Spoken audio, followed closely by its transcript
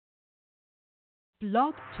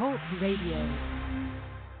Blog Talk Radio.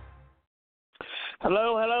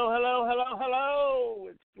 Hello, hello, hello, hello, hello.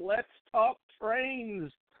 It's Let's Talk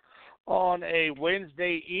Trains on a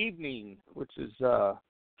Wednesday evening, which is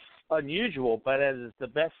unusual, but it is the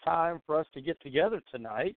best time for us to get together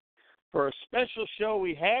tonight for a special show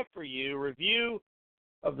we have for you, review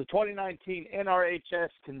of the 2019 NRHS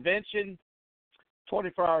Convention,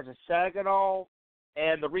 24 Hours of Saginaw,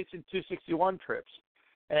 and the recent 261 trips.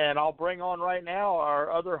 And I'll bring on right now our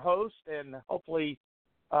other host, and hopefully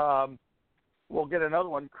we'll get another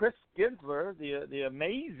one, Chris Guenzler, the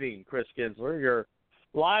amazing Chris Guenzler. You're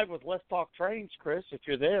live with Let's Talk Trains, Chris, if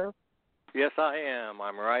you're there. Yes, I am.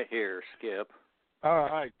 I'm right here, Skip. All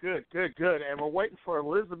right, good. And we're waiting for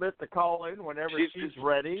Elizabeth to call in whenever she's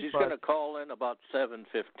ready. She's going to call in about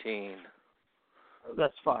 7:15.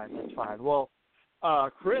 That's fine. Well,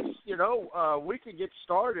 Chris, we can get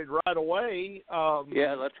started right away.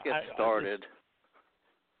 Yeah, let's get started.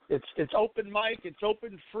 It's open mic. It's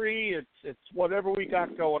open free. It's whatever we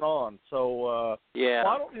got going on. So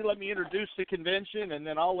why don't you let me introduce the convention, and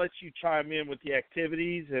then I'll let you chime in with the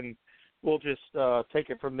activities, and we'll just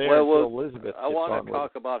take it from there until Elizabeth. I want to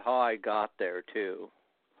talk about how I got there too.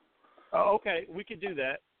 Okay, we can do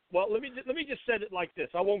that. Well, let me just set it like this.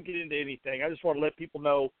 I won't get into anything. I just want to let people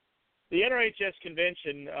know the NRHS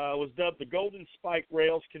Convention was dubbed the Golden Spike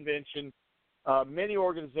Rails Convention. Many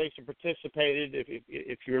organizations participated.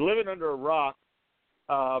 If you're living under a rock,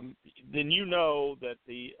 then you know that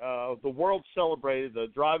the world celebrated the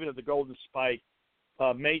driving of the Golden Spike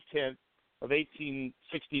May 10th of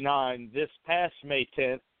 1869, this past May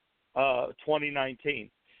 10th, 2019.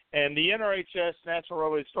 And the NRHS, National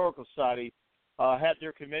Railway Historical Society, had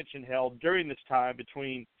their convention held during this time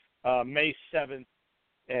between May 7th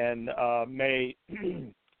and May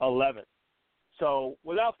 11th. So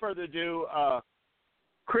without further ado,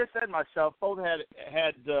 Chris and myself both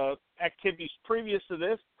had activities previous to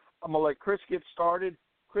this. I'm going to let Chris get started.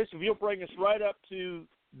 Chris, if you'll bring us right up to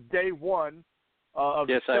day one of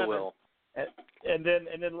the 7th. Yes, I will. And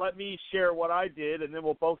then let me share what I did, and then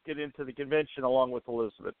we'll both get into the convention along with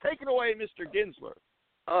Elizabeth. Take it away, Mr. Guenzler.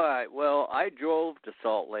 All right. Well, I drove to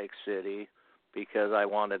Salt Lake City because I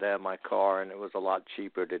wanted to have my car, and it was a lot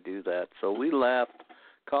cheaper to do that. So we left,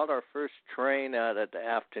 caught our first train out at the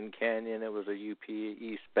Afton Canyon. It was a UP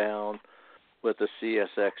eastbound with a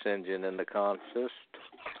CSX engine in the consist.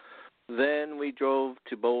 Then we drove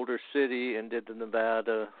to Boulder City and did the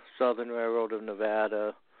Nevada, Southern Railroad of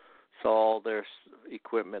Nevada, saw all their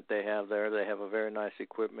equipment they have there. They have a very nice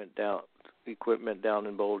equipment down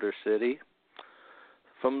in Boulder City.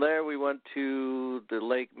 From there, we went to the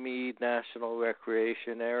Lake Mead National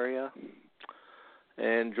Recreation Area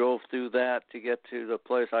and drove through that to get to the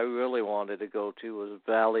place I really wanted to go to, was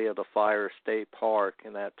Valley of the Fire State Park,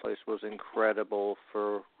 and that place was incredible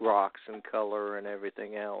for rocks and color and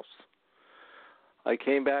everything else. I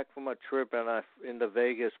came back from a trip into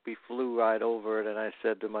Vegas. We flew right over it, and I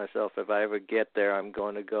said to myself, if I ever get there, I'm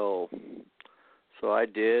going to go. So I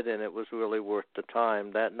did, and it was really worth the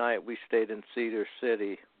time. That night, we stayed in Cedar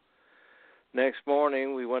City. Next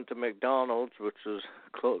morning, we went to McDonald's, which was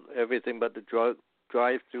closed. Everything but the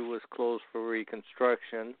drive-thru was closed for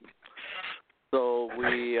reconstruction. So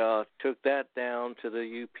we took that down to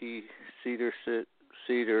the UP Cedar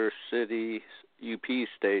City UP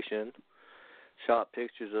station, shot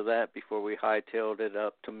pictures of that before we hightailed it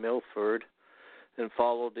up to Milford and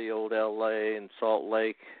followed the old LA and Salt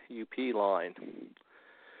Lake UP line.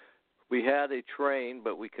 We had a train,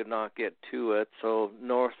 but we could not get to it, so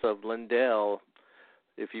north of Lindell,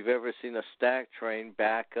 if you've ever seen a stack train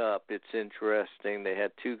back up, it's interesting. They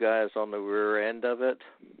had two guys on the rear end of it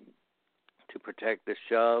to protect the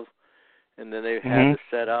shove, and then they had to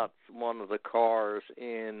set out one of the cars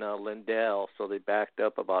in Lindell, so they backed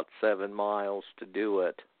up about 7 miles to do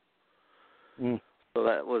it. So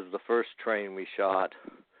that was the first train we shot.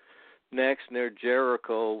 Next, near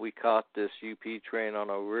Jericho, we caught this UP train on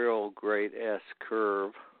a real great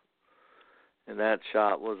S-curve, and that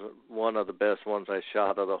shot was one of the best ones I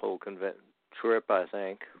shot of the whole trip, I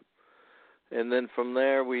think. And then from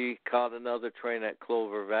there, we caught another train at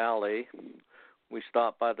Clover Valley. We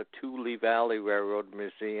stopped by the Tule Valley Railroad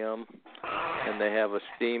Museum, and they have a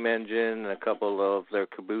steam engine and a couple of their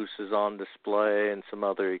cabooses on display and some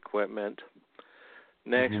other equipment.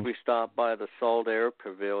 Next, we stopped by the Salt Air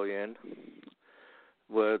Pavilion,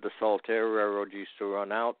 where the Salt Air Railroad used to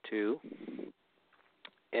run out to.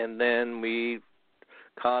 And then we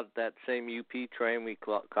caught that same UP train we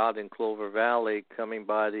caught in Clover Valley coming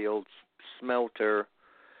by the old smelter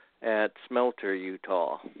at Smelter,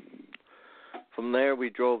 Utah. From there, we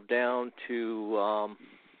drove down to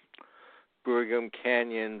Brigham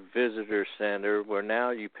Canyon Visitor Center, where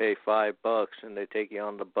now you pay $5 and they take you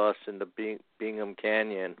on the bus into Bingham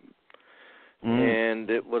Canyon.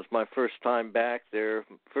 And it was my first time back there.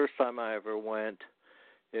 First time I ever went,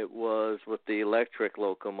 it was with the electric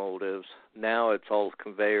locomotives. Now it's all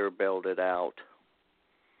conveyor belted out.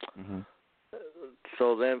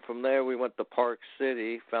 So then from there we went to Park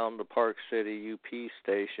City, found the Park City UP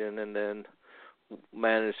station, and then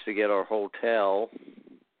managed to get our hotel.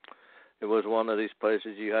 It was one of these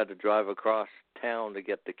places you had to drive across town to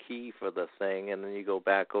get the key for the thing, and then you go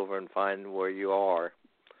back over and find where you are.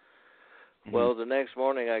 Well, the next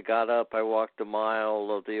morning I got up, I walked a mile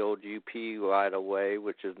of the old UP right-of-way,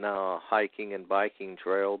 which is now a hiking and biking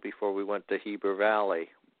trail, before we went to Heber Valley.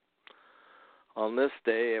 On this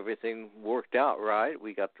day, everything worked out right.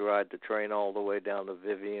 We got to ride the train all the way down to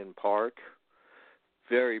Vivian Park.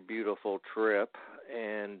 Very beautiful trip,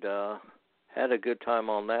 and had a good time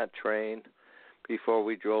on that train before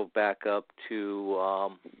we drove back up to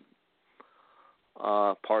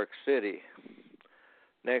Park City.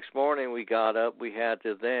 Next morning we got up. We had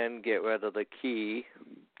to then get rid of the key.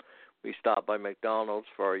 We stopped by McDonald's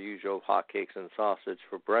for our usual hotcakes and sausage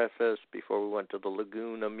for breakfast before we went to the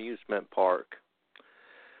Lagoon Amusement Park.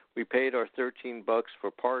 We paid our $13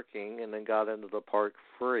 for parking and then got into the park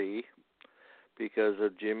free because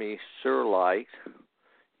of Jimmy Surlight.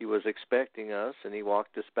 He was expecting us, and he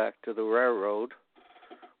walked us back to the railroad,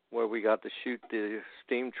 where we got to shoot the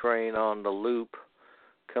steam train on the loop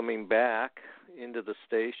coming back into the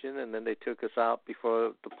station, and then they took us out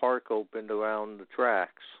before the park opened around the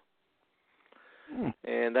tracks.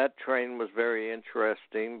 And that train was very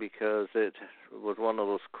interesting because it was one of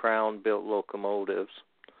those Crown-built locomotives,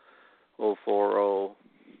 040.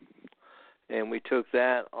 And we took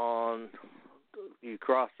that on, you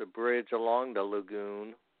cross the bridge along the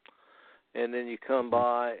lagoon, and then you come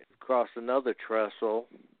by, cross another trestle,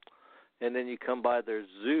 and then you come by their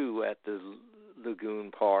zoo at the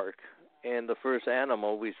lagoon park. And the first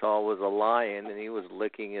animal we saw was a lion, and he was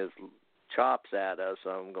licking his chops at us.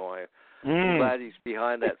 So I'm going, I'm glad he's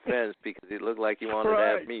behind that fence because he looked like he wanted to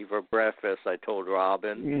have me for breakfast, I told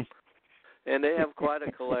Robin. And they have quite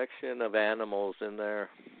a collection of animals in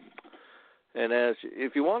there. And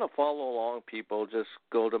if you want to follow along, people, just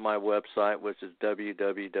go to my website, which is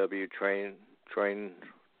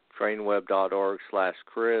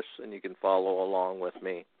www.trainweb.org/Chris, and you can follow along with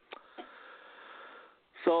me.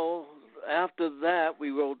 So after that,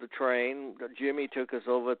 we rode the train. Jimmy took us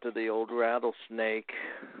over to the old Rattlesnake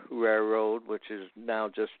Railroad, which is now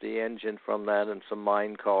just the engine from that and some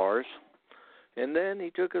mine cars. And then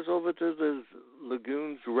he took us over to the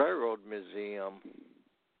Lagoons Railroad Museum.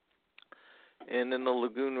 And in the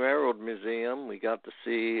Lagoon Railroad Museum, we got to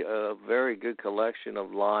see a very good collection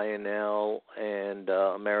of Lionel and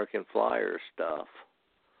American Flyer stuff.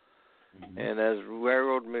 And as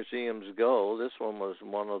railroad museums go, this one was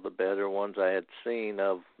one of the better ones I had seen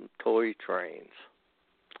of toy trains.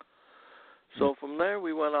 So from there,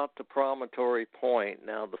 we went out to Promontory Point.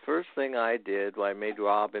 Now, the first thing I did, I made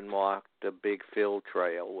Robin walk the Big Phil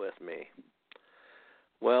Trail with me.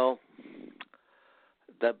 Well,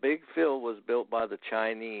 that Big Phil was built by the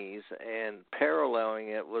Chinese, and paralleling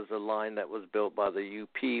it was a line that was built by the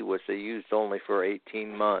UP, which they used only for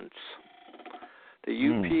 18 months. The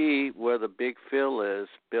UP, where the Big Phil is,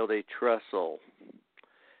 built a trestle.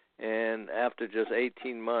 And after just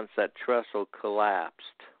 18 months, that trestle collapsed.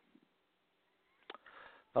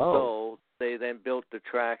 So they then built the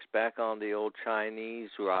tracks back on the old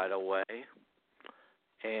Chinese right away.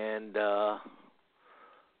 And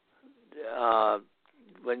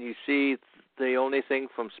when you see the only thing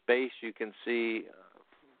from space you can see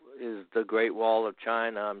is the Great Wall of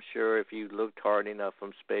China, I'm sure if you looked hard enough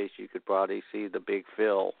from space, you could probably see the Big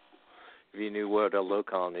Phil if you knew where to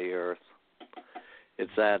look on the Earth.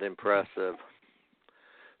 It's that impressive.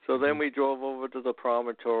 So then we drove over to the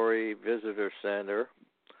Promontory Visitor Center,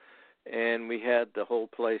 and we had the whole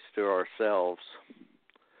place to ourselves.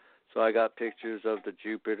 So I got pictures of the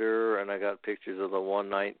Jupiter, and I got pictures of the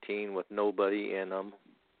 119 with nobody in them.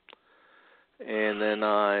 And then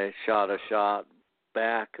I shot a shot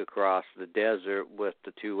back across the desert with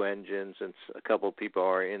the two engines, and a couple of people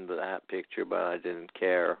are in that picture, but I didn't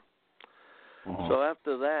care. So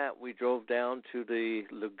after that, we drove down to the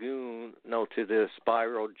to the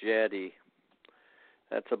Spiral Jetty.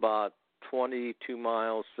 That's about 22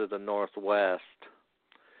 miles to the northwest,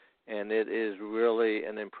 and it is really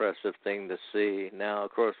an impressive thing to see. Now,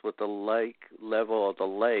 of course, with the level of the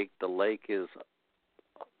lake is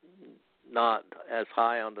not as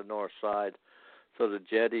high on the north side, so the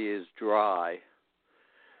jetty is dry.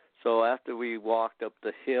 So after we walked up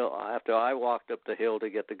the hill, after I walked up the hill to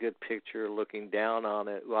get the good picture looking down on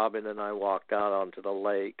it, Robin and I walked out onto the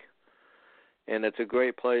lake. And it's a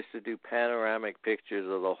great place to do panoramic pictures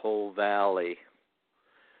of the whole valley.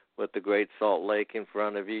 With the Great Salt Lake in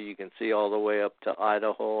front of you, you can see all the way up to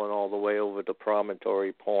Idaho and all the way over to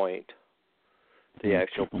Promontory Point, the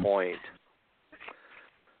actual point.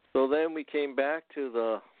 So then we came back to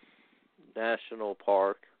the national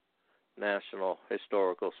park, National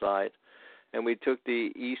Historical Site, and we took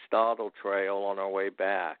the East Otto Trail on our way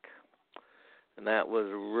back. And that was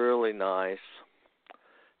really nice.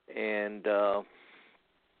 And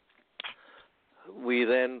we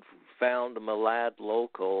then found a Malad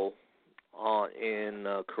local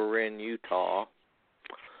in Corinne, Utah.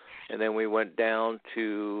 And then we went down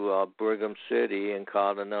to Brigham City and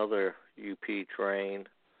caught another UP train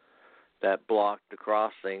that blocked the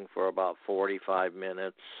crossing for about 45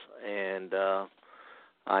 minutes. And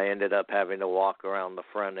I ended up having to walk around the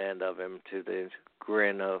front end of him to the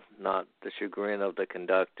chagrin of the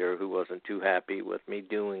conductor, who wasn't too happy with me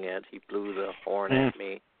doing it. He blew the horn at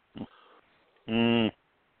me.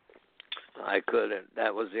 I couldn't.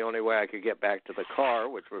 That was the only way I could get back to the car,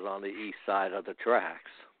 which was on the east side of the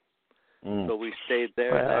tracks. So we stayed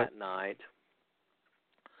there that night,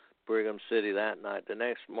 Brigham City that night. The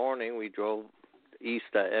next morning, we drove east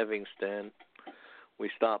of Evanston.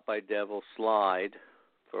 We stopped by Devil's Slide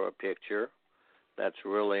for a picture. That's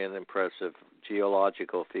really an impressive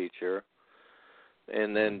geological feature.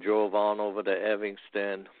 And then drove on over to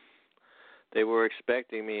Evanston. They were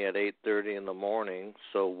expecting me at 8:30 in the morning,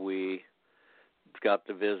 so we got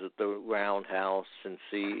to visit the roundhouse and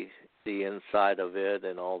see the inside of it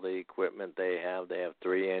and all the equipment they have. They have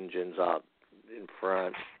 3 engines out in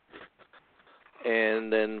front.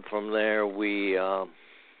 And then from there we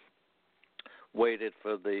waited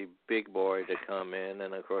for the big boy to come in.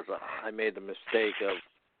 And, of course, I made the mistake of,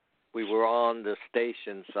 we were on the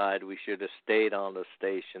station side. We should have stayed on the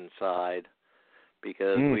station side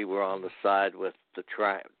because we were on the side with the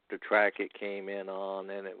track it came in on,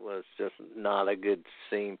 and it was just not a good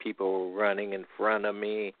scene. People were running in front of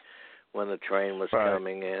me when the train was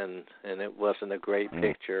coming in, and it wasn't a great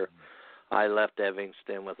picture. I left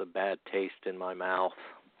Evanston with a bad taste in my mouth.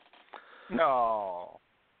 No.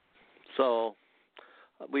 So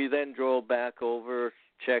we then drove back over,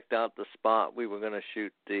 checked out the spot we were going to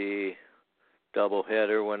shoot the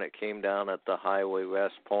doubleheader when it came down at the Highway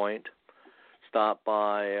West Point. Stopped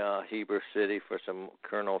by Heber City for some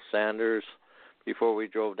Colonel Sanders before we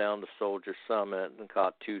drove down to Soldier Summit and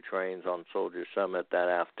caught 2 trains on Soldier Summit that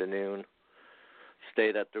afternoon.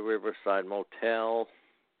 Stayed at the Riverside Motel,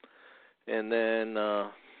 and then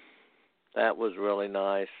that was really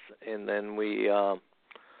nice. And then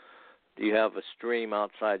you have a stream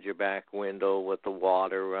outside your back window with the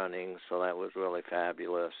water running, so that was really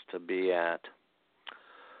fabulous to be at.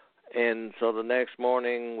 And so the next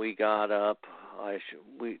morning we got up.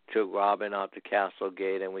 We took Robin out to Castle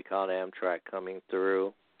Gate, and we caught Amtrak coming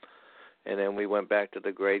through. And then we went back to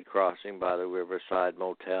the grade crossing by the Riverside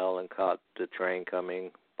Motel and caught the train coming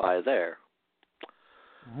by there.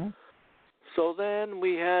 So then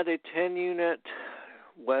we had a 10-unit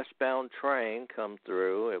westbound train come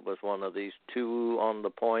through. It was one of these 2 on the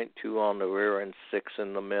point, 2 on the rear, and 6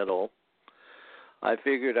 in the middle. I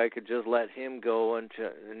figured I could just let him go and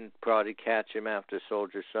probably catch him after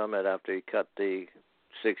Soldier Summit after he cut the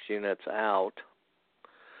 6 units out.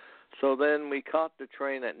 So then we caught the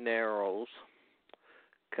train at Narrows,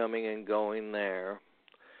 coming and going there.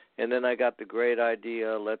 And then I got the great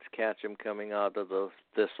idea, let's catch him coming out of the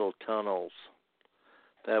Thistle Tunnels.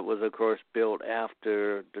 That was, of course, built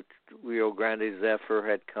after the Rio Grande Zephyr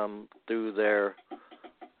had come through there.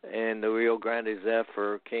 And the Rio Grande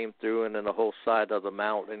Zephyr came through, and then the whole side of the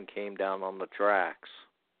mountain came down on the tracks.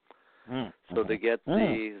 So to get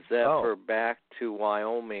the Zephyr back to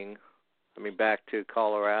back to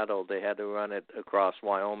Colorado, they had to run it across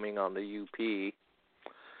Wyoming on the UP.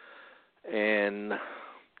 And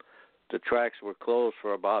the tracks were closed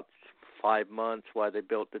for about 5 months while they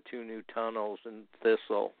built the 2 new tunnels in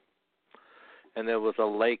Thistle. And there was a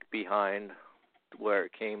lake behind where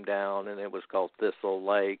it came down, and it was called Thistle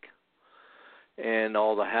Lake. And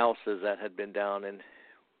all the houses that had been down in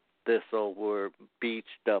Thistle were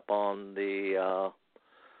beached up on the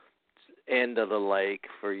end of the lake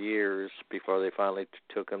for years before they finally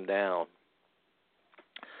took them down.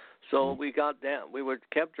 So we got down.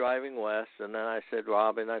 Kept driving west, and then I said,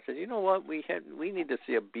 Robin, you know what? We need to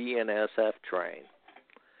see a BNSF train.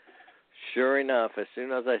 Sure enough, as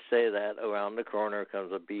soon as I say that, around the corner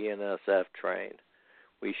comes a BNSF train.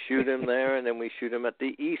 We shoot him there, and then we shoot him at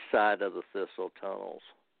the east side of the Thistle Tunnels.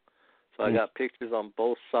 So I got pictures on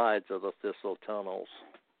both sides of the Thistle tunnels.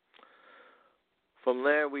 From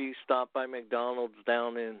there, we stopped by McDonald's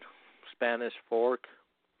down in Spanish Fork,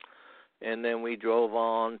 and then we drove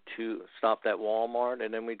on to, stopped at Walmart,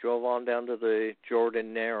 and then we drove on down to the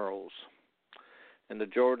Jordan Narrows. And the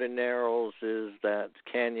Jordan Narrows is that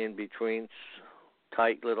canyon between,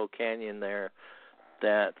 tight little canyon there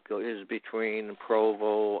that is between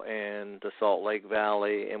Provo and the Salt Lake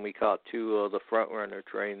Valley, and we caught 2 of the front runner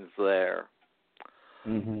trains there.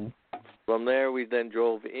 Mm-hmm. From there, we then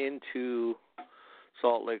drove into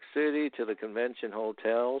Salt Lake City to the convention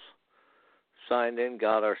hotels, signed in,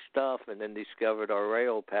 got our stuff, and then discovered our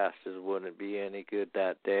rail passes wouldn't be any good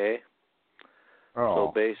that day. Oh.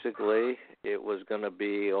 So basically, it was going to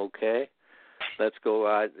be, okay, let's go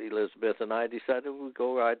ride. Elizabeth and I decided we'd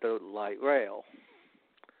go ride the light rail.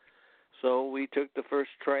 So we took the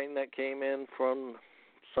first train that came in from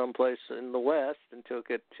someplace in the west and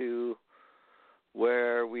took it to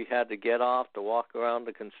where we had to get off to walk around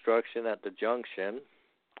the construction at the junction.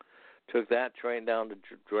 Took that train down to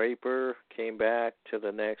Draper, came back to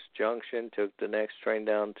the next junction, took the next train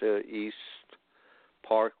down to East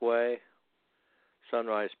Parkway,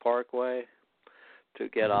 Sunrise Parkway. To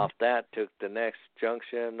get off that, took the next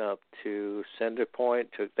junction up to Center Point,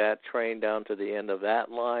 took that train down to the end of that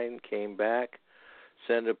line, came back.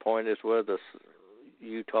 Center Point is where the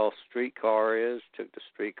Utah streetcar is, took the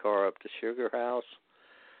streetcar up to Sugar House,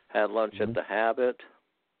 had lunch at the Habit,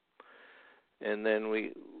 and then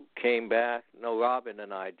we came back. No, Robin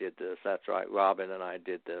and I did this. That's right, Robin and I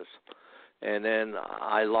did this. And then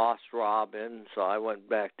I lost Robin, so I went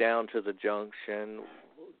back down to the junction,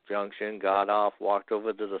 got off, walked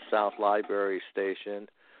over to the South Library Station,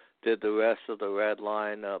 did the rest of the red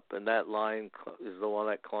line up, and that line is the one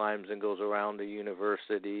that climbs and goes around the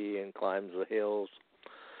university and climbs the hills.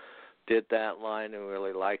 Did that line and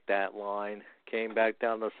really liked that line. Came back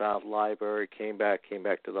down to South Library, came back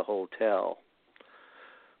to the hotel.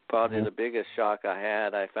 Probably the biggest shock I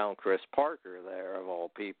had, I found Chris Parker there, of all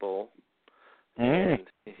people. And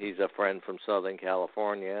he's a friend from Southern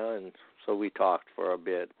California, and so we talked for a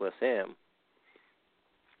bit with him.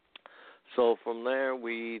 So from there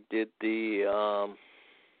we did the,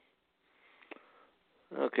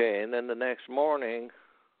 and then the next morning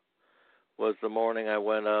was the morning I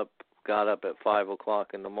got up at 5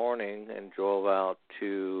 o'clock in the morning and drove out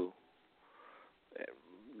to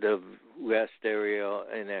the rest area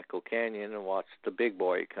in Echo Canyon and watched the big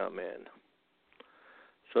boy come in.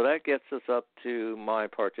 So that gets us up to my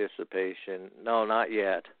participation. No, not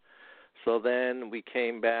yet. So then we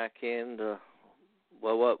came back in.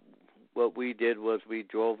 What we did was we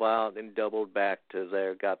drove out and doubled back to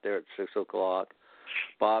there, got there at 6 o'clock.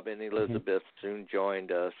 Bob and Elizabeth soon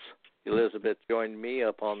joined us. Elizabeth joined me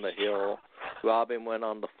up on the hill. Robin went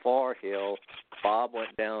on the far hill. Bob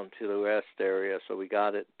went down to the rest area, so we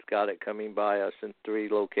got it coming by us in 3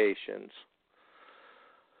 locations.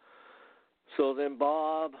 So then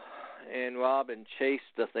Bob and Robin chased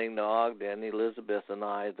the thing to Ogden. Elizabeth and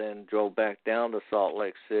I then drove back down to Salt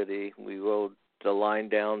Lake City. We rode the line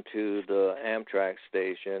down to the Amtrak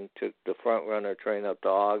station, took the front runner train up to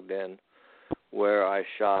Ogden, where I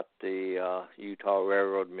shot the Utah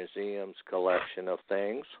Railroad Museum's collection of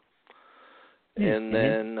things. And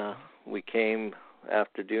then we came,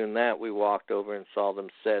 after doing that, we walked over and saw them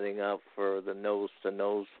setting up for the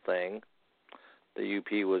nose-to-nose thing the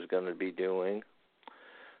UP was going to be doing.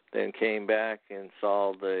 Then came back and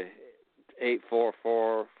saw the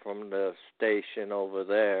 844 from the station over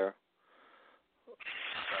there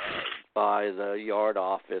by the yard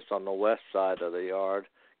office on the west side of the yard.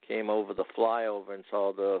 Came over the flyover and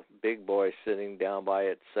saw the big boy sitting down by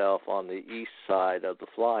itself on the east side of the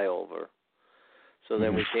flyover. So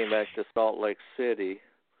then we came back to Salt Lake City,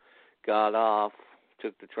 got off,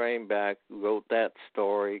 took the train back, wrote that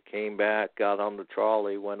story, came back, got on the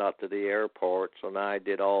trolley, went out to the airport. So now I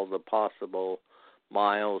did all the possible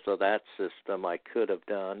miles of that system I could have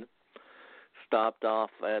done. Stopped off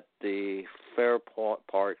at the Fairport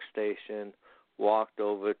Park station, walked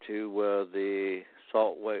over to where the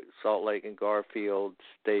Salt Lake and Garfield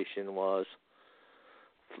station was,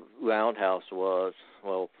 roundhouse was,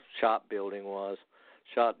 shop building was.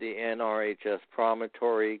 Shot the NRHS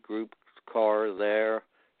Promontory group car there,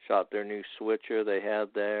 shot their new switcher they had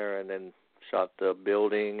there, and then shot the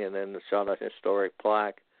building, and then shot a historic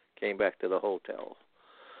plaque, came back to the hotel.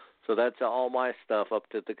 So that's all my stuff up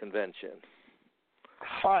to the convention.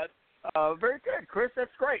 All right. Very good, Chris.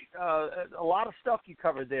 That's great. A lot of stuff you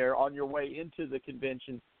covered there on your way into the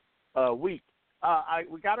convention week.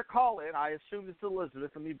 We got a call in. I assume it's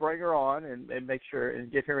Elizabeth. Let me bring her on and make sure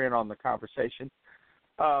and get her in on the conversation.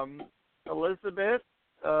 Elizabeth,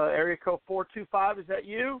 area code 425. Is that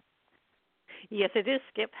you? Yes, it is,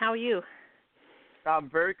 Skip. How are you? I'm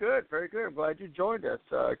very good, very good. I'm glad you joined us.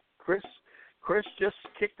 Chris just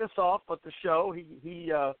kicked us off with the show.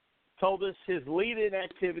 He told us his lead-in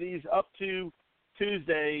activities up to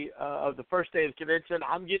Tuesday of the first day of the convention.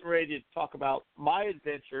 I'm getting ready to talk about my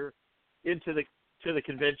adventure into the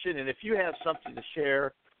convention, and if you have something to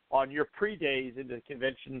share on your pre-days into the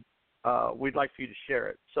convention, we'd like for you to share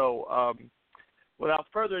it. So without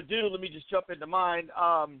further ado, let me just jump into mine.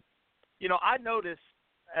 I noticed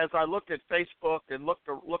as I looked at Facebook and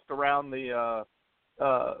looked around the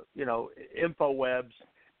info webs,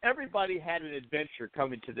 everybody had an adventure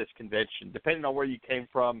coming to this convention. Depending on where you came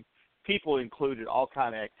from, people included all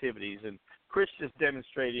kind of activities, and Chris just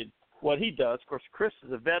demonstrated what he does. Of course, Chris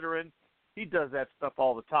is a veteran. He does that stuff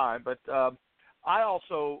all the time, but I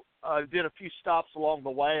also did a few stops along the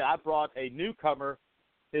way. I brought a newcomer.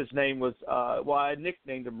 His name was, I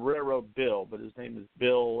nicknamed him Railroad Bill, but his name is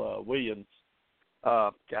Bill Williams.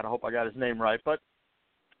 God, I hope I got his name right. But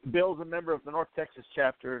Bill's a member of the North Texas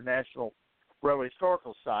chapter of National Railway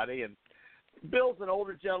Historical Society, and Bill's an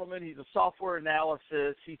older gentleman. He's a software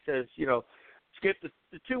analysis. He says, Skip,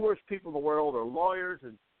 the two worst people in the world are lawyers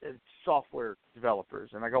and software developers.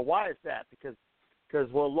 And I go, why is that? Because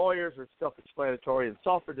lawyers are self-explanatory, and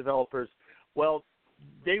software developers,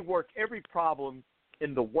 they work every problem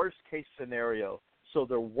in the worst-case scenario, so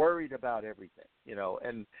they're worried about everything,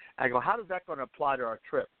 And I go, how is that going to apply to our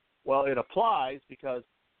trip? Well, it applies because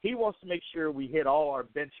he wants to make sure we hit all our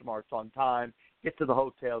benchmarks on time, get to the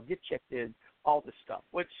hotel, get checked in, all this stuff,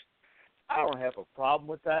 which I don't have a problem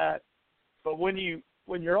with that. But when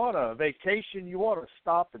you're on a vacation, you want to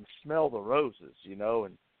stop and smell the roses,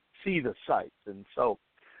 and see the sights. And so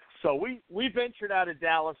we ventured out of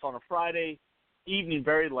Dallas on a Friday evening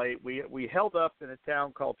very late. We held up in a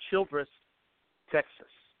town called Childress,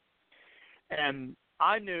 Texas. And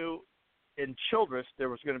I knew in Childress there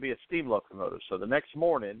was going to be a steam locomotive. So the next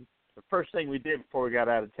morning, the first thing we did before we got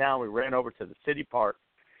out of town, we ran over to the city park,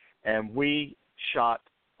 and we shot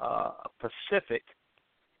Pacific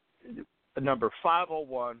number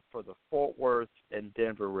 501 for the Fort Worth and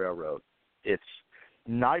Denver Railroad. It's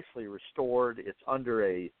nicely restored. It's under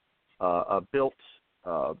a built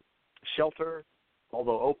shelter,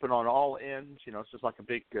 although open on all ends. It's just like a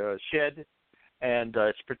big shed, and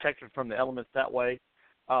it's protected from the elements that way.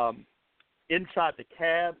 Inside the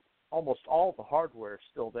cab, almost all the hardware is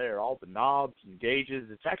still there, all the knobs and gauges.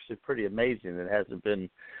 It's actually pretty amazing it hasn't been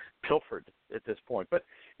pilfered at this point. But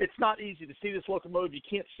it's not easy to see this locomotive. You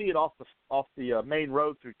can't see it off the main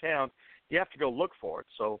road through town. You have to go look for it.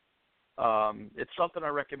 So it's something I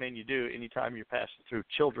recommend you do anytime you're passing through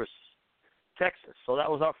Childress, Texas. So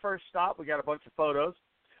that was our first stop. We got a bunch of photos.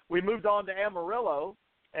 We moved on to Amarillo,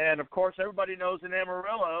 and, of course, everybody knows in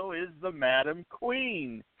Amarillo is the Madam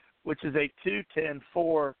Queen, which is a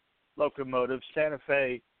 210-4 locomotive, Santa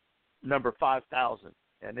Fe number 5000,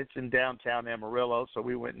 and it's in downtown Amarillo. So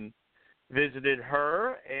we went and visited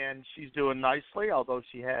her, and she's doing nicely, although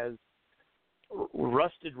she has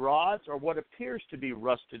rusted rods, or what appears to be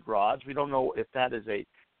rusted rods. We don't know if that is a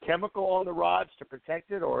chemical on the rods to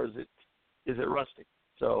protect it, or is it rusting.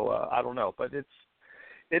 So I don't know, but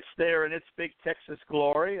it's there in its big Texas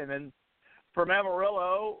glory. And then from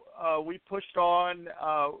Amarillo, we pushed on.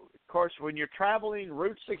 Of course, when you're traveling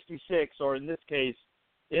Route 66, or in this case,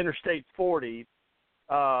 Interstate 40,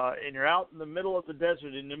 and you're out in the middle of the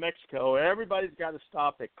desert in New Mexico, everybody's got to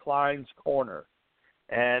stop at Klein's Corner.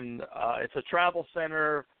 And it's a travel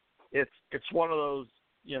center. It's one of those,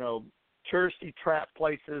 touristy trap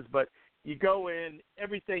places, but you go in,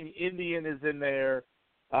 everything Indian is in there.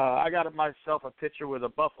 I got myself a picture with a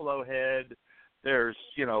buffalo head. There's,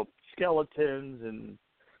 skeletons and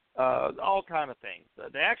all kind of things.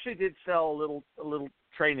 They actually did sell a little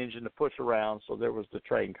train engine to push around, so there was the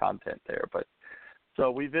train content there. But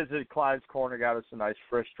so we visited Clyde's Corner, got us a nice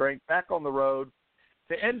fresh drink, back on the road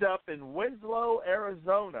to end up in Winslow,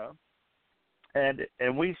 Arizona, and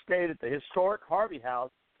we stayed at the historic Harvey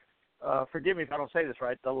House. Forgive me if I don't say this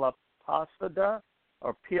right. The La Posada,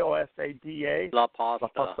 or Posada. La Posada. La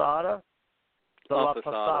Posada. The La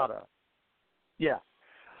Posada. Yeah.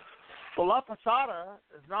 The La Posada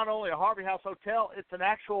is not only a Harvey House hotel, it's an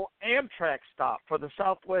actual Amtrak stop for the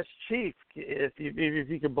Southwest Chief, if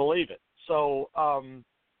you can believe it. So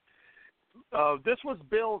this was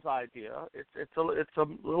Bill's idea. It's a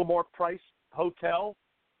little more priced hotel.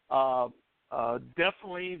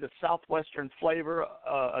 Definitely the Southwestern flavor,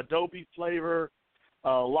 adobe flavor,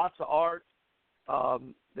 lots of art.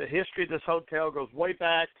 The history of this hotel goes way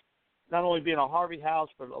back, not only being a Harvey House,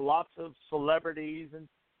 but lots of celebrities and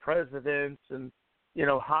presidents and,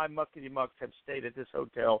 high muckety-mucks have stayed at this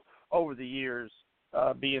hotel over the years,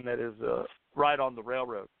 being that it's right on the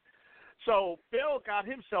railroad. So Bill got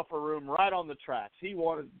himself a room right on the tracks. He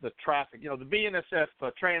wanted the traffic. The BNSF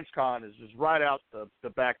Transcon is just right out the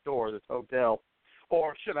back door of this hotel,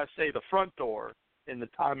 or should I say the front door in the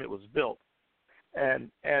time it was built.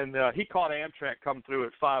 And he caught Amtrak come through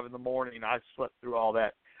at 5 in the morning. I slept through all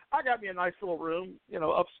that. I got me a nice little room,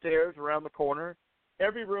 upstairs around the corner.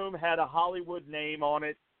 Every room had a Hollywood name on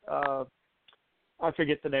it. I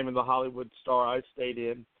forget the name of the Hollywood star I stayed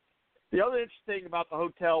in. The other interesting thing about the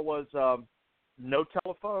hotel was no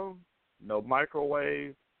telephone, no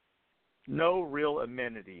microwave, no real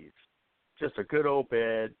amenities, just a good old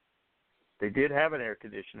bed. They did have an air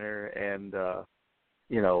conditioner and,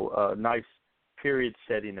 nice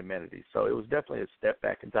period-setting amenities. So it was definitely a step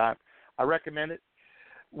back in time. I recommend it.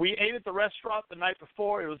 We ate at the restaurant the night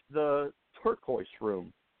before. It was the Turquoise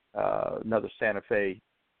Room, another Santa Fe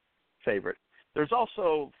favorite. There's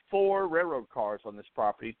also 4 railroad cars on this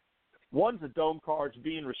property. One's a dome car. It's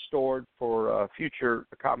being restored for future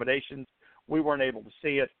accommodations. We weren't able to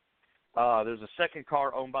see it. There's a second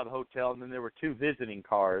car owned by the hotel, and then there were 2 visiting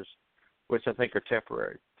cars, which I think are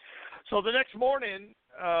temporary. So the next morning,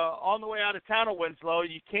 on the way out of town of Winslow,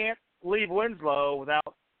 you can't leave Winslow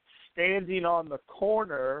without standing on the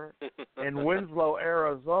corner in Winslow,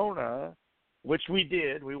 Arizona, which we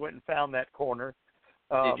did. We went and found that corner.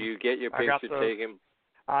 Did you get your picture taken?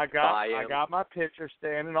 I got my picture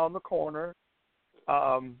standing on the corner.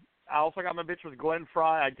 I also got my picture with Glenn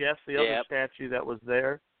Fry, I guess, the other statue that was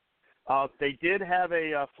there. They did have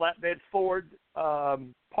a flatbed Ford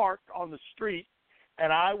parked on the street,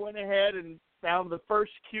 and I went ahead and found the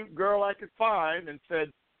first cute girl I could find and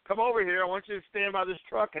said, "Come over here. I want you to stand by this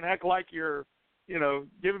truck and act like you're,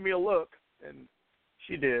 giving me a look." And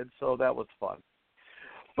she did, so that was fun.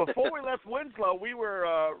 Before we left Winslow, we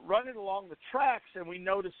were running along the tracks, and we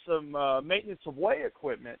noticed some maintenance of way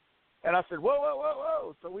equipment. And I said, whoa, whoa, whoa,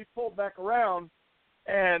 whoa. So we pulled back around,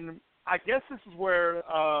 and I guess this is where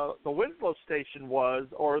the Winslow station was,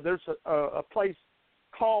 or there's a place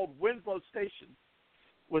called Winslow Station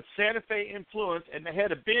with Santa Fe influence, and they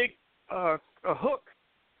had a big a hook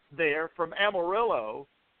there from Amarillo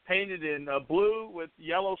painted in blue with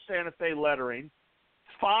yellow Santa Fe lettering,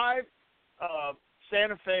 5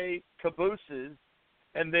 Santa Fe cabooses,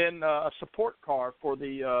 and then a support car for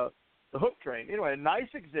the hook train. Anyway, a nice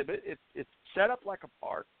exhibit. It's set up like a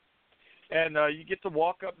park, and you get to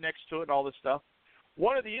walk up next to it and all this stuff.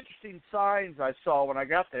 One of the interesting signs I saw when I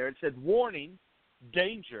got there, it said, "Warning,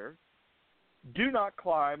 danger, do not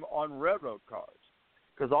climb on railroad cars,"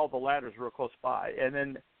 because all the ladders were close by. And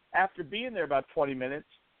then after being there about 20 minutes,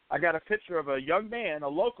 I got a picture of a young man, a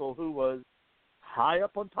local, who was high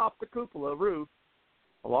up on top of the cupola roof,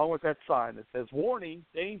 along with that sign that says, "Warning,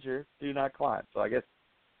 danger, do not climb." So I guess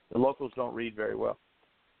the locals don't read very well.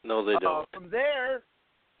 No, they don't. From there,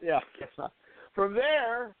 guess not. From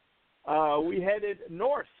there, we headed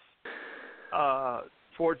north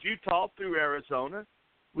towards Utah through Arizona.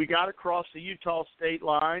 We got across the Utah state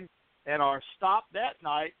line, and our stop that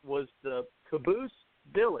night was the Caboose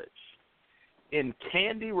Village in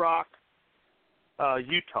Candy Rock,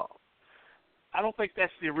 Utah. I don't think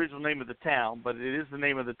that's the original name of the town, but it is the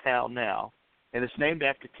name of the town now, and it's named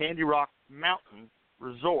after Candy Rock Mountain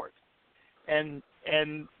Resort. And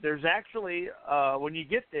there's actually, when you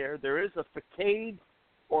get there, there is a facade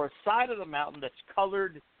or a side of the mountain that's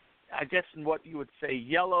colored, I guess, in what you would say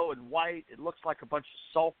yellow and white. It looks like a bunch of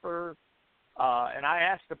sulfur. And I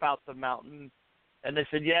asked about the mountain, and they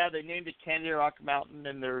said, yeah, they named it Candy Rock Mountain,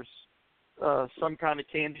 and there's some kind of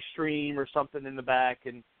candy stream or something in the back.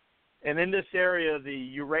 And in this area, the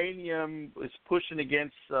uranium was pushing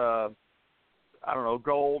against,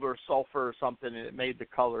 gold or sulfur or something, and it made the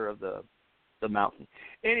color of the mountain.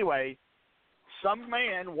 Anyway, some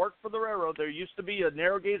man worked for the railroad. There used to be a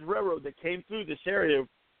narrow gauge railroad that came through this area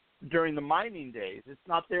during the mining days. It's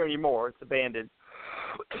not there anymore. It's abandoned.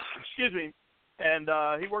 Excuse me. And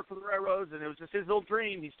he worked for the railroads, and it was just his little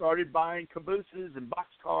dream. He started buying cabooses and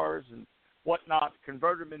boxcars and whatnot,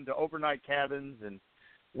 converted them into overnight cabins, and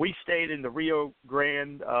we stayed in the Rio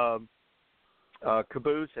Grande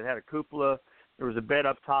caboose. It had a cupola. There was a bed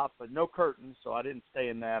up top, but no curtains, so I didn't stay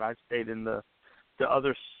in that. I stayed in the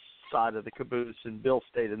other side of the caboose, and Bill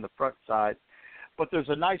stayed in the front side. But there's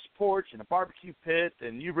a nice porch and a barbecue pit,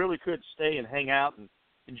 and you really could stay and hang out and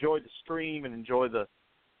enjoy the stream and enjoy the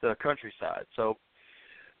countryside. So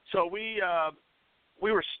we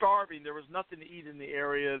were starving. There was nothing to eat in the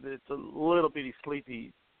area. It's a little bitty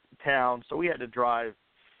sleepy town, so we had to drive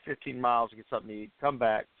 15 miles to get something to eat, come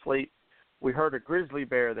back, sleep. We heard a grizzly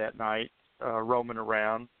bear that night roaming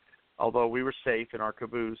around, although we were safe in our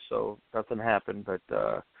caboose, so nothing happened, but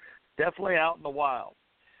definitely out in the wild.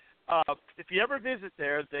 If you ever visit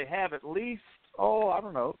there, they have at least,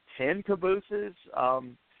 10 cabooses,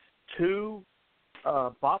 2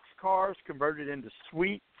 box cars converted into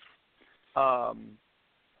suites.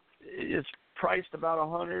 It's priced about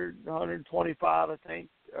 $100, $125, I think,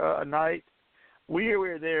 a night. We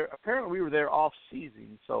were there. Apparently, we were there off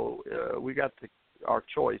season, so we got our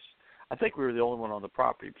choice. I think we were the only one on the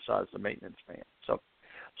property besides the maintenance man. So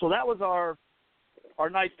that was our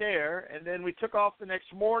night there, and then we took off the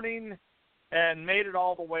next morning and made it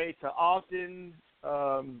all the way to Ogden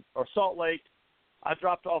or Salt Lake. I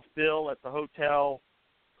dropped off Bill at the hotel,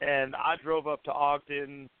 and I drove up to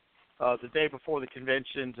Ogden the day before the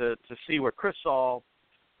convention to see what Chris saw,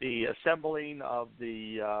 the assembling of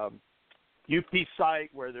the UP site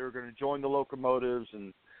where they were going to join the locomotives,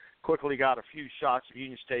 and quickly got a few shots of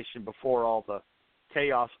Union Station before all the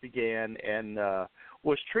chaos began, and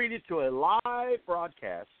was treated to a live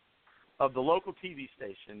broadcast of the local TV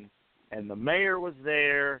station, and the mayor was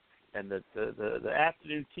there, and the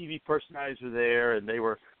afternoon TV personalities were there, and they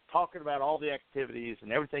were talking about all the activities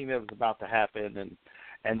and everything that was about to happen,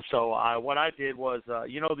 and so what I did was,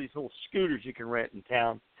 these little scooters you can rent in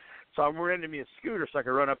town. So I rented me a scooter so I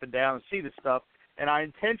could run up and down and see the stuff, and I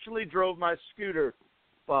intentionally drove my scooter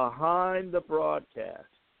behind the broadcast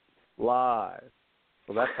live.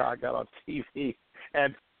 So that's how I got on TV.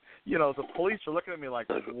 And, the police are looking at me like,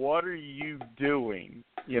 what are you doing?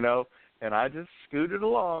 And I just scooted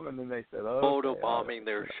along, and then they said, photobombing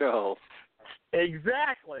their show.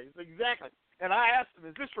 Exactly. And I asked them,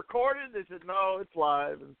 is this recorded? They said, no, it's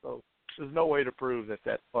live. And so there's no way to prove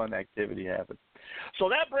that fun activity happened. So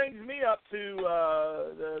that brings me up to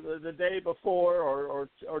the day before or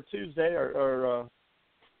Tuesday or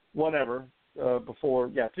whatever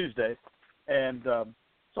before, Tuesday. And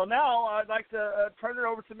so now I'd like to turn it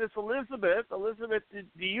over to Miss Elizabeth. Elizabeth,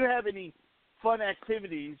 do you have any fun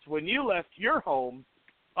activities when you left your home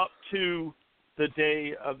up to the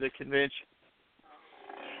day of the convention?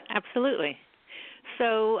 Absolutely.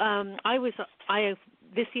 So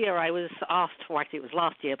this year I was asked, actually it was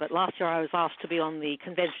last year, but last year I was asked to be on the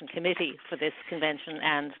convention committee for this convention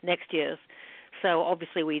and next year's. So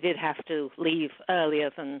obviously we did have to leave earlier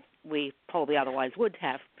than we probably otherwise would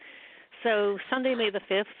have. So Sunday, May the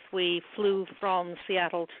 5th, we flew from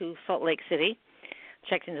Seattle to Salt Lake City,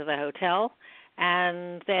 checked into the hotel,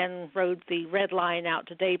 and then rode the red line out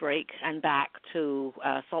to Daybreak and back to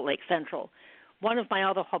Salt Lake Central. One of my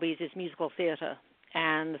other hobbies is musical theater,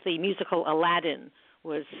 and the musical Aladdin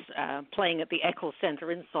was playing at the Eccles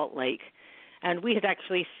Center in Salt Lake. And we had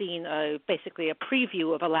actually seen basically a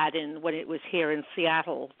preview of Aladdin when it was here in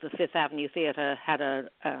Seattle. The Fifth Avenue Theater had an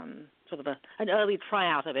early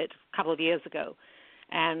tryout of it a couple of years ago.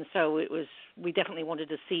 And so we definitely wanted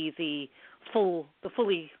to see the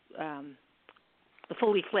fully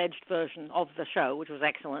fledged version of the show, which was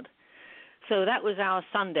excellent. So that was our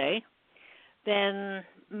Sunday. Then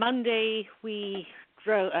Monday we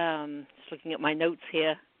drove, just looking at my notes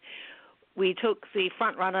here, we took the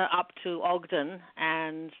front runner up to Ogden,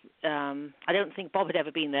 and I don't think Bob had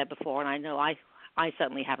ever been there before, and I know I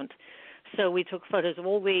certainly haven't. So we took photos of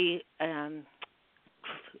all the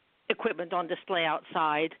equipment on display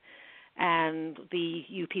outside and the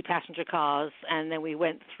UP passenger cars, and then we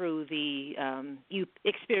went through the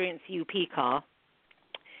Experience UP car,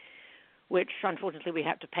 which unfortunately we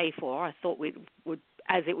had to pay for. I thought we would,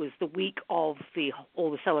 as it was the week of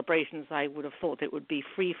all the celebrations, I would have thought it would be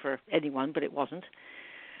free for anyone, but it wasn't.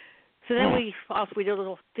 So then after we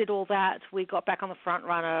did all that, we got back on the front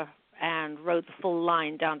runner and rode the full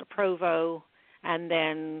line down to Provo, and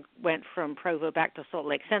then went from Provo back to Salt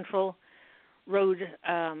Lake Central, rode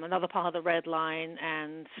another part of the red line,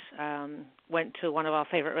 and went to one of our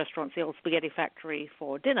favorite restaurants, the Old Spaghetti Factory,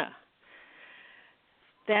 for dinner.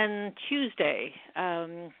 Then Tuesday,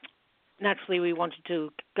 naturally we wanted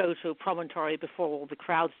to go to Promontory before all the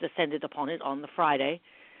crowds descended upon it on the Friday.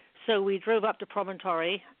 So we drove up to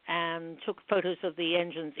Promontory and took photos of the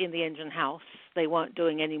engines in the engine house. They weren't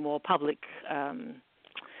doing any more public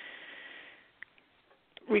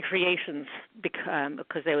recreations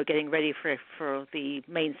because they were getting ready for the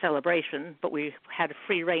main celebration, but we had a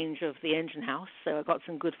free range of the engine house, so I got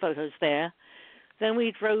some good photos there. Then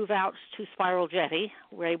we drove out to Spiral Jetty.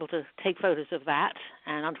 We were able to take photos of that,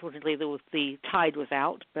 and unfortunately the tide was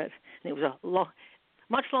out, but it was a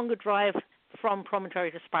much longer drive from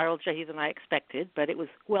Promontory to Spiral Jetty than I expected, but it was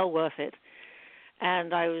well worth it.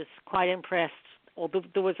 And I was quite impressed.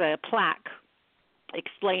 There was a plaque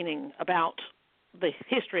explaining about the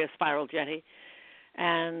history of Spiral Jetty.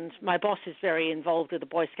 And my boss is very involved with the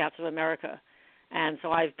Boy Scouts of America, and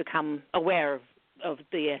so I've become aware of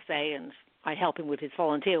BSA, and I help him with his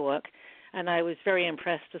volunteer work. And I was very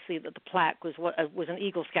impressed to see that the plaque was an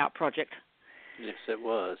Eagle Scout project. Yes, it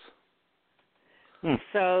was.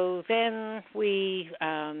 So then the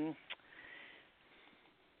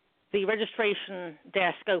registration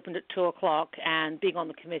desk opened at 2:00, and being on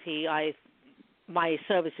the committee, my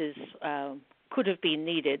services could have been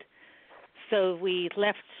needed. So we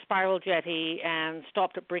left Spiral Jetty and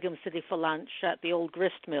stopped at Brigham City for lunch at the old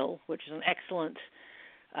grist mill, which is an excellent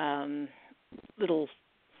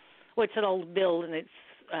it's an old mill, and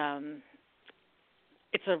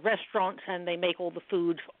it's a restaurant, and they make all the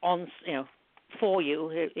food for you.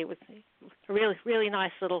 It was a really, really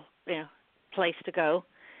nice little place to go.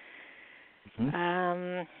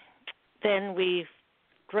 Then we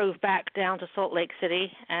drove back down to Salt Lake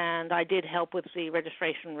City, and I did help with the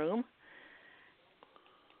registration room.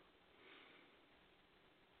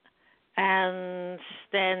 And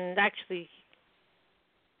then actually,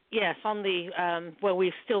 yes, on the where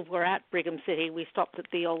we still were at Brigham City, we stopped at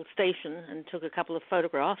the old station and took a couple of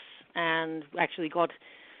photographs, and actually got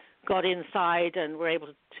inside and were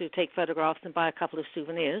able to take photographs and buy a couple of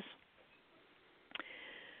souvenirs.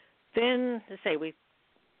 Then, as I say, we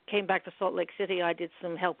came back to Salt Lake City. I did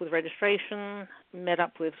some help with registration, met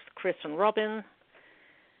up with Chris and Robin,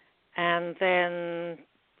 and then,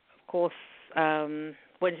 of course,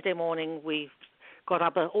 Wednesday morning we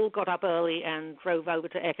all got up early and drove over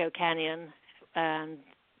to Echo Canyon, and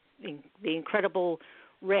the incredible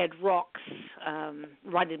red rocks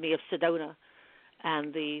reminded me of Sedona,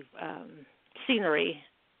 and the scenery,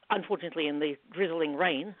 unfortunately in the drizzling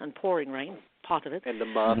rain and pouring rain, part of it. And the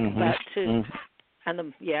mud. And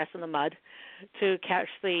the mud, to catch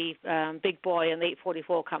the big boy and the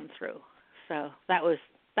 844 come through. So that was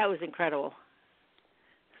incredible.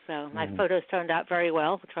 So my photos turned out very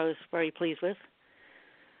well, which I was very pleased with.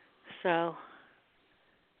 So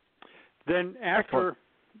then after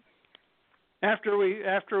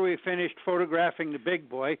we finished photographing the big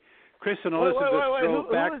boy, Chris and Elizabeth drove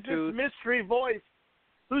back to... Who is this mystery voice?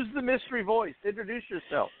 Who's the mystery voice? Introduce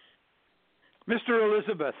yourself. Mr.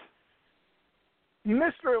 Elizabeth.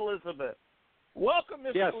 Mr. Elizabeth. Welcome,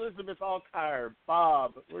 Mr. Yes. Elizabeth Alkire.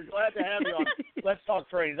 Bob, we're glad to have you on Let's Talk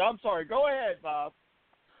Trains. I'm sorry. Go ahead, Bob.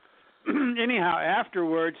 Anyhow,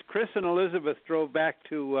 afterwards, Chris and Elizabeth drove back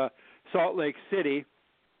to Salt Lake City.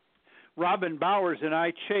 Robin Bowers and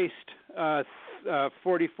I chased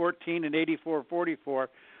 4014 and 8444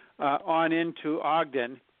 on into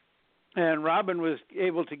Ogden, and Robin was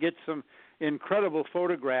able to get some incredible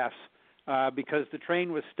photographs because the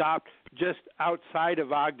train was stopped just outside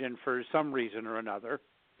of Ogden for some reason or another.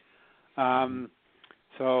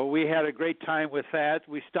 So we had a great time with that.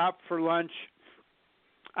 We stopped for lunch.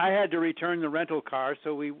 I had to return the rental car,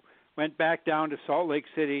 so we went back down to Salt Lake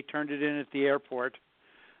City, turned it in at the airport.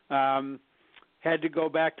 Had to go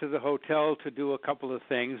back to the hotel to do a couple of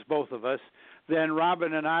things, both of us. Then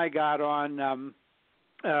Robin and I got on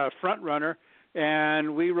Front Runner,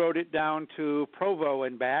 and we rode it down to Provo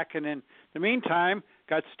and back. And in the meantime,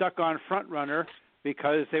 got stuck on Front Runner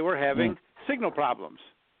because they were having signal problems.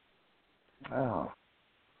 Oh.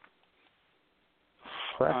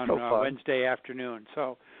 On Wednesday afternoon.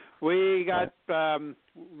 So we got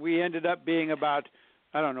we ended up being about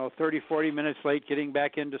 30, 40 minutes late getting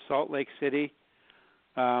back into Salt Lake City.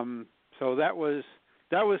 So that was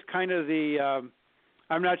kind of the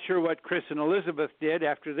I'm not sure what Chris and Elizabeth did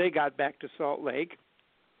after they got back to Salt Lake.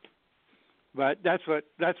 But that's what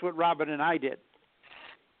Robin and I did.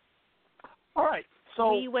 All right.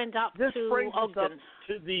 So we went up this to brings Ogden. us up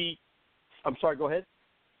to the I'm sorry, go ahead.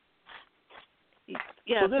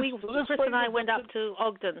 Yeah, so Chris and I went up to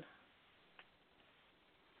Ogden.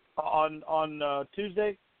 On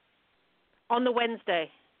Tuesday? On the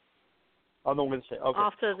Wednesday. On the Wednesday, okay.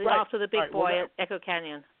 After the big boy at Echo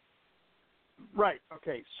Canyon. Right,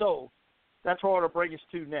 okay. So that's what I want to bring us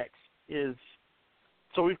to next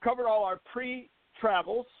so we've covered all our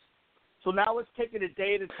pre-travels. So now let's take it a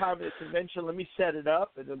day at a time at the convention. Let me set it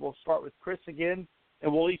up, and then we'll start with Chris again,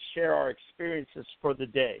 and we'll each share our experiences for the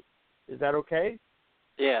day. Is that okay?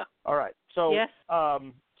 Yeah. All right. So, yes. So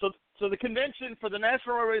the convention for the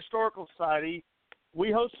National Railway Historical Society, we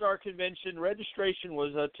hosted our convention. Registration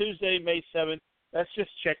was Tuesday, May 7th. That's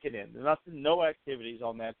just checking in. No activities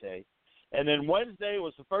on that day. And then Wednesday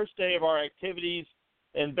was the first day of our activities,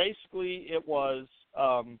 and basically it was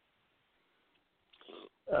the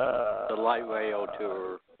light rail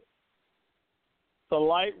tour. The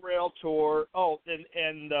light rail tour. Oh,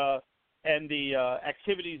 and the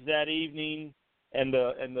activities that evening and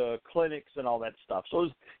the clinics and all that stuff. So it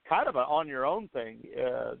was kind of an on your own thing,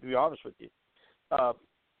 to be honest with you.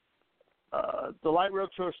 The light rail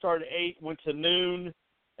tour started at 8, went to noon,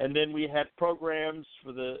 and then we had programs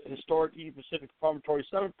for the historic Union Pacific Promontory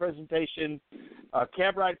Summit presentation.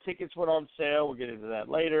 Cab ride tickets went on sale. We'll get into that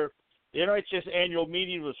later. The NRHS annual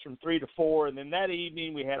meeting was from 3 to 4, and then that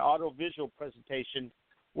evening we had audiovisual presentation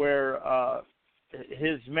where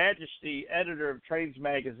His Majesty, editor of Trains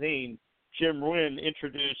Magazine, Jim Wynn,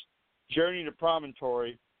 introduced Journey to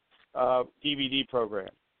Promontory DVD program.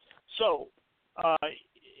 So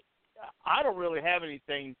I don't really have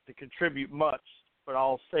anything to contribute much, but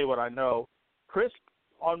I'll say what I know. Chris,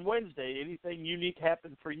 on Wednesday, anything unique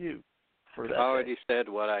happened for you? For that I already day? said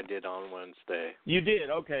what I did on Wednesday. You did?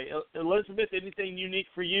 Okay. Elizabeth, anything unique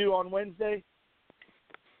for you on Wednesday?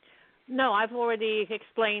 No, I've already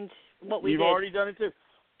explained what we did. You've already done it too.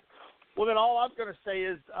 Well, then all I'm going to say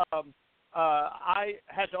is I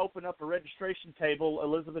had to open up a registration table.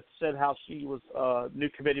 Elizabeth said how she was new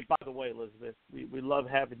committee. By the way, Elizabeth, we love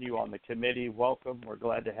having you on the committee. Welcome. We're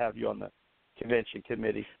glad to have you on the convention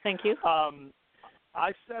committee. Thank you.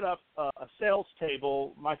 I set up a sales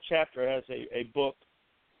table. My chapter has a book,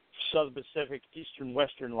 Southern Pacific, Eastern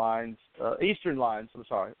Lines, of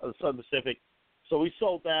the Southern Pacific. So we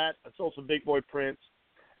sold that. I sold some big boy prints,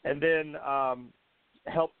 and then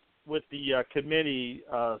helped with the committee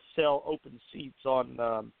sell open seats on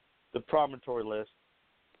the Promontory list,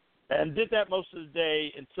 and did that most of the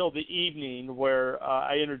day until the evening where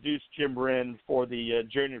I introduced Jim Wren for the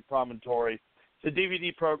Journey to Promontory. It's a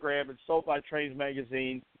DVD program. It's sold by Trains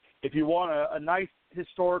Magazine. If you want a nice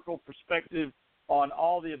historical perspective on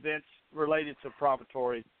all the events related to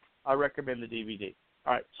Promontory, I recommend the DVD.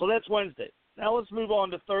 All right, so that's Wednesday. Now let's move on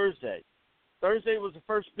to Thursday. Thursday was the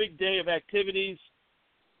first big day of activities.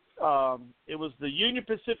 It was the Union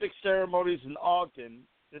Pacific ceremonies in Ogden.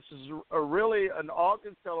 This is really an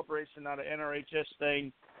Ogden celebration, not an NRHS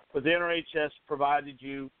thing, but the NRHS provided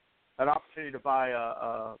you an opportunity to buy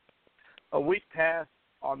a week pass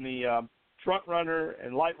on the front runner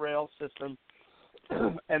and light rail system.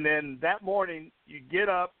 And then that morning, you get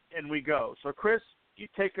up and we go. So, Chris, you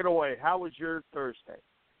take it away. How was your Thursday?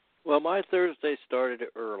 Well, my Thursday started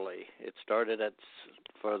early. It started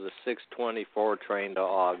for the 6:24 train to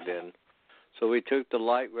Ogden. So we took the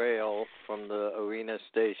light rail from the arena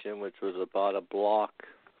station, which was about about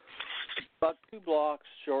 2 blocks,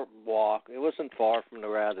 short walk. It wasn't far from the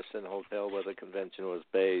Radisson Hotel where the convention was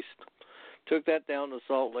based. Took that down to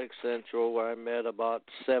Salt Lake Central where I met about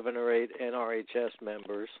 7 or 8 NRHS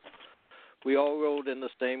members. We all rode in the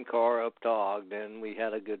same car up to Ogden. We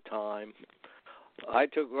had a good time. I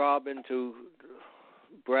took Robin to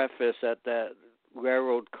breakfast at that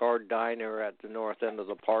railroad car diner at the north end of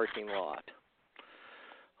the parking lot.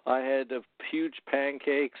 I had huge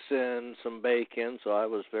pancakes and some bacon, so I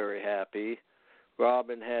was very happy.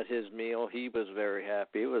 Robin had his meal. He was very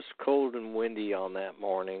happy. It was cold and windy on that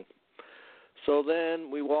morning. So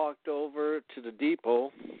then we walked over to the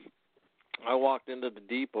depot. I walked into the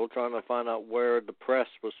depot trying to find out where the press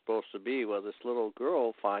was supposed to be. Well, this little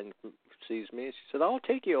girl sees me. She said, "I'll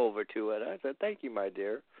take you over to it." I said, "Thank you, my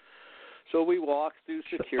dear." So we walked through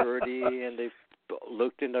security, and they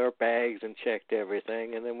looked in our bags and checked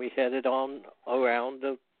everything, and then we headed on around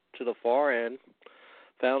to the far end,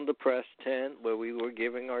 found the press tent where we were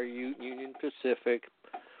giving our Union Pacific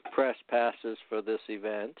press passes for this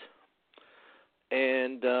event.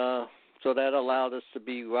 And so that allowed us to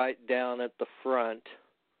be right down at the front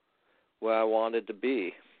where I wanted to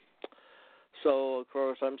be. So, of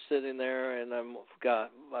course, I'm sitting there, and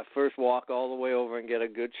I first walk all the way over and get a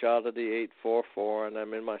good shot of the 844, and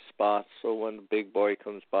I'm in my spot, so when the big boy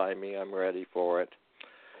comes by me, I'm ready for it.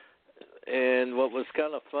 And what was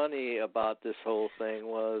kind of funny about this whole thing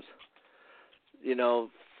was,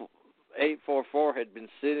 844 had been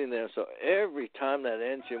sitting there, so every time that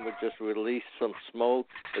engine would just release some smoke,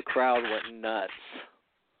 the crowd went nuts.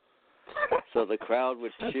 So the crowd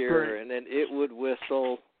would cheer, and then it would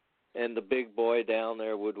whistle, and the big boy down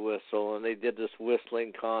there would whistle, and they did this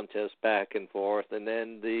whistling contest back and forth. And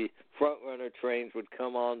then the front runner trains would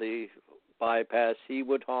come on the bypass. He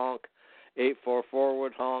would honk, 844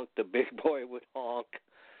 would honk, the big boy would honk,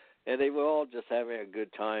 and they were all just having a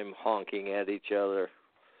good time honking at each other.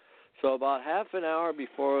 So about half an hour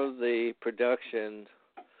before the production,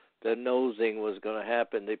 the nosing was going to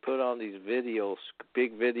happen, they put on these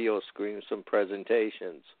big video screens, some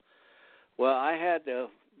presentations. Well, I had to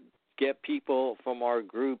get people from our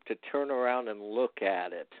group to turn around and look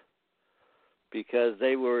at it because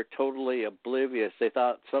they were totally oblivious. They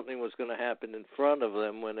thought something was going to happen in front of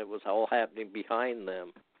them when it was all happening behind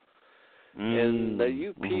them. And the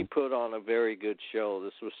UP put on a very good show.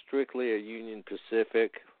 This was strictly a Union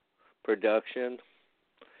Pacific production,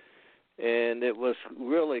 and it was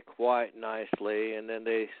really quite nicely. And then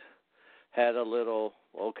they had a little,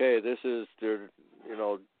 okay, this is the,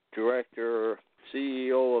 director,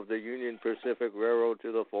 CEO of the Union Pacific Railroad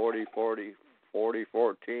to the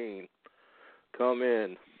 4014. Come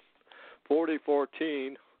in.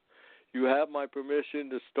 4014, you have my permission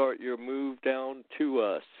to start your move down to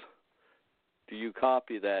us. Do you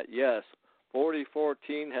copy that? Yes.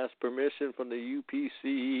 4014 has permission from the UP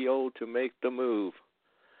CEO to make the move.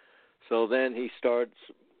 So then he starts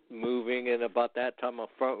moving, and about that time a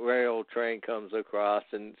front rail train comes across,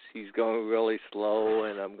 and he's going really slow,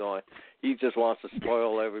 and I'm going, he just wants to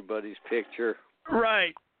spoil everybody's picture.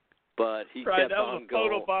 Right. But he kept on going. That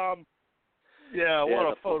was a photobomb. Yeah, what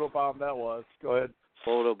a photobomb that was. Go ahead.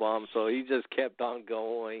 Photobomb. So he just kept on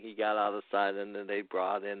going. He got out of sight, and then they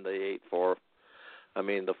brought in the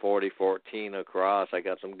 4014 across. I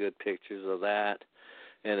got some good pictures of that,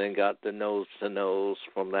 and then got the nose-to-nose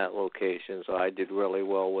from that location. So I did really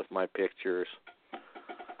well with my pictures.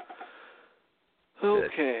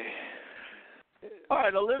 Okay. All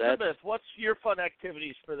right, Elizabeth, what's your fun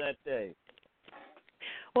activities for that day?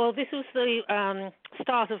 Well, this was the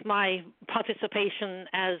start of my participation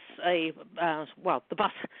as the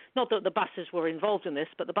bus, not that the buses were involved in this,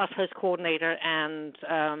 but the bus host coordinator and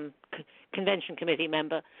convention committee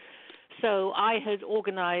member. So I had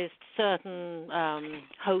organized certain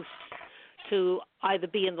hosts to either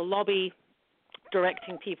be in the lobby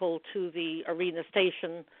directing people to the arena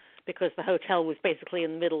station, because the hotel was basically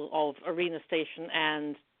in the middle of arena station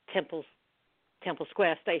and Temple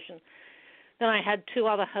Square station. Then I had two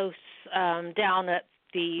other hosts down at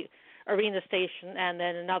the arena station, and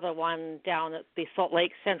then another one down at the Salt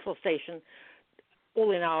Lake Central station,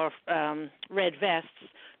 all in our red vests,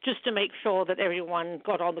 just to make sure that everyone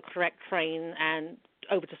got on the correct train and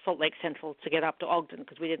over to Salt Lake Central to get up to Ogden,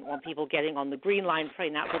 because we didn't want people getting on the Green Line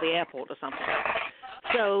train out to the airport or something.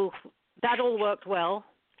 So that all worked well.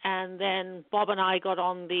 And then Bob and I got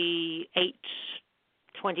on the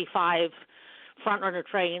 8:25 front-runner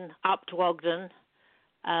train up to Ogden.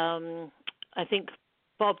 I think,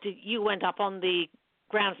 Bob, you went up on the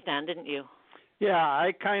grandstand, didn't you? Yeah,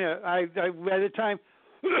 I by the time,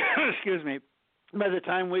 excuse me, by the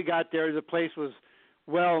time we got there, the place was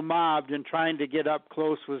well mobbed, and trying to get up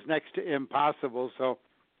close was next to impossible. So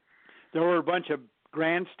there were a bunch of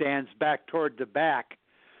grandstands back toward the back.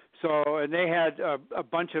 So, and they had a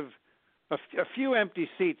few empty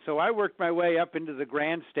seats. So I worked my way up into the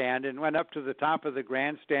grandstand and went up to the top of the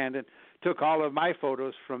grandstand and took all of my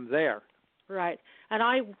photos from there. Right. And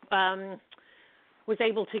I was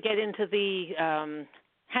able to get into the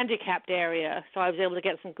handicapped area, so I was able to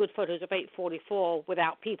get some good photos of 844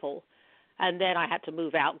 without people. And then I had to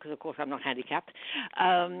move out because, of course, I'm not handicapped.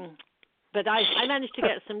 But I managed to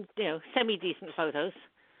get some, semi-decent photos.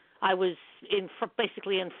 I was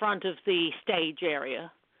basically in front of the stage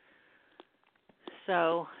area.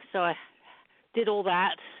 So I did all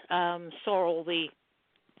that, saw all the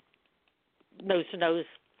nose-to-nose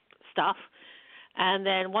stuff. And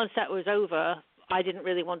then once that was over, I didn't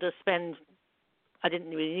really need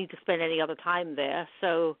to spend any other time there.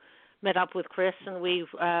 So met up with Chris, and we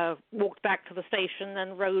walked back to the station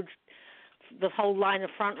and rode the whole line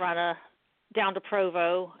of front runner down to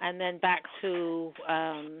Provo, and then back to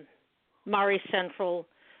Murray Central,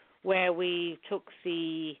 where we took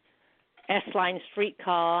the S-Line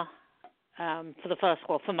streetcar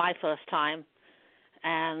for my first time,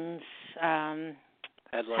 and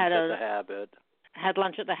had lunch at the Habit. Had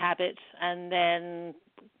lunch at the Habit, and then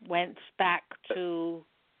went back to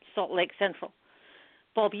Salt Lake Central.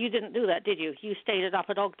 Bob, you didn't do that, did you? You stayed up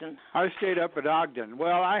at Ogden. I stayed up at Ogden.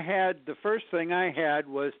 Well, the first thing I had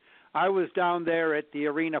was I was down there at the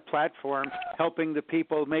arena platform helping the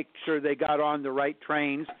people make sure they got on the right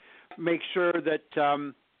trains, make sure that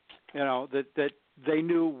that they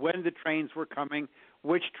knew when the trains were coming,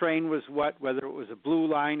 which train was what, whether it was a blue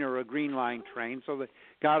line or a green line train, so they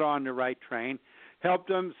got on the right train. Helped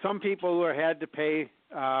them. Some people who had to pay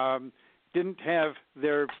didn't have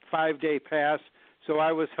their 5-day pass, so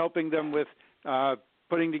I was helping them with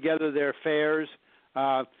putting together their fares,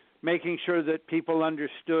 making sure that people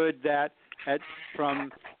understood that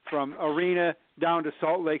from arena down to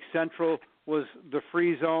Salt Lake Central was the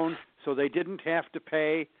free zone, so they didn't have to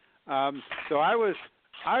pay. So I was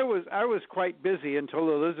quite busy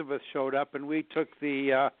until Elizabeth showed up, and we took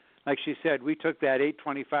like she said, we took that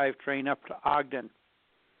 8:25 train up to Ogden.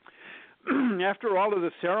 After all of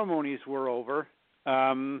the ceremonies were over,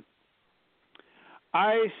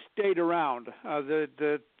 I stayed around.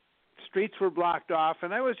 The streets were blocked off,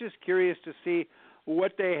 and I was just curious to see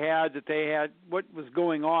what they had, what was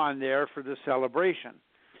going on there for the celebration.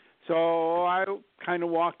 So I kind of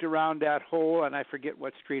walked around that hole, and I forget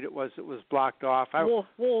what street it was that was blocked off. Wall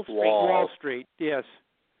Street. Wall Street, yes.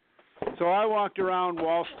 So I walked around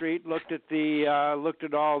Wall Street, looked at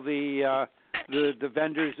all the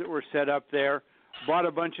vendors that were set up there, bought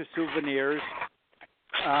a bunch of souvenirs,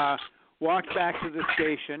 walked back to the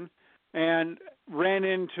station, and ran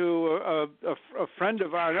into a friend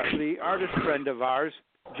of ours, the artist friend of ours,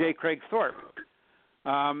 J. Craig Thorpe.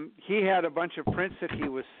 He had a bunch of prints that he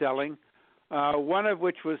was selling, one of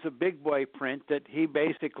which was a big boy print that he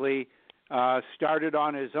basically started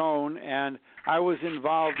on his own, and I was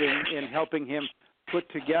involved in helping him put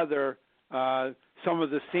together some of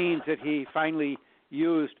the scenes that he finally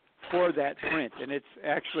used for that print. And it's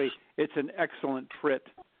an excellent print,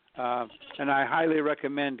 and I highly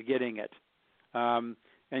recommend getting it. And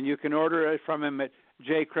you can order it from him at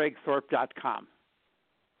jcraigthorpe.com.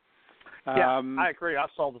 Yeah, I agree. I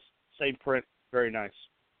saw the same print. Very nice.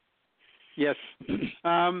 Yes.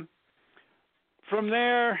 From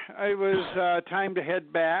there, it was time to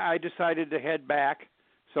head back. I decided to head back,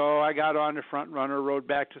 so I got on the front runner, rode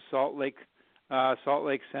back to Salt Lake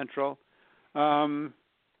Central. Can't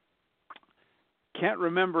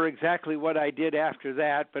remember exactly what I did after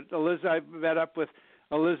that, but I met up with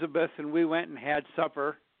Elizabeth, and we went and had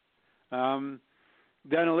supper. Then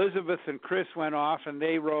Elizabeth and Chris went off, and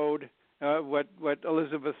they rode what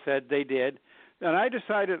Elizabeth said they did. And I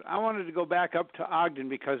decided I wanted to go back up to Ogden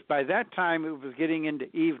because by that time it was getting into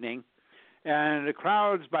evening, and the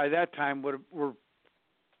crowds by that time were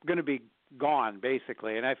going to be gone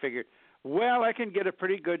basically. And I figured, well, I can get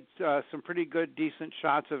some pretty good, decent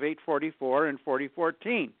shots of 844 and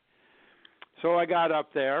 4014. So I got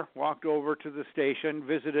up there, walked over to the station,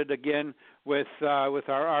 visited again with our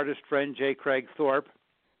artist friend J. Craig Thorpe,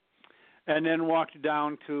 and then walked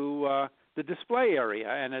down to the display area.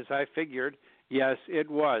 And as I figured, yes, it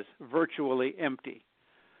was virtually empty.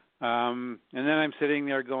 And then I'm sitting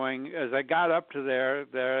there going, as I got up to there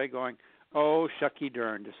going, oh, shucky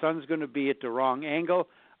darn, the sun's going to be at the wrong angle.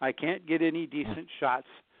 I can't get any decent shots.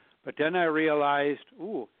 But then I realized,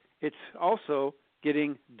 it's also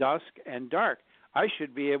getting dusk and dark. I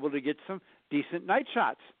should be able to get some decent night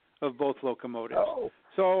shots of both locomotives. Oh.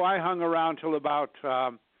 So I hung around till about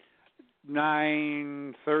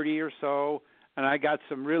 9:30 or so, and I got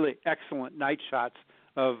some really excellent night shots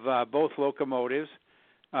of both locomotives.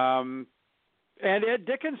 And Ed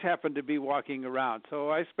Dickens happened to be walking around, so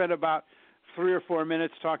I spent about 3 or 4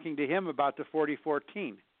 minutes talking to him about the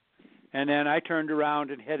 4014. And then I turned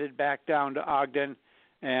around and headed back down to Ogden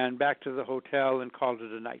and back to the hotel and called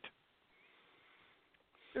it a night.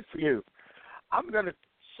 Good for you. I'm going to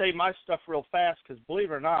say my stuff real fast because,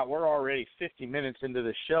 believe it or not, we're already 50 minutes into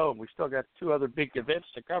the show, and we still got 2 other big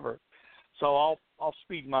events to cover. So I'll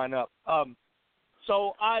speed mine up.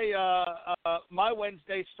 So my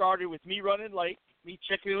Wednesday started with me running late, me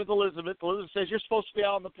checking in with Elizabeth. Elizabeth says, you're supposed to be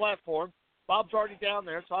out on the platform. Bob's already down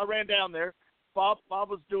there, so I ran down there. Bob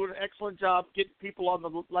was doing an excellent job getting people on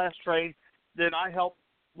the last train. Then I helped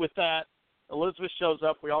with that. Elizabeth shows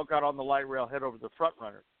up. We all got on the light rail, head over to the front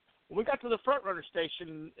runner. When we got to the front runner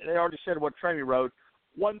station, they already said what train we rode.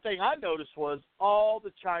 One thing I noticed was all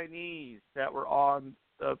the Chinese that were on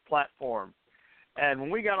the platform. And when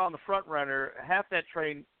we got on the front runner, half that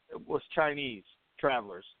train was Chinese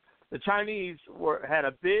travelers. The Chinese had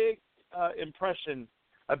a big impression,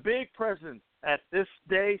 a big presence at this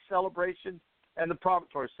day celebration and the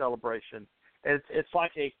Promontory celebration. It's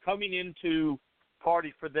like a coming into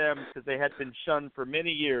party for them because they had been shunned for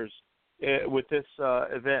many years with this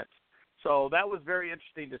event. So that was very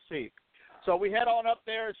interesting to see. So we head on up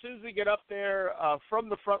there. As soon as we get up there from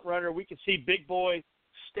the front runner, we can see Big Boy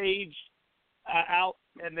staged out,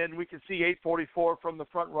 and then we can see 844 from the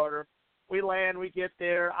front runner. We land, we get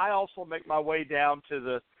there. I also make my way down to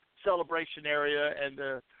the celebration area, and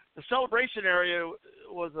the celebration area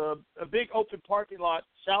was a big open parking lot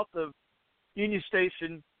south of Union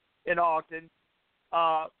Station in Ogden.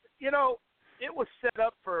 It was set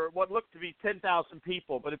up for what looked to be 10,000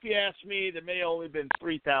 people, but if you ask me, there may have only been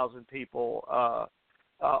 3,000 people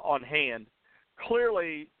on hand.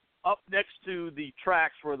 Clearly, up next to the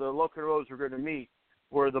tracks where the locomotives were going to meet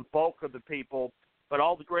were the bulk of the people, but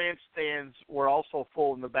all the grandstands were also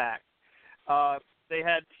full in the back. They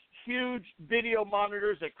had huge video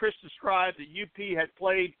monitors that Chris described. The UP had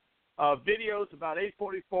played videos about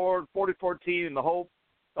 844 and 4014 and the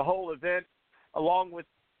whole event, along with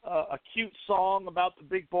a cute song about the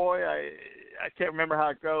Big Boy. I can't remember how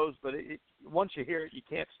it goes, but once you hear it, you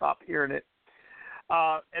can't stop hearing it.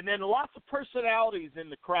 And then lots of personalities in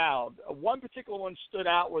the crowd. One particular one stood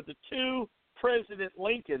out were the two President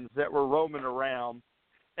Lincolns that were roaming around.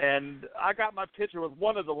 And I got my picture with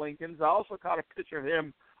one of the Lincolns. I also caught a picture of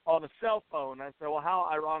him on a cell phone. I said, well, how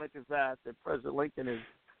ironic is that President Lincoln is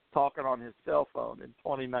talking on his cell phone in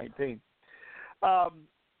 2019?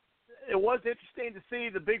 It was interesting to see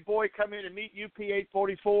the big boy come in and meet UP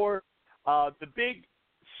 844. The big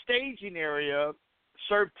staging area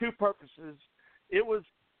served two purposes. It was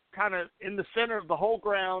kind of in the center of the whole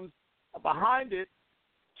grounds. Behind it,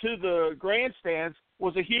 to the grandstands,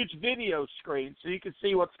 was a huge video screen so you could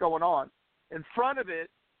see what's going on. In front of it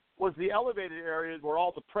was the elevated area where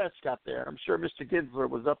all the press got there. I'm sure Mr. Guenzler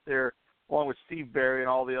was up there along with Steve Barry and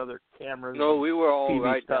all the other cameras. No, we were all TV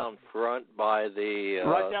right stuff. down front by the...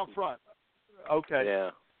 right down front. Okay. Yeah.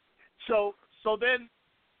 So then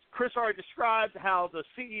Chris already described how the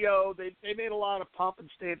CEO, they made a lot of pump and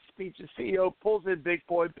stand speeches. CEO pulls in Big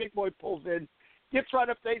Boy pulls in, gets right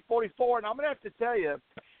up to 844, and I'm going to have to tell you,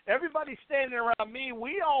 everybody standing around me,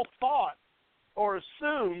 we all thought or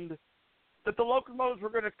assumed that the locomotives were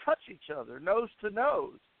going to touch each other, nose to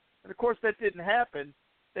nose. And, of course, that didn't happen.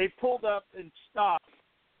 They pulled up and stopped,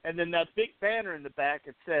 and then that big banner in the back,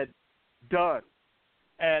 it said, done.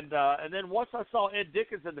 And then once I saw Ed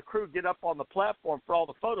Dickens and the crew get up on the platform for all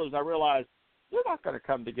the photos, I realized they're not going to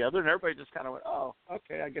come together. And everybody just kind of went, oh,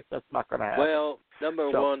 okay, I guess that's not going to happen. Well, number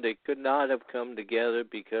one, they could not have come together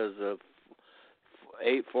because of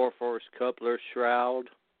 844's coupler shroud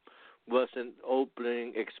wasn't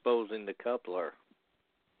exposing the coupler.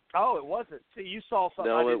 Oh, it wasn't. See, you saw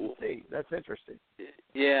something I didn't see. That's interesting.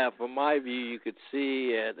 Yeah, from my view, you could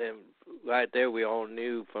see it, and right there we all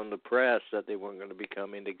knew from the press that they weren't going to be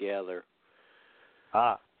coming together.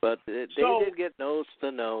 But they did get nose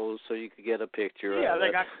to nose, so you could get a picture of it.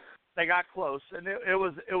 Yeah, they got close, and it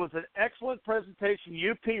was an excellent presentation.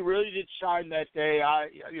 UP really did shine that day.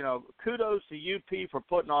 Kudos to UP for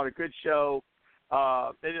putting on a good show.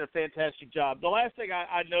 They did a fantastic job. The last thing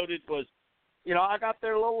I noted was, I got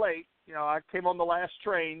there a little late. I came on the last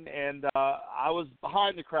train, and I was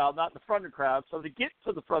behind the crowd, not in the front of the crowd. So to get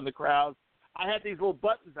to the front of the crowd, I had these little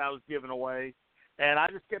buttons I was giving away, and I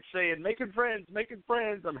just kept saying, making friends.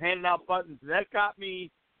 I'm handing out buttons, and that got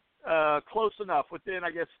me close enough, within,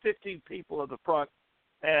 I guess, 15 people of the front,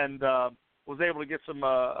 and was able to get some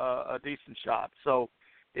a decent shot. So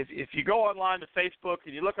if you go online to Facebook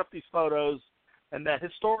and you look up these photos, and that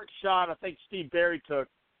historic shot I think Steve Barry took,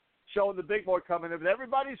 showing the big boy coming in with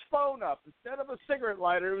everybody's phone up. Instead of a cigarette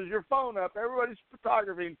lighter, it was your phone up. Everybody's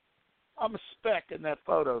photographing. I'm a speck in that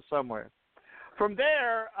photo somewhere. From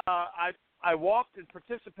there, I walked and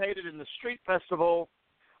participated in the street festival.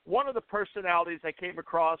 One of the personalities I came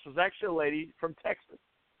across was actually a lady from Texas,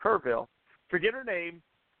 Kerrville. Forget her name,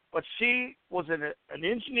 but she was in an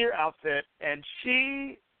engineer outfit, and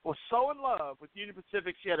she was so in love with Union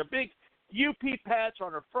Pacific. She had a big UP patch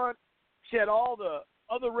on her front. She had all the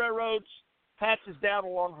other railroads patches down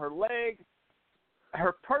along her leg.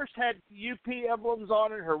 Her purse had UP emblems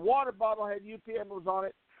on it. Her water bottle had UP emblems on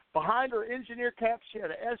it. Behind her engineer cap, she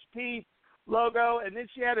had a SP logo, and then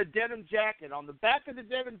she had a denim jacket. On the back of the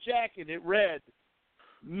denim jacket, it read,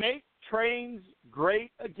 "Make trains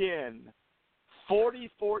great again,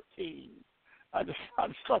 4014." I just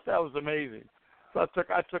thought that was amazing. So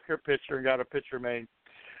I took her picture and got a picture made.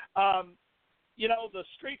 The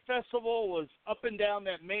street festival was up and down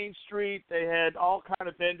that main street. They had all kind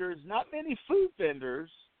of vendors, not many food vendors.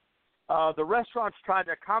 The restaurants tried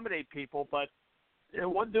to accommodate people, but it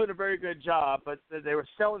wasn't doing a very good job. But they were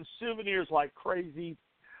selling souvenirs like crazy.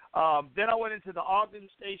 Then I went into the Ogden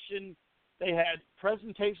station. They had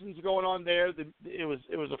presentations going on there. It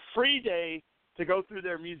was a free day to go through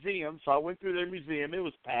their museum, so I went through their museum. It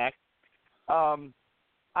was packed.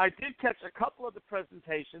 I did catch a couple of the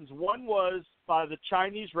presentations. One was by the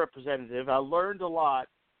Chinese representative. I learned a lot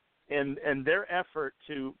in their effort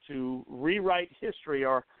to rewrite history,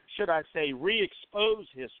 or should I say re-expose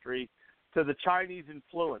history to the Chinese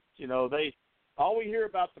influence. All we hear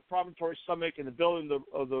about the Promontory Summit and the building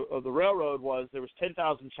of the railroad was there was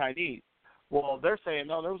 10,000 Chinese. Well, they're saying,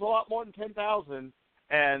 no, there was a lot more than 10,000,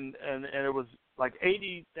 and it was like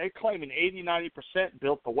 80, they're claiming 80-90%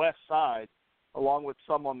 built the west side, along with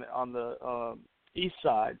some on the east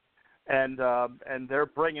side, and they're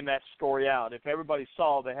bringing that story out. If everybody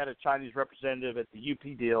saw, they had a Chinese representative at the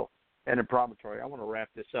UP deal and in Promontory. I want to wrap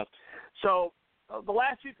this up. So the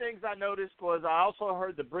last few things I noticed was I also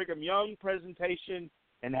heard the Brigham Young presentation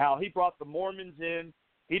and how he brought the Mormons in.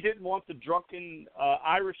 He didn't want the drunken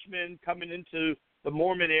Irishmen coming into the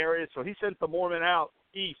Mormon area, so he sent the Mormon out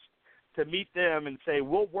east to meet them and say,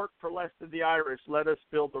 we'll work for less than the Irish. Let us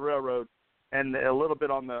build the railroad, and a little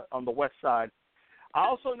bit on the west side. I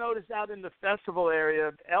also noticed out in the festival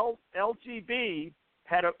area, LGB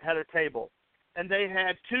had a table, and they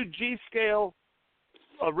had two G-scale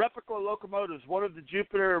replica locomotives, one of the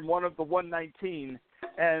Jupiter and one of the 119,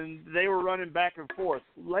 and they were running back and forth.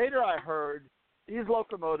 Later I heard these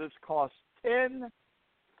locomotives cost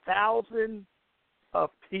 $10,000 a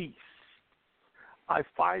piece. I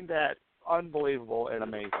find that unbelievable and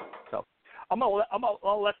amazing. So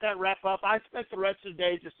I'll let that wrap up. I spent the rest of the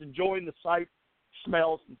day just enjoying the sights,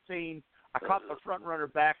 smells, and scenes. I caught the front runner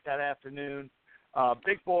back that afternoon.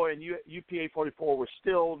 Big Boy and UPA 44 were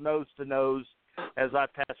still nose to nose as I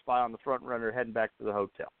passed by on the front runner heading back to the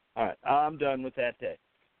hotel. All right, I'm done with that day.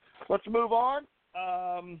 Let's move on.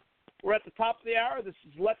 We're at the top of the hour. This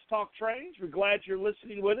is Let's Talk Trains. We're glad you're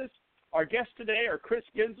listening with us. Our guests today are Chris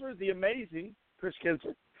Guenzler, the amazing Chris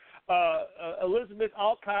Guenzler, Elizabeth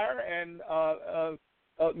Alkire, and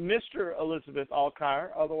Mr. Elizabeth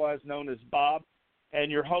Alkire, otherwise known as Bob,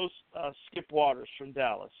 and your host, Skip Waters from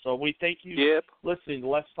Dallas. So we thank you for listening to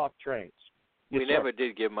Let's Talk Trains. Yes, we never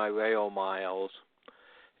did give my rail miles.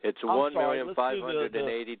 It's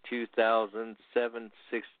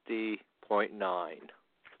 1,582,760.9.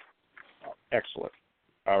 Excellent.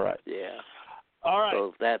 All right. Yeah. All right.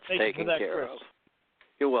 So that's Thank taken you for that, care Chris. of.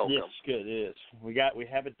 You're welcome. Yes, good. It is. We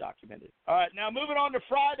have it documented. All right. Now moving on to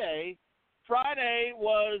Friday. Friday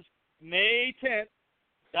was May 10th.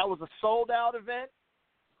 That was a sold-out event.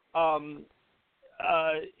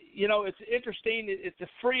 It's interesting. It's a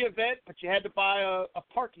free event, but you had to buy a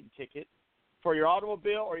parking ticket for your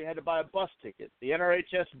automobile, or you had to buy a bus ticket. The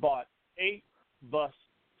NRHS bought 8 bus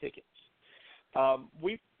tickets.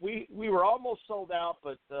 We were almost sold out,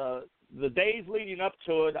 but the days leading up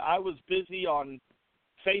to it, I was busy on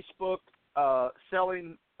Facebook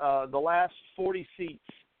selling the last 40 seats,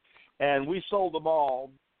 and we sold them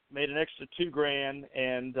all, made an extra $2,000,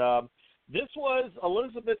 and this was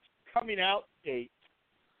Elizabeth's coming out date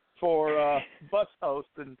for bus host,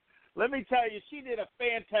 and let me tell you, she did a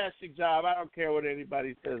fantastic job. I don't care what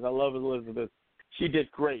anybody says. I love Elizabeth. She did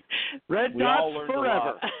great. Red We all dots learned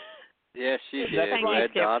forever. Yes, she did. That's right.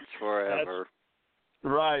 Red dots forever.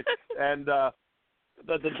 Right. And the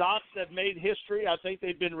dots that made history, I think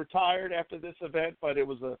they've been retired after this event, but it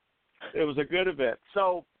was a good event.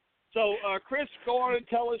 So Chris, go on and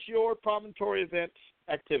tell us your Promontory event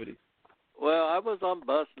activities. Well, I was on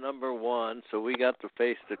bus number 1, so we got to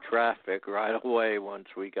face the traffic right away once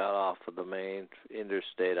we got off of the main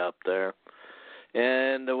interstate up there.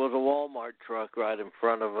 And there was a Walmart truck right in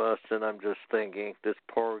front of us, and I'm just thinking, this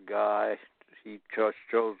poor guy, he just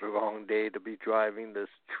chose the wrong day to be driving this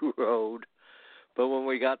road. But when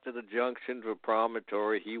we got to the junction for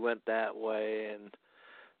Promontory, he went that way, and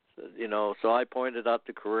so I pointed out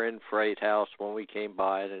the Corinne Freight House when we came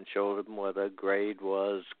by it and showed him where the grade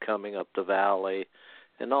was coming up the valley.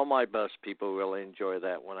 And all my bus people really enjoy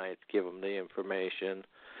that when I give them the information.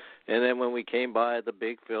 And then when we came by the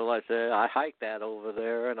big field, I said, I hiked that over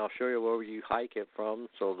there, and I'll show you where you hike it from.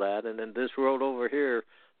 And then this road over here,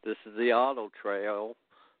 this is the auto trail.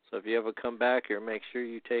 So if you ever come back here, make sure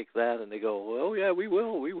you take that. And they go, well, yeah, we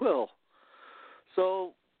will.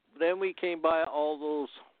 So then we came by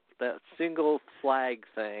that single flag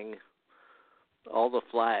thing, all the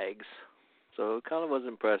flags. So it kind of was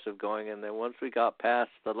impressive going in there. Once we got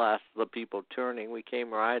past the last of the people turning, we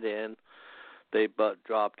came right in. They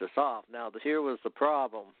dropped us off. Now, here was the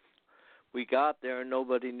problem. We got there and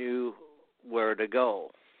nobody knew where to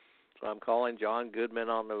go. So I'm calling John Goodman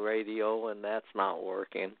on the radio, and that's not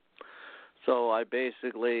working. So I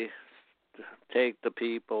basically take the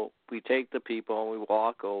people and we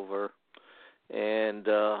walk over. And,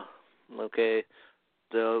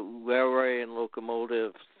 the railway and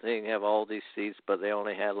locomotive thing have all these seats, but they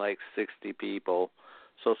only had like 60 people.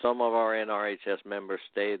 So some of our NRHS members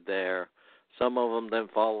stayed there. Some of them then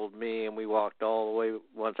followed me, and we walked all the way.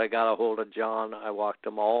 Once I got a hold of John, I walked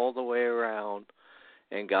them all the way around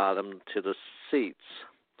and got them to the seats.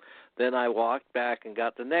 Then I walked back and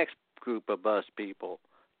got the next group of bus people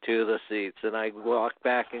to the seats. And I walked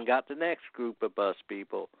back and got the next group of bus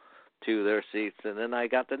people to their seats. And then I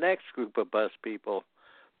got the next group of bus people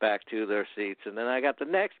back to their seats. And then I got the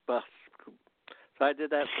next bus group. So I did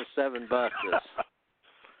that for 7 buses.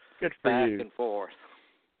 Good for back you. and forth.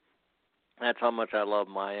 That's how much I love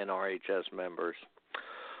my NRHS members.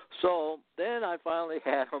 So then I finally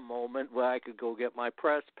had a moment where I could go get my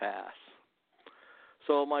press pass.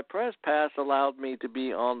 So my press pass allowed me to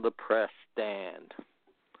be on the press stand.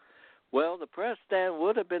 Well, the press stand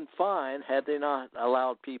would have been fine had they not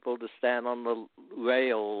allowed people to stand on the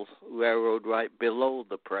railroad right below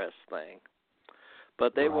the press thing.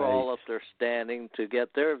 But they were all up there standing to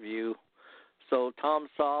get their view. So Tom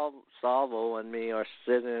Salvo and me are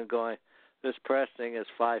sitting and going, this press thing is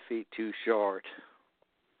 5 feet too short.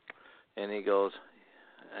 And he goes,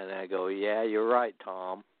 and I go, yeah, you're right,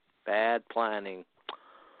 Tom. Bad planning.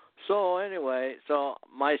 So anyway, so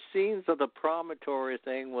my scenes of the Promontory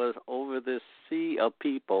thing was over this sea of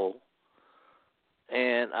people,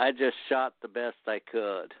 and I just shot the best I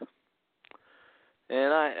could.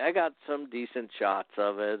 And I got some decent shots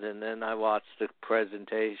of it, and then I watched the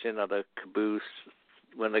presentation of the caboose,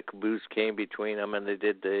 when the caboose came between them, and they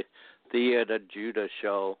did the Theater Judah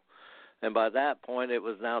show. And by that point, it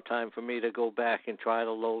was now time for me to go back and try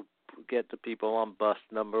to get the people on bus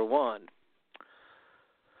number 1.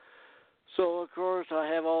 So, of course, I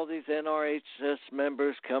have all these NRHS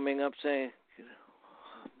members coming up saying,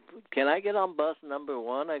 can I get on bus number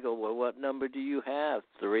 1? I go, well, what number do you have?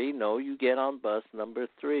 3? No, you get on bus number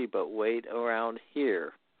 3, but wait around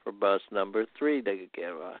here for bus number 3 to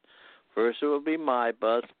get on. First it will be my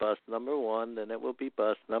bus, bus number 1, then it will be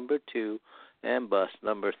bus number 2, and bus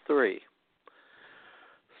number 3.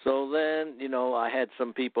 So then, I had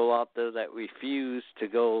some people out there that refused to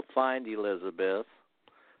go find Elizabeth.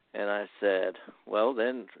 And I said, well,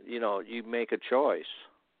 then, you make a choice.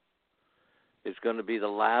 It's going to be the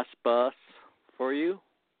last bus for you,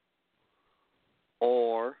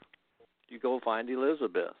 or you go find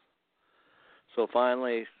Elizabeth. So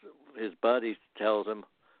finally, his buddy tells him,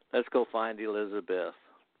 let's go find Elizabeth.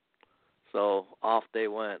 So off they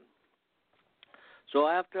went. So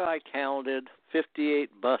after I counted 58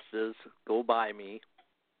 buses go by me,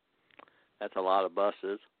 that's a lot of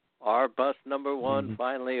buses, our bus number 1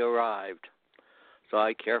 finally arrived. So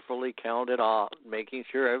I carefully counted off, making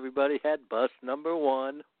sure everybody had bus number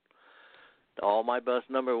 1. All my bus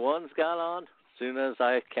number 1s got on. As soon as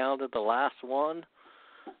I counted the last one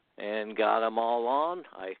and got them all on,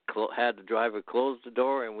 I had the driver close the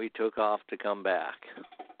door, and we took off to come back.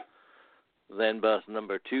 Then bus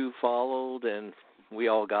number 2 followed, and we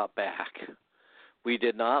all got back. We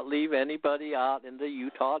did not leave anybody out in the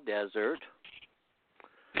Utah desert.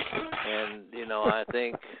 And I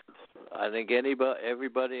think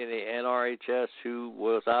everybody in the NRHS who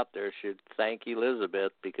was out there should thank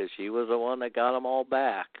Elizabeth, because she was the one that got them all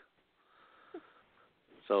back.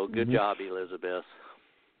 So good job, Elizabeth.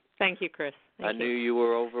 Thank you, Chris. I knew you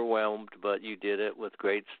were overwhelmed, but you did it with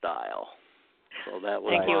great style. So that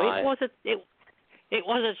was Thank you. It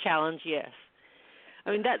was a challenge, yes.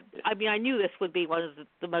 I knew this would be one of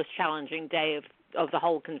the most challenging day of the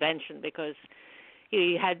whole convention, because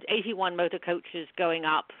you had 81 motor coaches going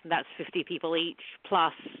up, and that's 50 people each,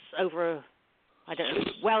 plus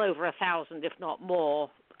well over 1,000, if not more,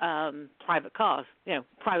 private cars,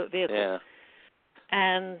 private vehicles. Yeah.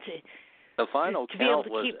 And the final count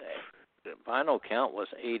was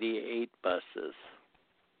 88 buses.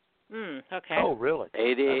 Okay. Oh, really?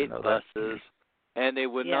 88 buses. And they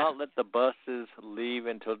would not let the buses leave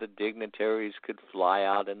until the dignitaries could fly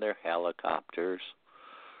out in their helicopters.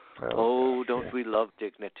 Don't we love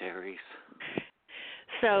dignitaries?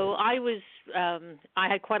 So I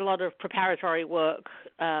had quite a lot of preparatory work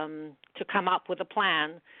to come up with a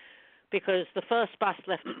plan, because the first bus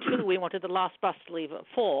left at 2. We wanted the last bus to leave at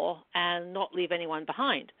 4 and not leave anyone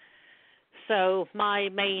behind. So my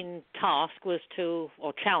main challenge was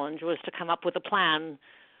to come up with a plan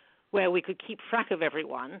where we could keep track of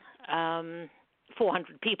everyone,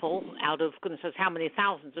 400 people out of goodness knows how many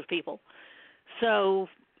thousands of people. So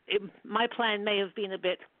my plan may have been a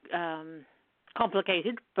bit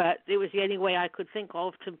complicated, but it was the only way I could think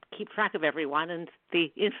of to keep track of everyone. And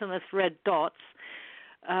the infamous red dots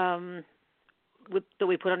that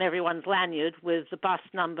we put on everyone's lanyard with the bus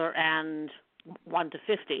number and 1 to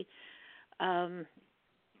 50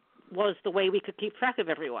 was the way we could keep track of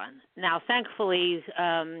everyone. Now, thankfully,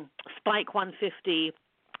 Spike 150,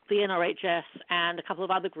 the NRHS, and a couple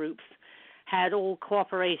of other groups had all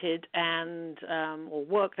cooperated and or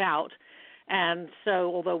worked out. And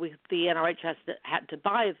so although the NRHS had to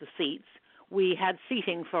buy the seats, we had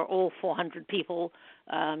seating for all 400 people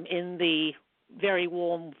in the very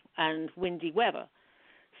warm and windy weather.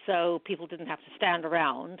 So people didn't have to stand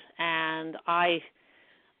around. And I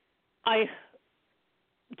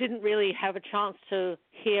didn't really have a chance to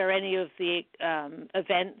hear any of the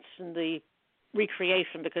events and the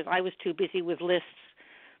recreation because I was too busy with lists,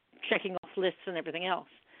 checking off lists and everything else.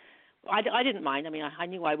 I didn't mind. I mean, I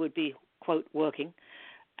knew I would be, quote, working.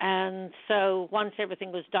 And so once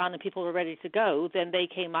everything was done and people were ready to go, then they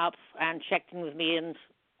came up and checked in with me and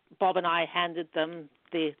Bob and I handed them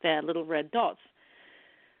their little red dots.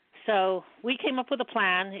 So we came up with a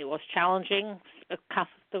plan. It was challenging.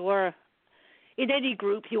 There were, in any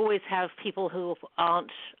group, you always have people who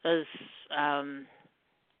aren't as,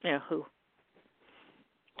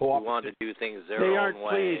 who want to do things their own way. They aren't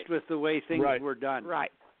pleased with the way things were done.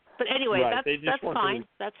 Right. But anyway, that's fine.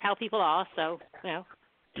 That's how people are. So,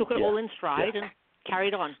 took it all in stride and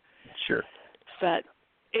carried on. Sure. But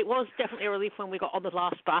it was definitely a relief when we got on the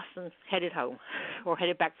last bus and headed home, or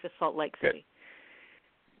headed back to Salt Lake City.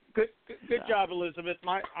 Good job, Elizabeth.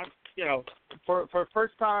 For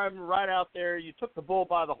first time right out there, you took the bull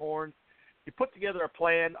by the horn. You put together a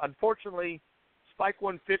plan. Unfortunately, Spike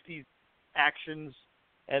 150's actions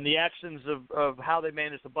and the actions of how they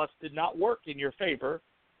managed the bus did not work in your favor.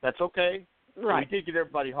 That's okay. Right. We did get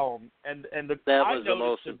everybody home, and that was the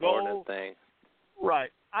most important thing. Right.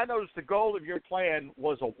 I noticed the goal of your plan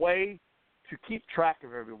was a way to keep track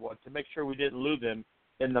of everyone, to make sure we didn't lose them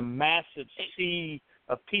in the massive sea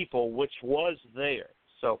of people which was there.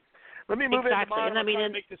 So let me move into mine. I'm trying to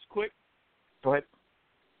make this quick. Go ahead.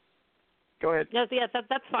 No,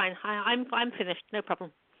 that's fine. I'm finished. No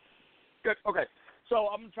problem. Good. Okay. So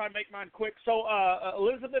I'm going to try to make mine quick. So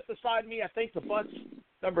Elizabeth assigned me, I think, the bus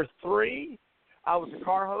number 3. I was the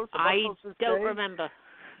car host. I don't remember.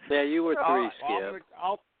 Yeah, you were 3, Skip.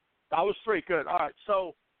 I was 3. Good. All right.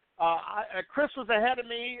 So Chris was ahead of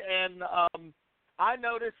me, and I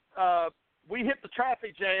noticed we hit the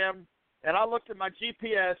traffic jam, and I looked at my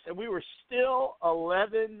GPS, and we were still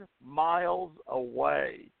 11 miles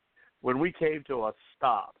away when we came to a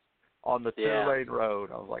stop on the 2-lane road.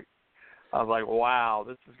 I was like, wow,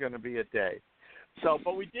 this is going to be a day. So,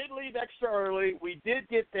 but we did leave extra early. We did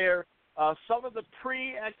get there. Some of the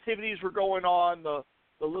pre-activities were going on, the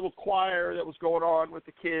little choir that was going on with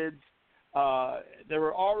the kids. There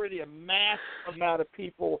were already a mass amount of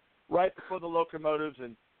people right before the locomotives.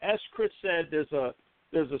 And as Chris said, there's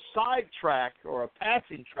a side track or a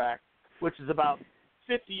passing track, which is about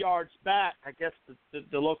 50 yards back. I guess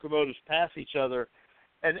the locomotives pass each other.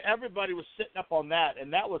 And everybody was sitting up on that,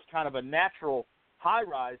 and that was kind of a natural high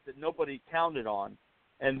rise that nobody counted on.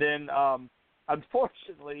 And then,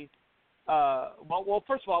 unfortunately,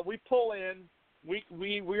 first of all, we pull in.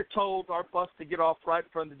 We're told our bus to get off right in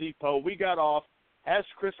front of the depot. We got off, as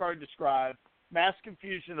Chris already described, mass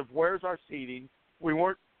confusion of where's our seating. We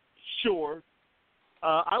weren't sure.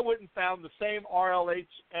 I went and found the same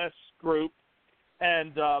RLHS group,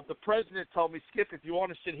 and the president told me, Skip, if you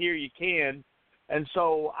want to sit here, you can. And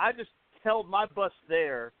so I just held my bus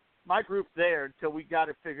there, my group there, until we got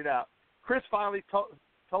it figured out. Chris finally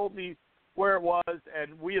told me where it was,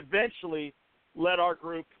 and we eventually led our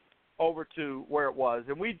group over to where it was.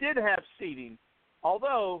 And we did have seating,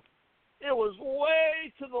 although it was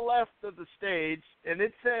way to the left of the stage, and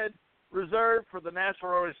it said reserved for the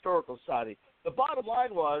National Railroad Historical Society. The bottom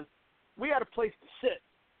line was we had a place to sit.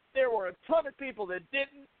 There were a ton of people that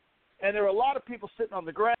didn't, and there were a lot of people sitting on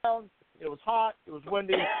the ground. It was hot. It was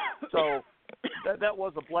windy. So that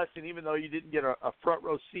was a blessing. Even though you didn't get a front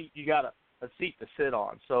row seat, you got a seat to sit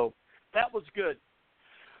on. So that was good.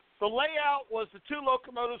 The layout was the 2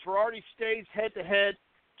 locomotives were already staged head-to-head,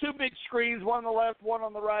 2 big screens, one on the left, one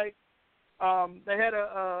on the right. They had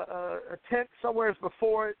a tent somewhere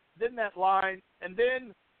before it, then that line. And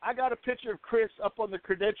then I got a picture of Chris up on the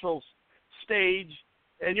credentials stage.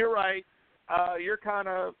 And you're right. You're kind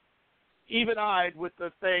of even-eyed with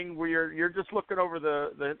the thing where you're just looking over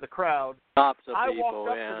the crowd. Tops of I people,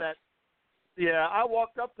 walked up to that. Yeah, I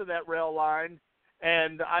walked up to that rail line,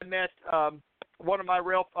 and I met one of my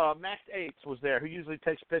rail Max Apes was there, who usually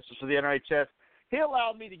takes pictures for the NRHS. He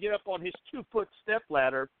allowed me to get up on his 2-foot step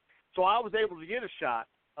ladder, so I was able to get a shot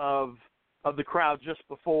of the crowd just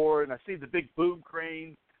before, and I see the big boom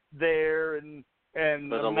crane there, and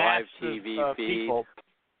the massive live TV people.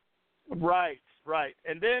 Right.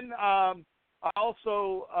 And then I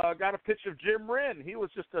also got a picture of Jim Wren. He was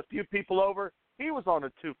just a few people over. He was on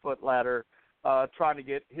a 2-foot ladder trying to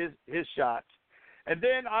get his shots. And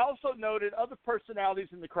then I also noted other personalities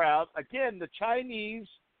in the crowd. Again, the Chinese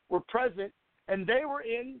were present, and they were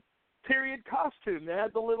in period costume. They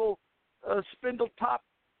had the little spindle top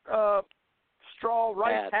straw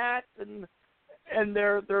rice hat and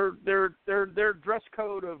their dress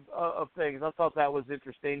code of things. I thought that was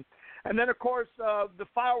interesting. And then, of course, the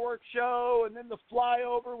fireworks show, and then the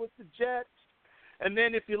flyover with the jets. And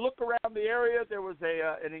then, if you look around the area, there was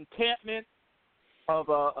an encampment of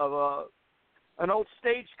an old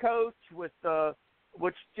stagecoach with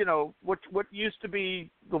what used to be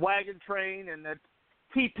the wagon train, and that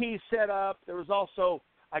TP set up. There was also,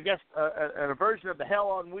 I guess, a version of the Hell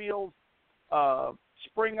on Wheels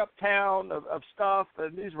spring uptown of stuff,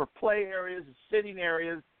 and these were play areas, sitting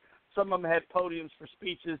areas. Some of them had podiums for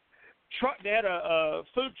speeches. They had a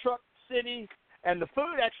food truck city, and the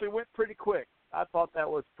food actually went pretty quick. I thought that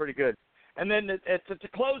was pretty good. And then to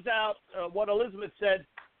close out what Elizabeth said,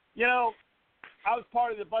 you know, I was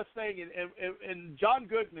part of the bus thing, and John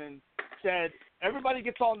Goodman said everybody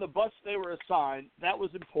gets on the bus they were assigned. That was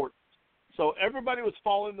important. So everybody was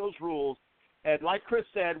following those rules. And like Chris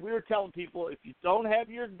said, we were telling people, if you don't have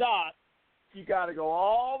your dot, you got to go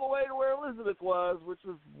all the way to where Elizabeth was, which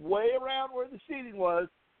was way around where the seating was,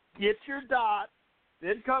 get your dot,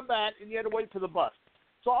 then come back, and you had to wait for the bus.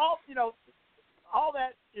 So all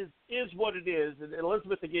that is what it is. And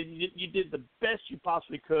Elizabeth, again, you did the best you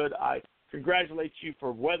possibly could. I congratulate you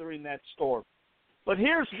for weathering that storm. But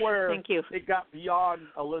here's where it got beyond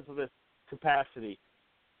Elizabeth's capacity.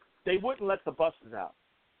 They wouldn't let the buses out.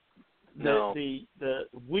 No.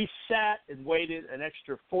 We sat and waited an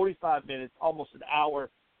extra 45 minutes, almost an hour,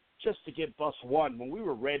 just to get bus one when we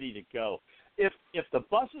were ready to go. If the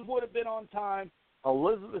buses would have been on time,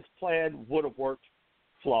 Elizabeth's plan would have worked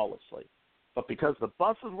flawlessly. But because the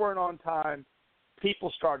buses weren't on time,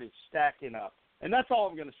 people started stacking up. And that's all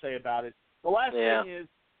I'm going to say about it. The last thing is,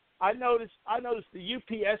 I noticed the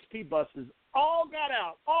UPSP buses all got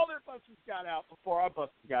out. All their buses got out before our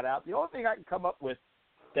buses got out. The only thing I can come up with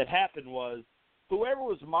that happened was whoever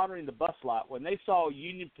was monitoring the bus lot, when they saw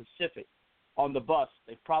Union Pacific on the bus,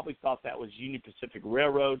 they probably thought that was Union Pacific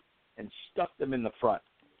Railroad and stuck them in the front,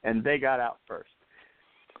 and they got out first.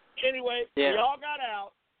 Anyway, we all got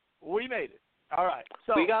out. We made it. All right.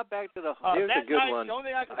 So we got back to here's that a good night, one. The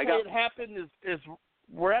only thing I can say that happened is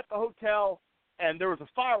we're at the hotel, and there was a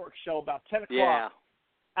fireworks show about 10 o'clock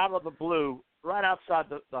out of the blue right outside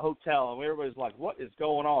the hotel, and everybody's like, what is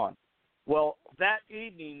going on? Well, that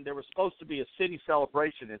evening there was supposed to be a city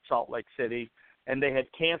celebration in Salt Lake City, and they had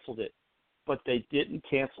canceled it, but they didn't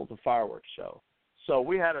cancel the fireworks show. So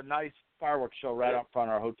we had a nice fireworks show right out front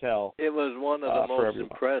of our hotel. It was one of the most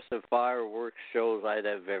impressive fireworks shows I'd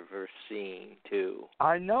have ever seen, too.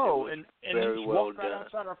 I know, and very he well walked right done.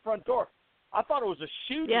 outside our front door. I thought it was a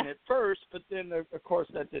shooting at first, but then, of course,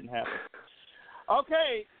 that didn't happen.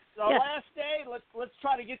 Okay. The last day, let's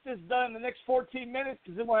try to get this done in the next 14 minutes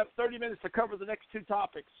because then we'll have 30 minutes to cover the next two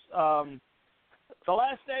topics. The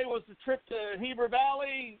last day was the trip to Heber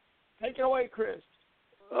Valley. Take it away, Chris.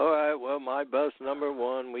 All right. Well, my bus number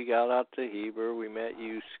one, we got out to Heber. We met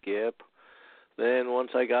you, Skip. Then once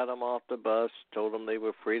I got them off the bus, told them they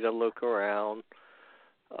were free to look around.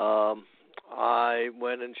 I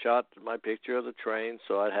went and shot my picture of the train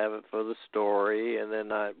so I'd have it for the story, and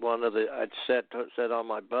then I'd said on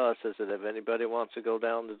my bus, I said, if anybody wants to go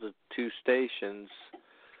down to the two stations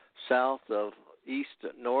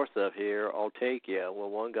north of here, I'll take you. Well,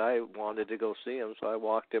 one guy wanted to go see him, so I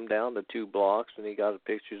walked him down the 2 blocks, and he got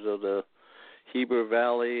pictures of the Heber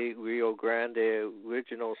Valley, Rio Grande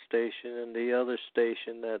original station, and the other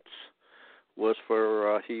station was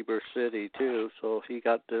for Heber City, too, so he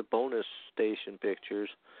got the bonus station pictures.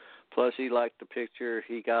 Plus, he liked the picture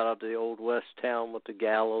he got of the old West Town with the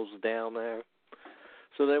gallows down there.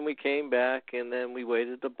 So then we came back, and then we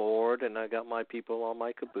waited to board, and I got my people on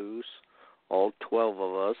my caboose, all 12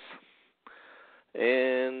 of us.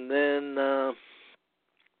 And then the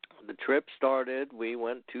trip started. We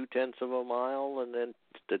went 0.2 of a mile, and then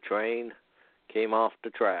the train came off the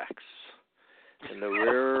tracks. And the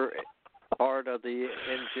rear part of the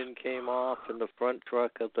engine came off, and the front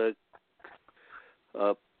truck of the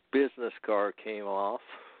business car came off.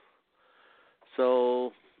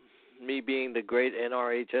 So, me being the great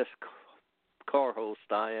NRHS car host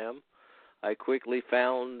I am, I quickly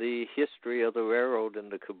found the history of the railroad in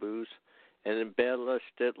the caboose and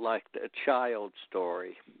embellished it like a child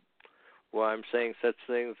story, where I'm saying such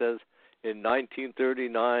things as, in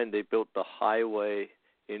 1939, they built the highway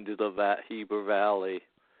into the Heber Valley.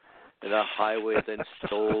 And that highway then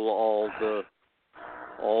stole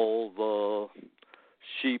all the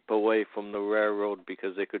sheep away from the railroad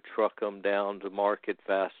because they could truck them down to market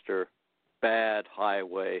faster. Bad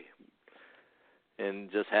highway.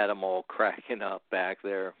 And just had them all cracking up back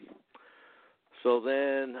there. So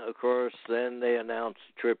then, of course, they announced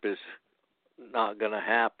the trip is not going to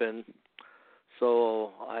happen.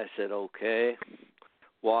 So I said, okay.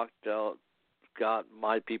 Walked out. Got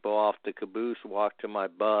my people off the caboose, walked to my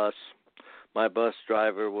bus. My bus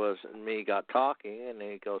driver and me got talking, and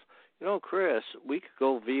he goes, Chris, we could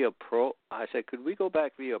go via I said, could we go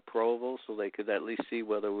back via Provo so they could at least see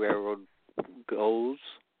where the railroad goes?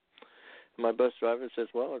 And my bus driver says,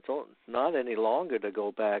 well, it's not any longer to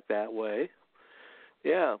go back that way.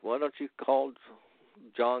 Yeah, why don't you call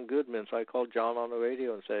John Goodman. So I called John on the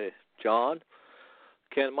radio and say, John,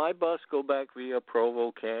 can my bus go back via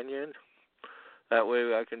Provo Canyon? That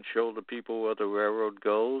way I can show the people where the railroad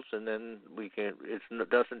goes, and then it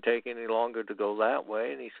doesn't take any longer to go that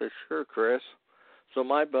way. And he says, sure, Chris. So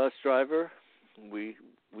my bus driver, we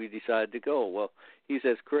decided to go. Well, he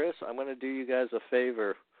says, Chris, I'm going to do you guys a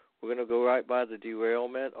favor. We're going to go right by the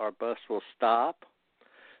derailment. Our bus will stop.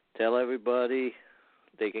 Tell everybody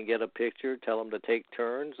they can get a picture. Tell them to take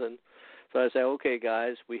turns. And so I say, okay,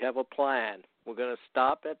 guys, we have a plan. We're going to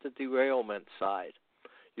stop at the derailment side.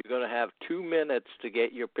 You're going to have 2 minutes to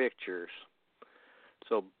get your pictures.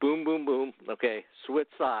 So boom, boom, boom. Okay, switch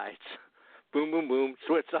sides. Boom, boom, boom,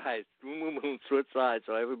 switch sides. Boom, boom, boom, switch sides.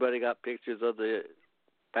 So everybody got pictures of the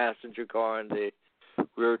passenger car and the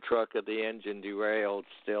rear truck of the engine derailed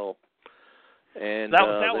still. And that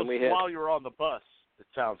was while you were on the bus, it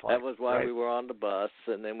sounds like. That was while we were on the bus,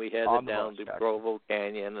 and then we headed down to Provo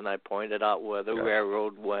Canyon, and I pointed out where the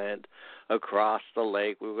railroad went across the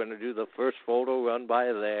lake. We were going to do the first photo run by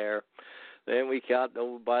there. Then we got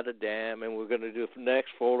over by the dam, and we're going to do the next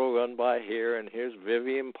photo run by here, and here's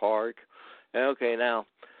Vivian Park. Okay, now,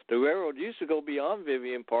 the railroad used to go beyond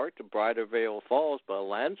Vivian Park to Brighter Vale Falls, but a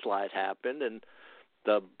landslide happened, and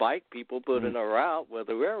the bike people put in a route where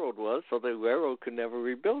the railroad was, so the railroad could never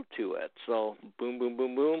rebuild to it. So, boom, boom,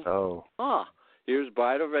 boom, boom. Oh. Here's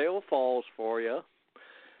Brighter Vale Falls for you.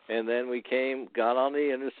 And then we got on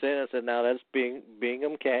the interstate and said, now that's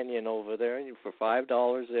Bingham Canyon over there, and for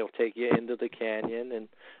 $5 they'll take you into the canyon, and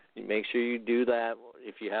you make sure you do that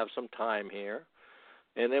if you have some time here.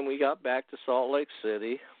 And then we got back to Salt Lake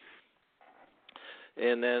City,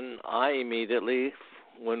 and then I immediately,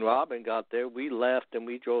 when Robin got there, we left and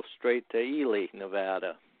we drove straight to Ely,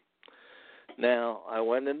 Nevada. Now, I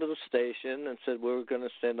went into the station and said we were going to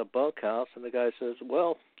stay in the bunkhouse, and the guy says,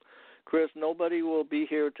 well, Chris, nobody will be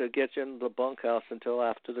here to get you into the bunkhouse until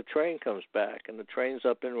after the train comes back, and the train's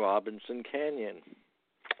up in Robinson Canyon.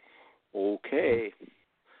 Okay.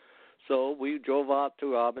 So we drove out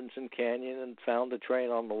to Robinson Canyon and found the train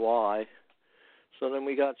on the Y. So then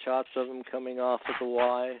we got shots of them coming off of the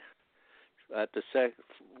Y at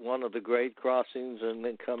one of the grade crossings and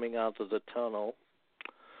then coming out of the tunnel.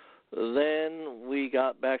 Then we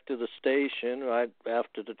got back to the station right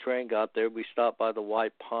after the train got there. We stopped by the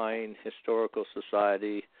White Pine Historical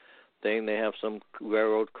Society thing. They have some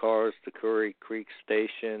railroad cars, the Curry Creek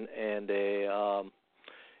Station, and a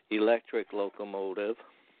electric locomotive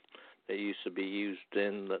that used to be used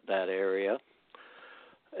in that area.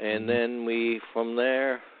 And then we, from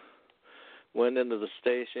there, went into the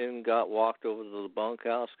station, walked over to the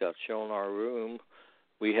bunkhouse, got shown our room.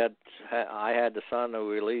 I had to sign a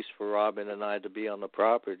release for Robin and I to be on the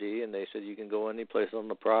property, and they said you can go any place on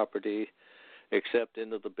the property except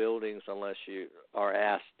into the buildings unless you are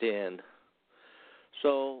asked in.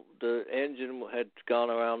 So the engine had gone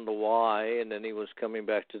around the Y, and then he was coming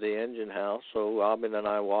back to the engine house. So Robin and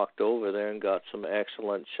I walked over there and got some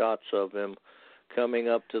excellent shots of him coming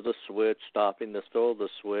up to the switch, stopping to throw the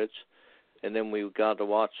switch, and then we got to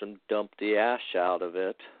watch him dump the ash out of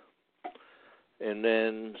it. And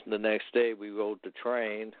then the next day we rode the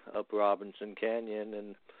train up Robinson Canyon,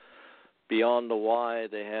 and beyond the Y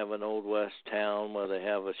they have an Old West town where they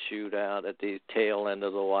have a shootout at the tail end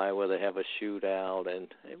of the Y where they have a shootout, and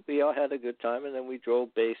we all had a good time. And then we drove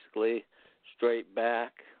basically straight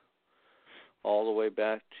back all the way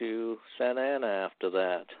back to Santa Ana after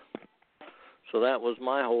that. So that was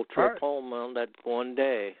my whole trip home on that one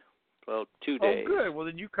day. Well, 2 days. Oh, good. Well,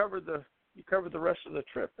 then you covered the rest of the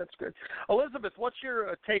trip. That's good. Elizabeth, what's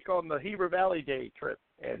your take on the Heber Valley Day trip?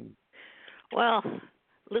 Well,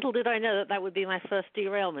 little did I know that would be my first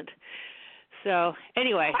derailment. So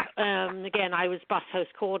anyway, again, I was bus host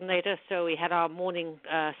coordinator, so we had our morning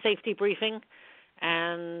safety briefing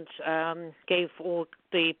and gave all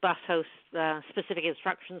the bus hosts specific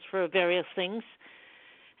instructions for various things,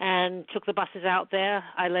 and took the buses out there.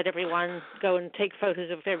 I let everyone go and take photos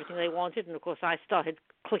of everything they wanted, and of course I started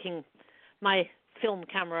clicking my film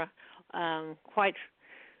camera quite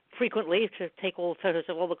frequently to take all photos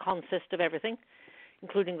of all the consist of everything,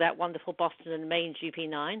 including that wonderful Boston and Maine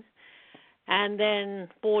GP9, and then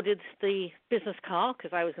boarded the business car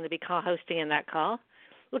because I was going to be car hosting in that car,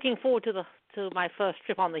 looking forward to my first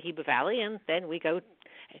trip on the Heber Valley, and then we go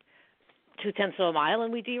 0.2 of a mile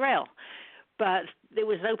and we derail. But it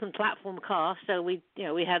was an open platform car, so we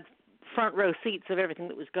had front row seats of everything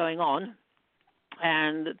that was going on,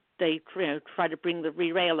 and they tried to bring the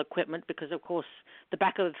re-rail equipment because, of course, the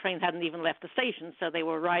back of the train hadn't even left the station, so they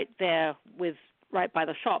were right there right by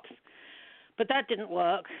the shops. but that didn't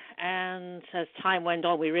work, and as time went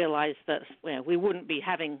on, we realized that we wouldn't be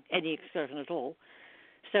having any excursion at all.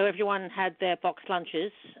 So everyone had their box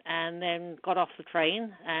lunches and then got off the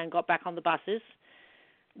train and got back on the buses,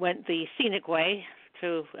 went the scenic way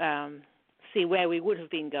to see where we would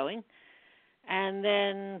have been going, and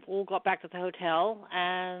then all got back to the hotel,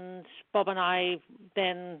 and Bob and I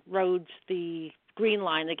then rode the Green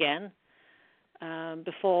Line again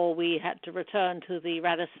before we had to return to the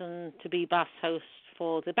Radisson to be bus host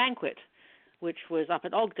for the banquet, which was up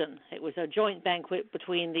at Ogden. It was a joint banquet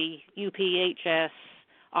between the UPHS,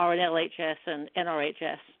 RNLHS, and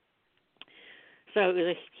NRHS. So it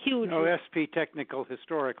was a huge... No, SP Technical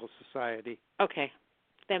Historical Society. Okay,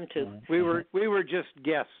 them too. We were just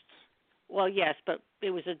guests. Well, yes, but it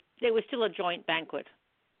was still a joint banquet.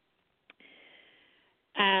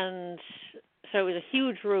 And so it was a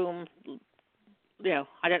huge room.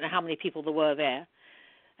 I don't know how many people there were there.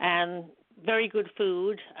 And very good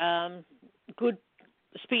food, good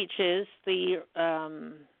speeches. The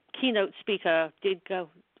keynote speaker did go,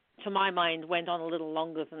 to my mind, went on a little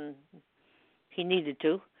longer than he needed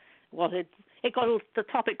to. Well, the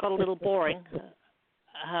topic got a little boring,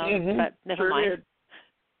 but never mind.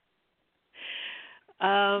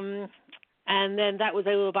 And then that was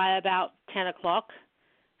over by about 10 o'clock,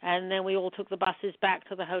 and then we all took the buses back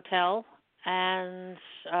to the hotel, and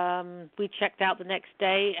we checked out the next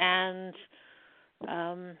day and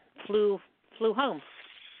flew home.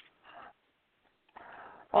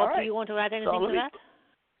 All right. Do you want to add anything to that?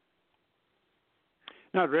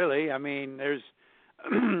 Not really. I mean, there's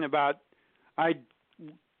I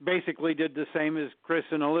basically did the same as Chris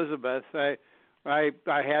and Elizabeth. I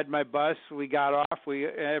had my bus. We got off.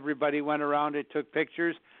 Everybody went around and took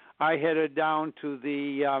pictures. I headed down to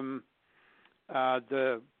the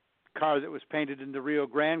car that was painted in the Rio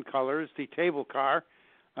Grande colors, the table car.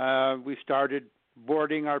 We started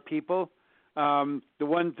boarding our people. The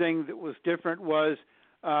one thing that was different was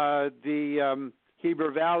the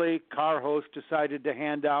Heber Valley car host decided to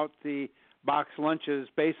hand out the box lunches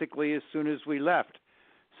basically as soon as we left.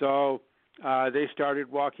 So they started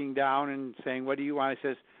walking down and saying, "What do you want?"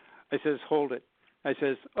 I says, "Hold it." I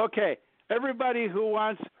says, "Okay, everybody who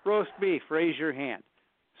wants roast beef, raise your hand."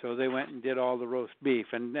 So they went and did all the roast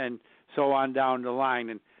beef and so on down the line.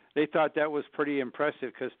 And they thought that was pretty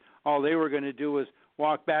impressive because all they were going to do was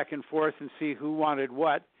walk back and forth and see who wanted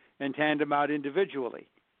what and hand them out individually.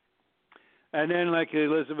 And then, like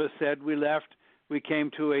Elizabeth said, we left. We came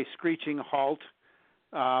to a screeching halt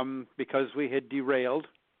because we had derailed.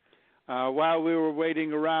 While we were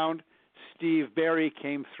waiting around, Steve Berry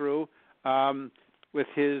came through with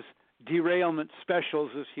his derailment specials,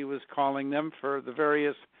 as he was calling them, for the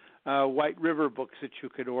various White River books that you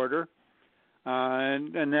could order.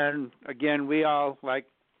 And then, again, we all, like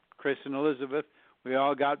Chris and Elizabeth, we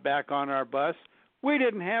all got back on our bus. We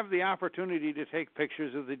didn't have the opportunity to take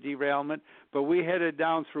pictures of the derailment, but we headed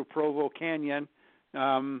down through Provo Canyon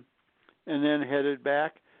and then headed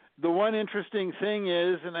back. The one interesting thing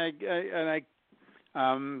is, and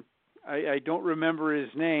I don't remember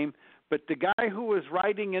his name, but the guy who was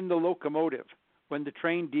riding in the locomotive when the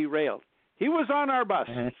train derailed, he was on our bus.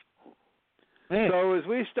 So as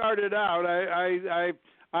we started out,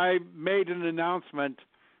 I made an announcement.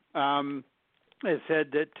 I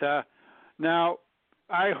said that now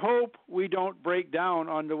I hope we don't break down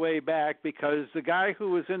on the way back because the guy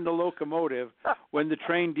who was in the locomotive when the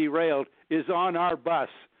train derailed is on our bus.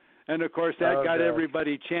 And, of course, that got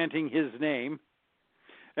everybody chanting his name.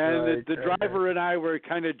 And the driver and I were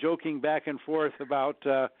kind of joking back and forth about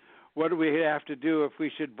what do we have to do if we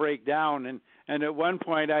should break down. And at one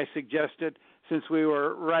point I suggested, since we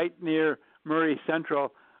were right near Murray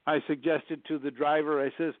Central, I suggested to the driver,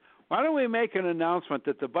 I says, why don't we make an announcement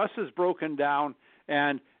that the bus is broken down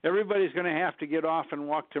and everybody's going to have to get off and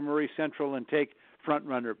walk to Murray Central and take Front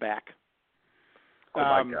Runner back. Oh,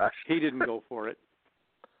 my gosh. He didn't go for it.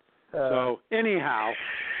 So, anyhow,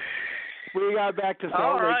 we got back to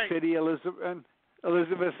Salt Lake City.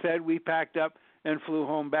 Elizabeth said we packed up and flew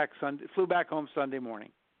back home Sunday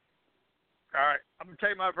morning. All right. I'm going to tell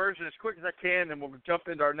you my version as quick as I can, and we'll jump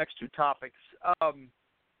into our next two topics.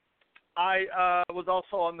 I was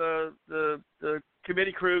also on the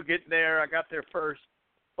committee crew getting there. I got there first.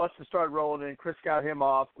 Buses started rolling in. Chris got him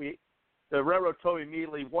off. The railroad told me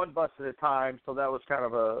immediately one bus at a time, so that was kind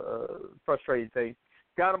of a frustrating thing.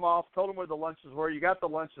 Got him off, told him where the lunches were. You got the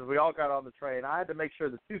lunches. We all got on the train. I had to make sure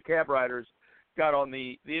the two cab riders got on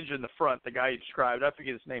the engine in the front, the guy you described. I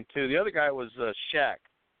forget his name, too. The other guy was Shaq.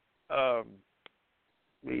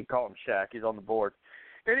 We call him Shaq. He's on the board.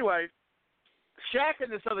 Anyway, Shaq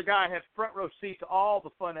and this other guy had front row seat to all the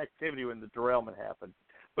fun activity when the derailment happened.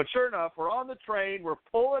 But sure enough, we're on the train, we're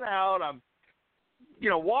pulling out, I'm,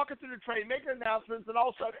 walking through the train, making announcements, and all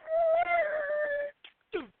of a sudden,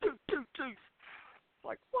 toot.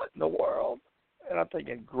 Like, what in the world? And I'm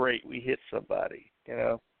thinking, great, we hit somebody,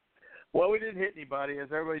 Well, we didn't hit anybody,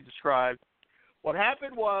 as everybody described. What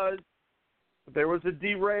happened was there was a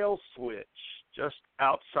derail switch just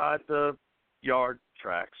outside the yard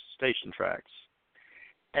tracks, station tracks.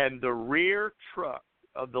 And the rear truck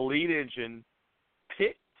of the lead engine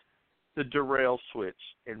picked the derail switch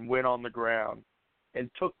and went on the ground and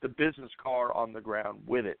took the business car on the ground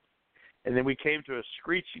with it. And then we came to a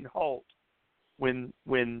screeching halt when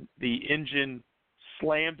the engine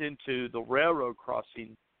slammed into the railroad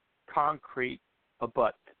crossing concrete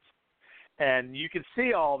abutments. And you can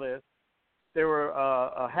see all this. There were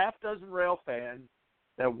a half dozen rail fans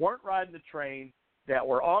that weren't riding the train, that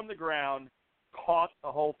were on the ground, caught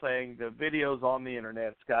the whole thing. The video's on the internet.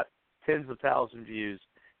 It's got tens of thousands of views.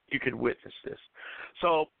 You can witness this.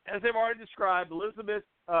 So, as I've already described, Elizabeth,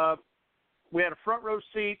 we had a front row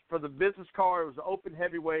seat for the business car. It was an open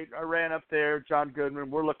heavyweight. I ran up there, John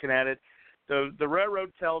Goodman. We're looking at it. The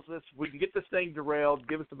railroad tells us we can get this thing derailed,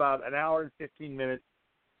 give us about an hour and 15 minutes.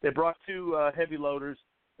 They brought two heavy loaders.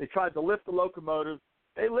 They tried to lift the locomotive.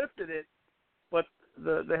 They lifted it, but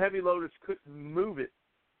the heavy loaders couldn't move it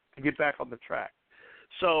to get back on the track.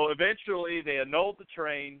 So eventually they annulled the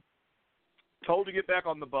train, told to get back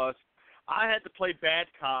on the bus. I had to play bad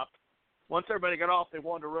cop. Once everybody got off, they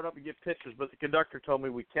wanted to run up and get pictures, but the conductor told me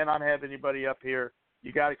we cannot have anybody up here.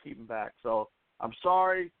 You got to keep them back. So I'm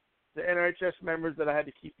sorry, the NRHS members, that I had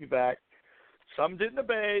to keep you back. Some didn't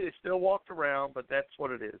obey. They still walked around, but that's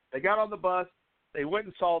what it is. They got on the bus. They went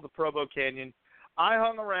and saw the Provo Canyon. I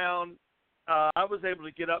hung around. I was able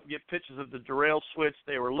to get up and get pictures of the derail switch.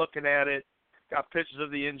 They were looking at it, got pictures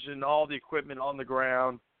of the engine, all the equipment on the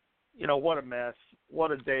ground. What a mess.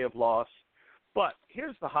 What a day of loss. But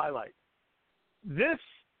here's the highlight. This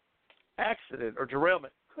accident or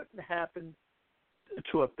derailment couldn't happen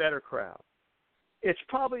to a better crowd. It's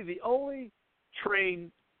probably the only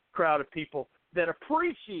train crowd of people that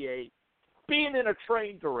appreciate being in a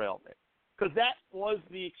train derailment, because that was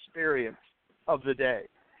the experience of the day.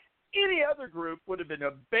 Any other group would have been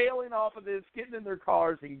bailing off of this, getting in their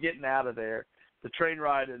cars and getting out of there, the train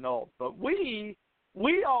ride annulled. But we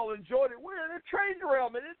all enjoyed it. We're in a train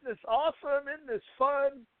derailment. Isn't this awesome? Isn't this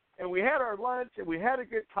fun? And we had our lunch and we had a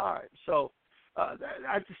good time. So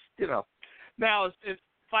I just, now if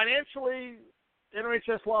financially,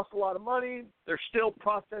 NRHS lost a lot of money. They're still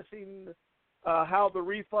processing how the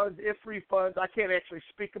refunds, if refunds. I can't actually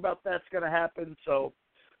speak about that's going to happen, so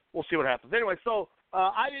we'll see what happens. Anyway, so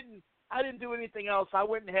I didn't do anything else. I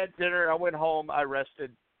went and had dinner. I went home. I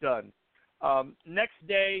rested. Done. Next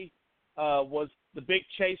day was the big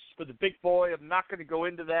chase for the big boy. I'm not going to go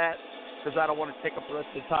into that because I don't want to take up the rest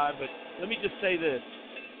of the time, but let me just say this.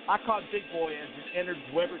 I caught Big Boy as it entered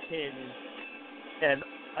Weber Canyon,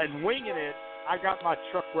 and winging it, I got my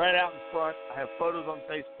truck right out in front. I have photos on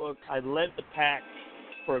Facebook. I led the pack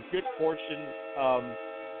for a good portion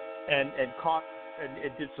and caught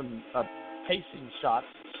and did some pacing shots,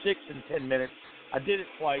 6 and 10 minutes. I did it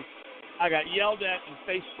twice. I got yelled at on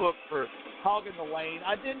Facebook for hogging the lane.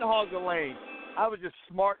 I didn't hog the lane. I was just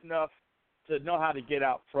smart enough to know how to get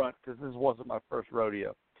out front because this wasn't my first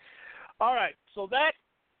rodeo. All right, so that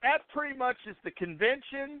pretty much is the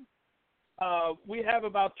convention. We have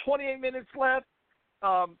about 28 minutes left.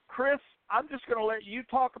 Chris, I'm just going to let you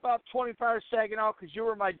talk about 24 Saginaw because you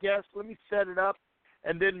were my guest. Let me set it up,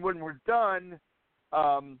 and then when we're done,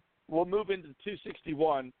 we'll move into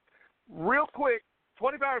 261. Real quick,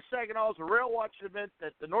 24 Saginaw is a rail watch event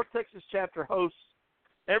that the North Texas chapter hosts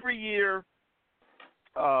every year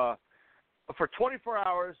for 24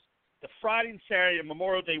 hours, the Friday and Saturday of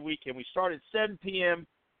Memorial Day weekend. We start at 7 p.m.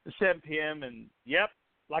 to 7 p.m., and, yep,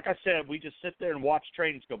 like I said, we just sit there and watch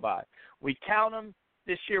trains go by. We count them.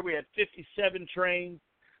 This year we had 57 trains.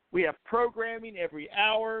 We have programming every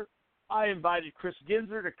hour. I invited Chris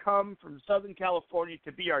Guenzler to come from Southern California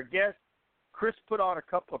to be our guest. Chris put on a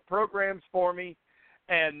couple of programs for me.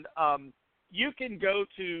 And you can go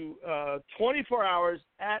to 24 Hours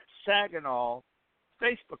at Saginaw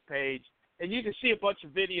Facebook page, and you can see a bunch of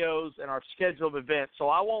videos and our schedule of events. So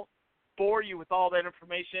I won't bore you with all that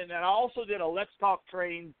information. And I also did a Let's Talk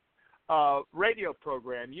Train radio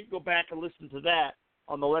program. You can go back and listen to that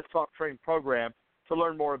on the Let's Talk Train program to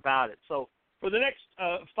learn more about it. So for the next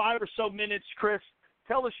 5 or so minutes, Chris,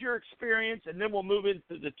 tell us your experience, and then we'll move into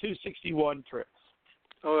the 261 trips.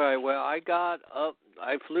 All right. Well, I got up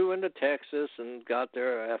I flew into Texas and got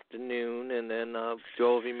there afternoon, and then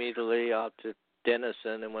drove immediately out to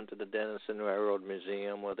Denison and went to the Denison Railroad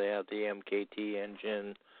Museum where they have the MKT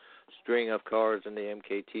engine, string of cars in the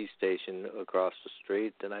MKT station across the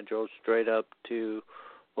street. Then I drove straight up to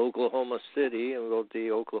Oklahoma City and rode the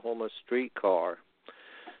Oklahoma streetcar.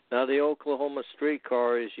 Now, the Oklahoma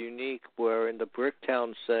streetcar is unique where in the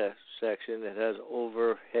Bricktown section it has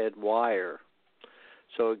overhead wire.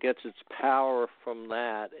 So it gets its power from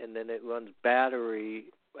that, and then it runs battery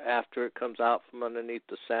after it comes out from underneath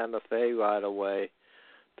the Santa Fe right away.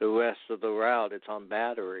 The rest of the route, it's on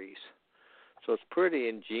batteries. So it's pretty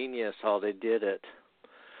ingenious how they did it.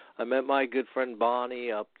 I met my good friend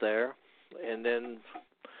Bonnie up there, and then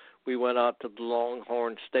we went out to the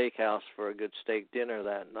Longhorn Steakhouse for a good steak dinner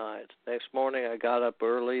that night. Next morning, I got up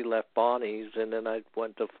early, left Bonnie's, and then I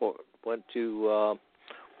went to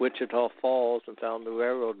Wichita Falls and found the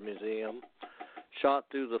Railroad Museum. Shot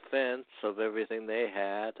through the fence of everything they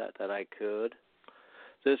had that I could.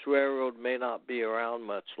 This railroad may not be around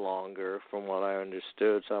much longer, from what I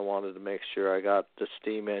understood, so I wanted to make sure I got the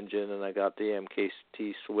steam engine and I got the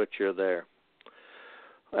MKT switcher there.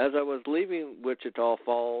 As I was leaving Wichita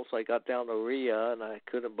Falls, I got down to Rhea, and I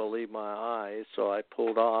couldn't believe my eyes, so I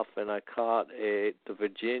pulled off, and I caught the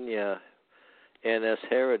Virginia NS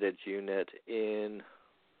Heritage unit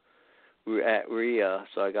at Rhea,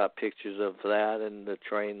 so I got pictures of that and the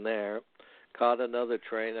train there. Caught another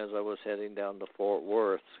train as I was heading down to Fort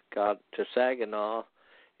Worth. Got to Saginaw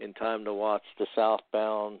in time to watch the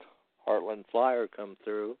southbound Heartland Flyer come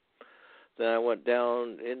through. Then I went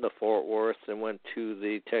down into Fort Worth and went to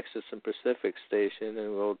the Texas and Pacific station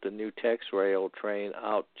and rode the new Tex Rail train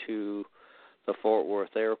out to the Fort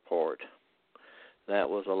Worth airport. That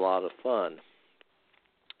was a lot of fun.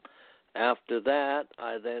 After that,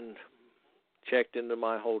 I then checked into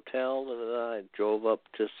my hotel and then I drove up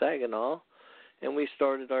to Saginaw, and we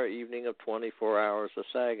started our evening of 24 hours of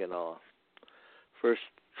Saginaw. First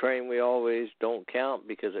train we always don't count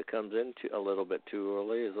because it comes in a little bit too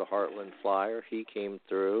early is the Heartland Flyer. He came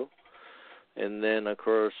through. And then, of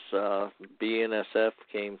course, BNSF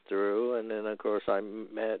came through. And then, of course, I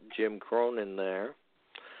met Jim Cronin there.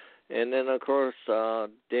 And then, of course,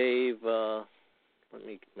 Dave, let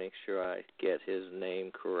me make sure I get his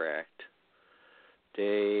name correct.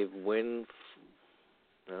 Dave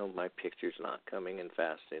no, my picture's not coming in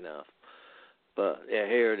fast enough. But, yeah,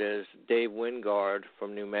 here it is. Dave Wingard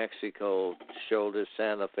from New Mexico showed his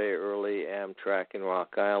Santa Fe early Amtrak in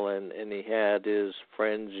Rock Island, and he had his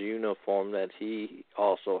friend's uniform that he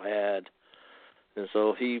also had. And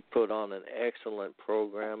so he put on an excellent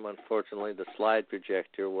program. Unfortunately, the slide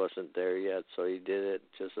projector wasn't there yet, so he did it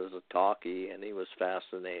just as a talkie, and he was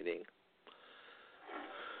fascinating.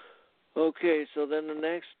 Okay, so then the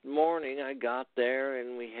next morning I got there,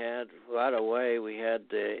 and we had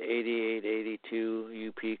the 88-82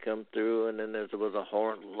 UP come through, and then there was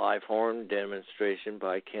a live horn demonstration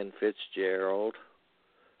by Ken Fitzgerald.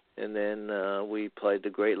 And then we played the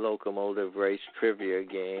Great Locomotive Race Trivia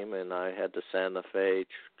game, and I had the Santa Fe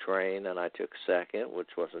train, and I took second,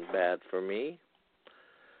 which wasn't bad for me.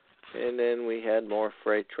 And then we had more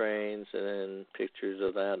freight trains and then pictures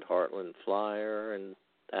of that Heartland Flyer, and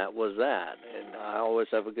that was that. And I always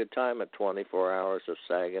have a good time at 24 hours of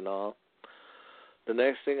Saginaw. The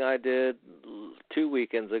next thing I did 2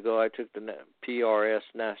 weekends ago, I took the PRS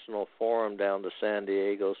National Forum down to San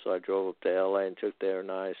Diego, so I drove up to L.A. and took their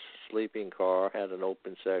nice sleeping car, had an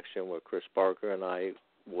open section where Chris Parker and I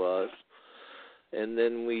was. And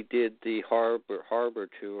then we did the harbor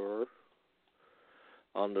tour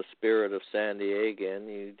on the Spirit of San Diego. And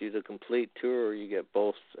you do the complete tour, you get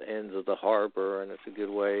both ends of the harbor, and it's a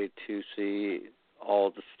good way to see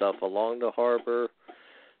all the stuff along the harbor.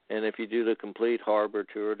 And if you do the complete harbor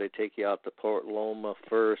tour, they take you out to Port Loma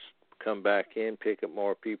first, come back in, pick up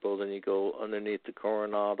more people, then you go underneath the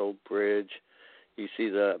Coronado Bridge. You see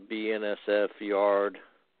the BNSF yard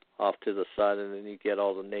off to the side, and then you get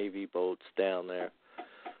all the Navy boats down there.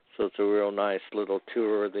 So it's a real nice little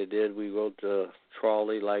tour they did. We rode the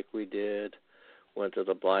trolley like we did, went to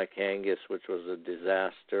the Black Angus, which was a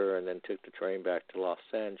disaster, and then took the train back to Los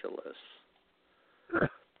Angeles.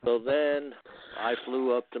 So then I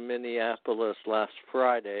flew up to Minneapolis last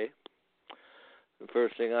Friday. The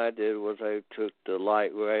first thing I did was I took the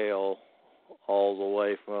light rail all the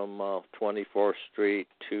way from 24th Street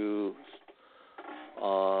to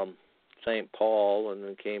St. Paul, and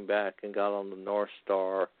then came back and got on the North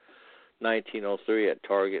Star 1903 at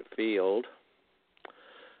Target Field.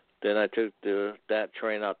 Then I took that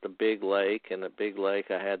train out to Big Lake, and at Big Lake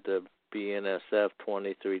I had the BNSF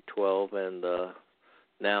 2312 and the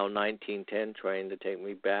now 1910 train to take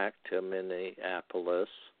me back to Minneapolis.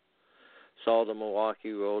 Saw the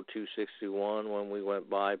Milwaukee Road 261 when we went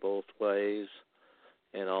by both ways,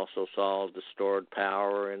 and also saw the stored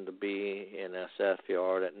power in the BNSF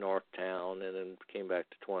yard at Northtown, and then came back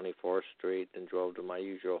to 24th Street and drove to my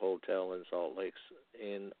usual hotel in Salt Lake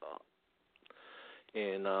in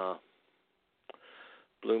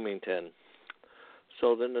Bloomington.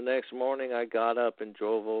 So then the next morning I got up and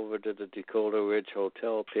drove over to the Dakota Ridge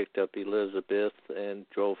Hotel, picked up Elizabeth, and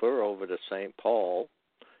drove her over to St. Paul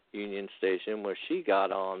Union Station, where she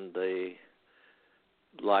got on the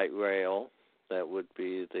light rail. That would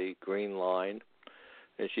be the green line.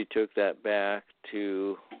 And she took that back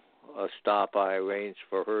to a stop I arranged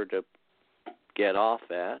for her to get off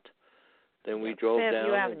at. Then we drove down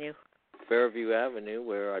Fairview Avenue,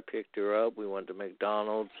 where I picked her up. We went to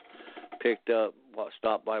McDonald's,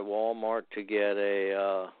 stopped by Walmart to get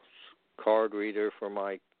a card reader for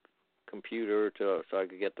my computer so I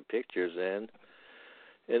could get the pictures in.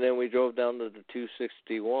 And then we drove down to the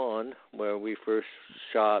 261, where we first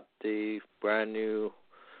shot the brand new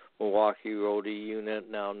Milwaukee Road E unit,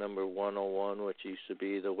 now number 101, which used to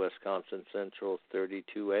be the Wisconsin Central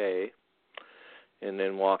 32A, and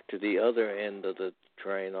then walked to the other end of the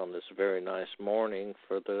train on this very nice morning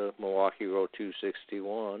for the Milwaukee Road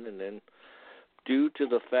 261. And then, due to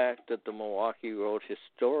the fact that the Milwaukee Road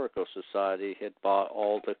Historical Society had bought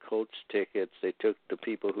all the coach tickets, they took the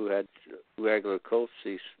people who had regular coach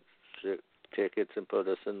tickets and put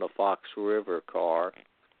us in the Fox River car,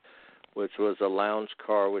 which was a lounge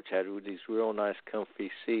car which had these real nice comfy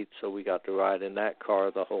seats, so we got to ride in that car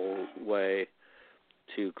the whole way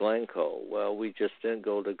to Glencoe. Well, we just didn't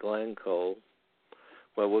go to Glencoe.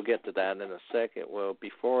 Well, we'll get to that in a second. Well,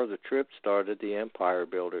 before the trip started, the Empire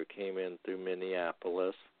Builder came in through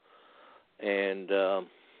Minneapolis, and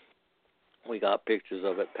we got pictures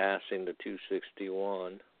of it passing the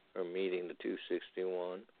 261, or meeting the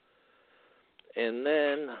 261. And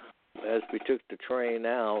then, as we took the train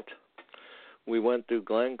out, we went through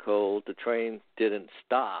Glencoe. The train didn't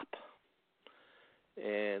stop,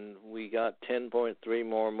 and we got 10.3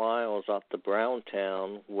 more miles out to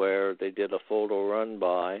Browntown, where they did a photo run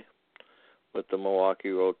by with the Milwaukee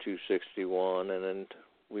Road 261, and then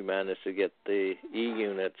we managed to get the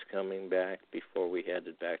E-units coming back before we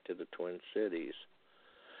headed back to the Twin Cities.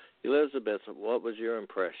 Elizabeth, what was your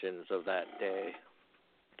impressions of that day?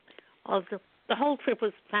 Well, the whole trip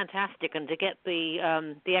was fantastic, and to get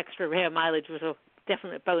the extra rare mileage was a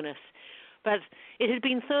definite bonus. But it had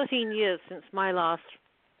been 13 years since my last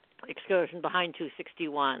excursion behind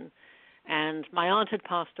 261, and my aunt had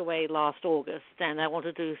passed away last August, and I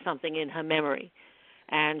wanted to do something in her memory.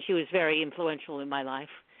 And she was very influential in my life.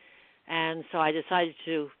 And so I decided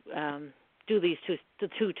to do the two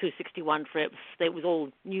 261 trips. It was all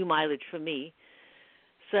new mileage for me.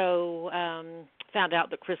 So found out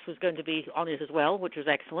that Chris was going to be on it as well, which was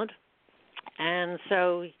excellent. And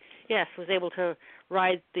so, yes, was able to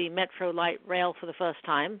ride the Metro Light Rail for the first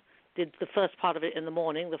time. Did the first part of it in the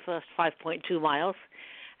morning, the first 5.2 miles,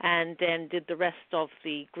 and then did the rest of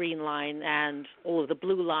the Green Line and all of the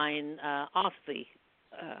Blue Line after the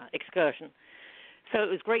excursion. So it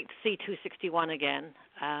was great to see 261 again,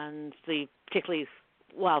 and particularly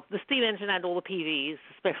the steam engine and all the PVs,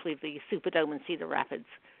 especially the Superdome and Cedar Rapids,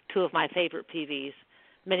 two of my favorite PVs.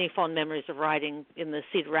 Many fond memories of riding in the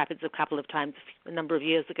Cedar Rapids a couple of times a number of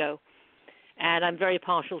years ago. And I'm very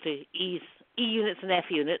partial to E units and F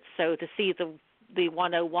units, so to see the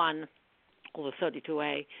 101 or the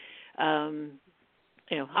 32A,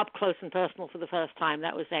 up close and personal for the first time,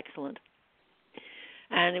 that was excellent.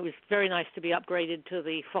 And it was very nice to be upgraded to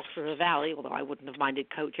the Fox River Valley, although I wouldn't have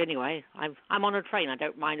minded coach anyway. I'm on a train. I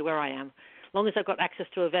don't mind where I am. As long as I've got access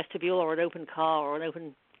to a vestibule or an open car or an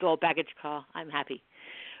open door baggage car, I'm happy.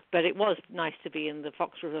 But it was nice to be in the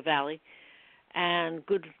Fox River Valley, and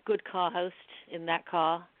good car host in that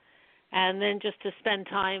car. And then just to spend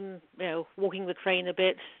time, walking the train a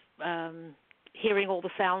bit, hearing all the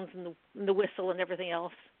sounds and the whistle and everything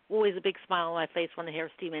else. Always a big smile on my face when I hear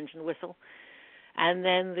a steam engine whistle. And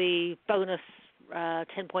then the bonus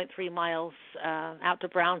 10.3 miles out to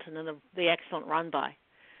Brownton and the excellent run by.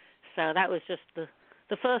 So that was just the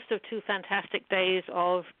first of two fantastic days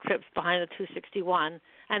of trips behind the 261,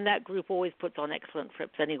 and that group always puts on excellent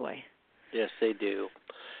trips anyway. Yes, they do.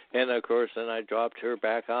 And, of course, then I dropped her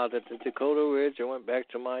back out at the Dakota Ridge and went back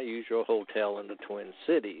to my usual hotel in the Twin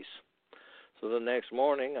Cities. So the next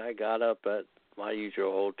morning I got up at my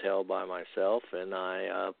usual hotel by myself, and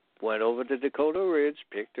I went over to Dakota Ridge,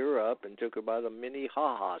 picked her up, and took her by the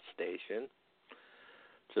Minnehaha station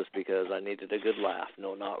just because I needed a good laugh.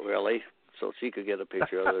 No, not really. so she could get a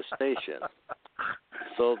picture of the station.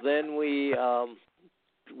 So then we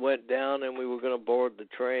went down and we were going to board the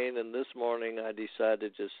train, and this morning I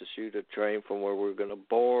decided just to shoot a train from where we were going to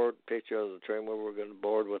board, picture of the train where we were going to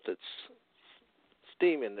board with its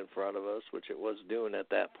steaming in front of us, which it was doing at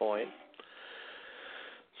that point.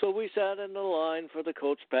 So we sat in the line for the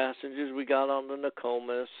coach passengers. We got on the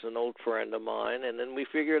Nokomis, an old friend of mine, and then we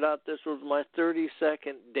figured out this was my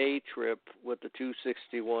 32nd day trip with the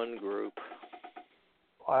 261 group.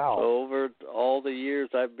 Wow. So over all the years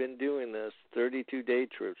I've been doing this, 32 day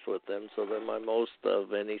trips with them, so they're my most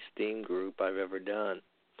of any steam group I've ever done.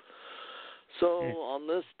 So on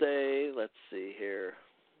this day, let's see here,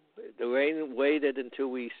 the rain waited until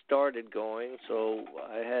we started going, so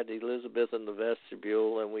I had Elizabeth in the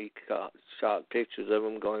vestibule, and we shot pictures of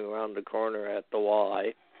them going around the corner at the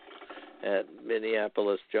Y at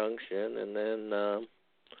Minneapolis Junction, and then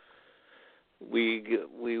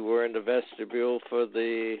we were in the vestibule for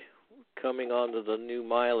the coming onto the new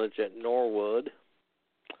mileage at Norwood,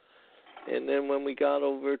 and then when we got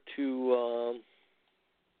over to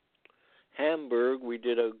Hamburg, we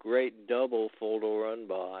did a great double photo run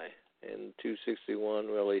by, and 261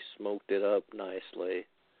 really smoked it up nicely.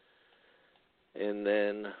 And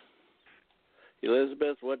then,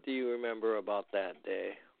 Elizabeth, what do you remember about that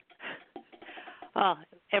day? Oh,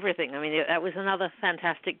 everything. I mean, that was another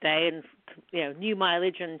fantastic day, and new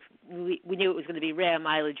mileage, and we knew it was going to be rare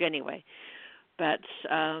mileage anyway. But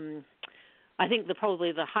I think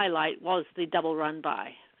probably the highlight was the double run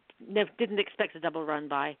by. Didn't expect a double run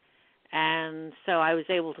by. And so I was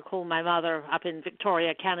able to call my mother up in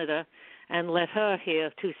Victoria, Canada, and let her hear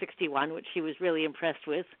 261, which she was really impressed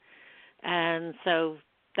with. And so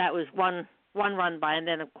that was one run by, and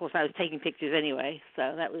then of course I was taking pictures anyway. So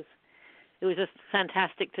it was just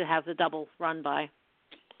fantastic to have the double run by,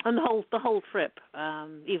 and the whole trip.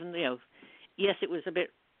 Even yes, it was a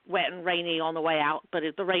bit wet and rainy on the way out, but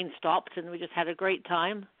the rain stopped, and we just had a great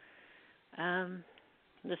time.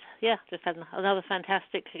 Just had another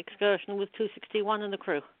fantastic excursion with 261 and the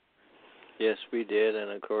crew. Yes, we did,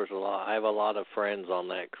 and of course, I have a lot of friends on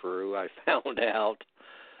that crew, I found out,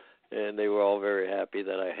 and they were all very happy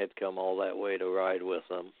that I had come all that way to ride with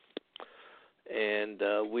them. And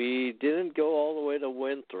we didn't go all the way to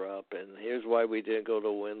Winthrop, and here's why we didn't go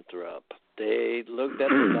to Winthrop. They looked at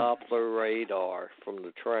the Doppler radar from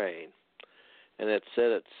the train, and it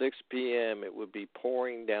said at 6 p.m. it would be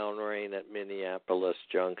pouring down rain at Minneapolis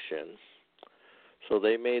Junction. So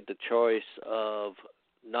they made the choice of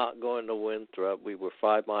not going to Winthrop. We were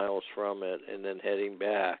 5 miles from it, and then heading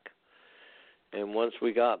back. And once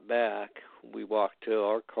we got back, we walked to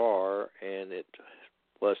our car, and it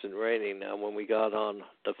wasn't raining. Now, when we got on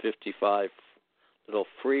the 55 little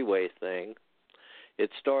freeway thing, it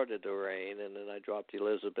started to rain, and then I dropped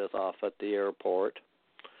Elizabeth off at the airport.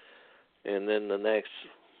 And then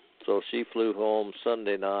so she flew home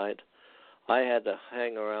Sunday night. I had to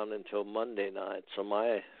hang around until Monday night. So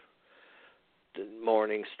my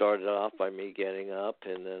morning started off by me getting up,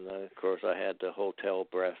 and then, of course, I had the hotel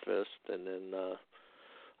breakfast, and then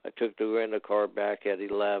I took the rental car back at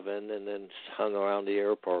 11 and then hung around the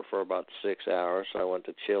airport for about 6 hours. So I went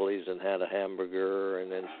to Chili's and had a hamburger,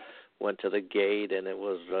 and then went to the gate, and it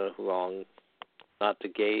was wrong. Not the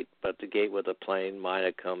gate, but the gate where the plane might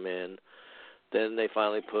have come in. Then they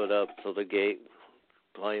finally put up, so the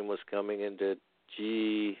plane was coming into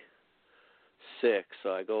G6.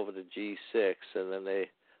 So I go over to G6, and then they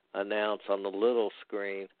announce on the little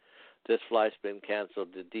screen, this flight's been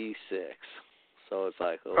canceled to D6. So it's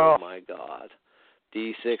like, oh my God.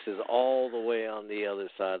 D6 is all the way on the other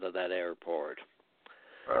side of that airport.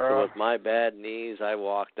 So with my bad knees, I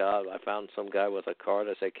walked out. I found some guy with a card.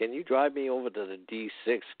 I said, can you drive me over to the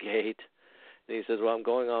D6 gate? And he says, well, I'm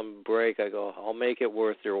going on break. I go, I'll make it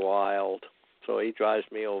worth your while. So he drives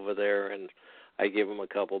me over there, and I give him a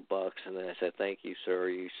couple bucks. And then I said, thank you, sir.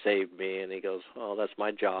 You saved me. And he goes, oh, that's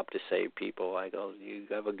my job to save people. I go, you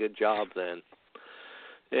have a good job then.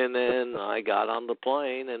 And then I got on the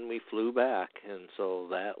plane, and we flew back. And so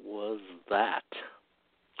that was that.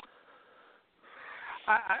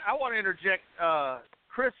 I want to interject,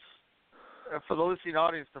 Chris, for the listening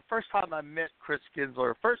audience. The first time I met Chris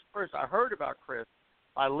Guenzler, first I heard about Chris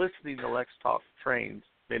by listening to Lex Talk Trains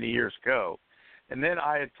many years ago, and then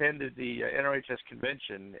I attended the NRHS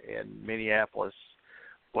Convention in Minneapolis,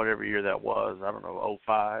 whatever year that was. I don't know,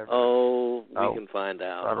 05. We can find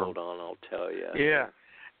out. Hold on, I'll tell you. Yeah,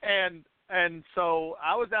 and so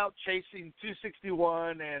I was out chasing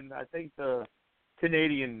 261, and I think the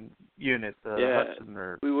Canadian unit, the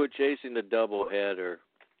Hudson. We were chasing the double header,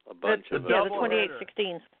 a bunch of them. Yeah, the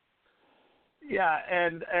 2816s. Yeah,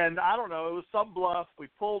 and I don't know, it was some bluff. We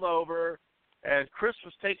pulled over, and Chris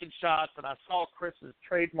was taking shots, and I saw Chris's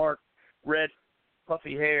trademark red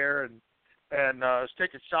puffy hair, and was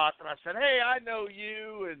taking shots, and I said, "Hey, I know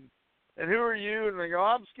you, and who are you?" And they go,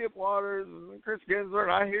 "I'm Skip Waters and Chris Guenzler,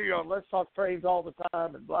 and I hear you on Let's Talk Trains all the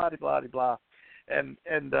time," and blah blah blah. And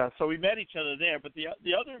so we met each other there. But the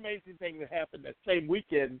other amazing thing that happened that same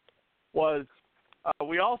weekend was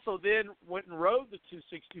we also then went and rode the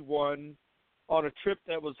 261 on a trip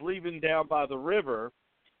that was leaving down by the river,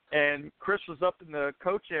 and Chris was up in the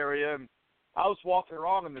coach area, and I was walking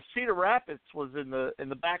around, and the Cedar Rapids was in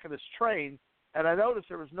the back of this train, and I noticed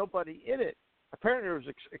there was nobody in it. Apparently there was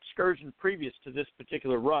an excursion previous to this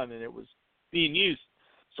particular run, and it was being used.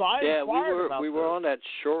 So I inquired about we were on that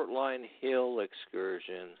short line hill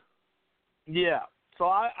excursion. Yeah. So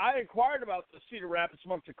I inquired about the Cedar Rapids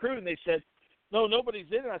amongst the crew, and they said, "No, nobody's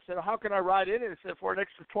in it." I said, "How can I ride in it?" They said, "For an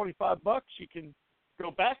extra $25, you can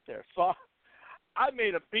go back there." So I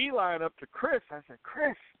made a beeline up to Chris. I said,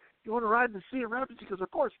 "Chris, you want to ride in the Cedar Rapids?" He goes,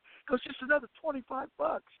 "Of course." It goes, "Just another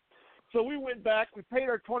 $25. So we went back. We paid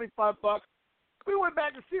our $25. We went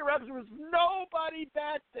back to Cedar Rapids. There was nobody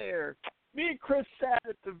back there. Me and Chris sat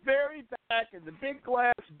at the very back in the big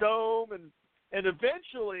glass dome, and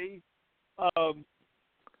eventually,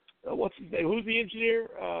 what's his name? Who's the engineer?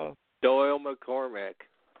 Doyle McCormick.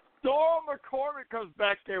 Doyle McCormick comes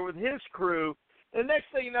back there with his crew. And next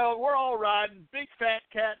thing you know, we're all riding. Big fat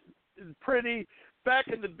cat and pretty back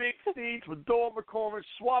in the big seats with Doyle McCormick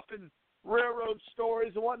swapping railroad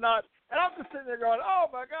stories and whatnot. And I'm just sitting there going, "Oh,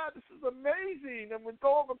 my God, this is amazing." And with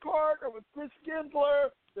Doyle McCormick and with Chris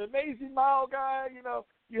Guenzler, the amazing mile guy,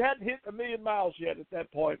 you hadn't hit 1,000,000 miles yet at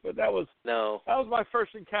that point. But that was my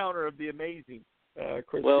first encounter of the amazing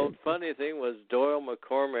Chris Well, Guenzler. the funny thing was Doyle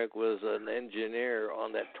McCormick was an engineer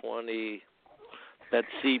on that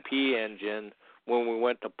CP engine when we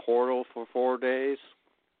went to Portal for 4 days.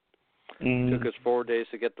 Mm. Took us 4 days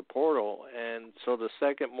to get to Portal. And so the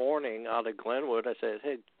second morning out of Glenwood, I said,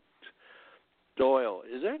 "Hey, Doyle,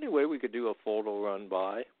 is there any way we could do a photo run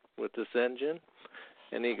by with this engine?"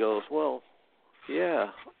 And he goes, "Well,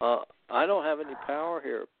 yeah, I don't have any power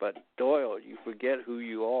here, but Doyle, you forget who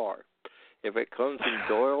you are. If it comes from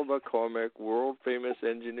Doyle McCormick, world-famous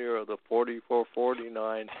engineer of the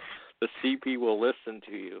 4449, the CP will listen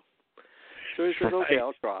to you." So he says, "Okay,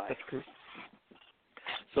 I'll try." That's cool.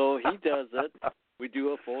 So he does it. We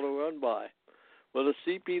do a photo run by. Well, the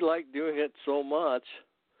CP liked doing it so much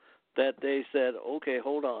that they said, "Okay,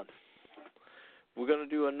 hold on. We're going to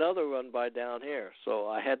do another run by down here." So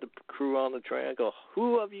I had the crew on the train. I go,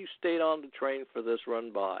 "Who of you stayed on the train for this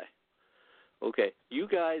run by? Okay, you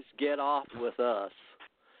guys get off with us,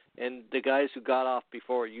 and the guys who got off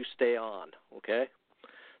before, you stay on, okay?"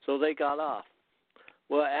 So they got off.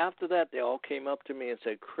 Well, after that, they all came up to me and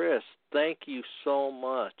said, "Chris, thank you so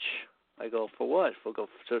much." I go, "For what?"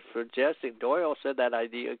 For Jesse. Doyle said that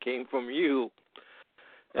idea came from you.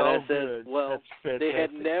 And I said, good. "Well, they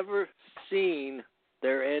had never seen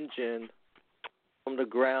their engine from the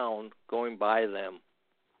ground going by them.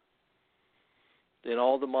 In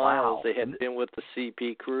all the miles they had been with the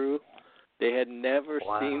CP crew, they had never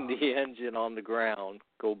seen the engine on the ground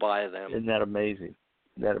go by them." Isn't that amazing?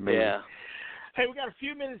 Yeah. Hey, we got a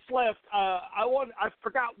few minutes left. I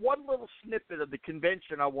forgot one little snippet of the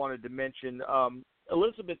convention I wanted to mention.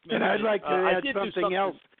 Elizabeth mentioned, and I'd like to add something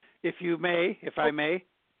else, if I may,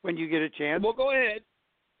 when you get a chance. Well, go ahead.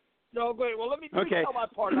 No, go ahead. Well, let me tell my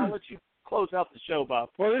part, and I'll let you close out the show,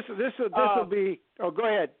 Bob. Well, this will be. Oh, go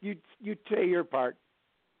ahead. You say your part.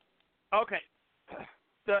 Okay.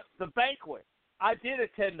 The banquet. I did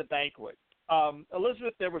attend the banquet.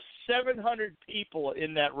 Elizabeth, there were 700 people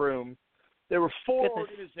in that room. There were 4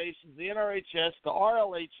 organizations: the NRHS, the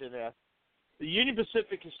RLHNS, the Union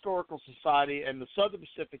Pacific Historical Society, and the Southern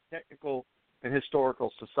Pacific Technical and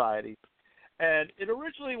Historical Society. And it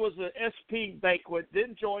originally was an SP banquet,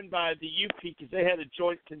 then joined by the UP because they had a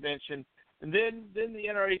joint convention, and then the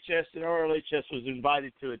NRHS and RLHS was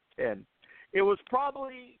invited to attend. It was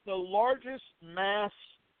probably the largest mass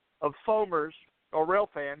of foamers or rail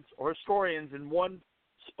fans or historians in one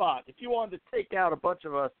spot. If you wanted to take out a bunch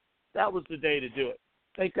of us, that was the day to do it.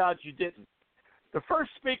 Thank God you didn't. The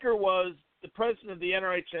first speaker was the president of the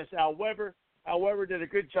NRHS, Al Weber. Al Weber did a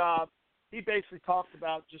good job. He basically talked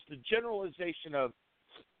about just the generalization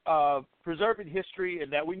of preserving history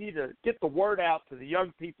and that we need to get the word out to the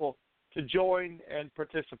young people to join and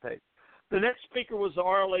participate. The next speaker was the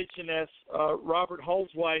RLHNS, Robert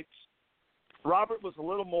Holzweitz. Robert was a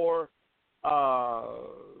little more,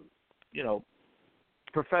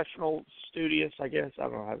 professional, studious, I guess. I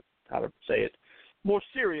don't know how to say it. More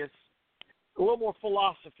serious. a little more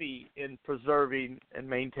philosophy in preserving and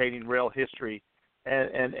maintaining rail history,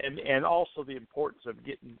 and also the importance of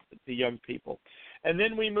getting the young people. And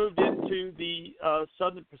then we moved into the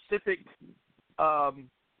Southern Pacific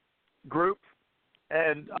group,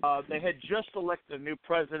 and they had just elected a new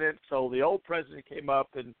president, so the old president came up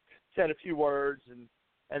and said a few words,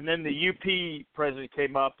 and then the UP president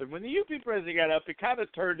came up, and when the UP president got up, it kind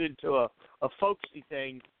of turned into a folksy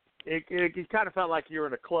thing. It kind of felt like you were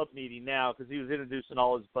in a club meeting now, because he was introducing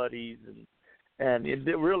all his buddies, and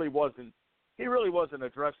it really wasn't. He really wasn't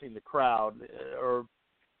addressing the crowd or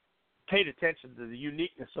paid attention to the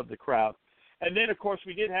uniqueness of the crowd. And then, of course,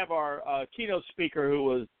 we did have our keynote speaker, who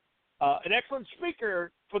was an excellent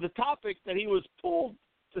speaker for the topic that he was pulled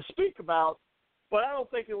to speak about, but I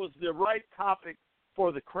don't think it was the right topic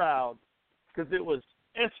for the crowd, because it was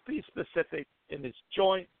SP specific in its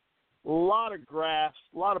joint, a lot of graphs,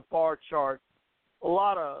 a lot of bar charts, a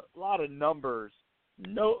lot of numbers,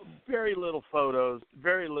 very little photos,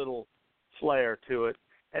 very little flair to it,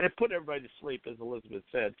 and it put everybody to sleep, as Elizabeth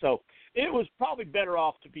said. So it was probably better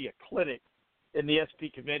off to be a clinic in the SP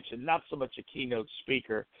convention, not so much a keynote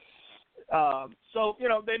speaker. So,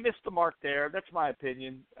 they missed the mark there. That's my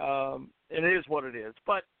opinion. And it is what it is.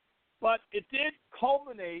 But it did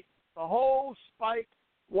culminate the whole Spike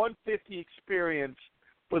 150 experience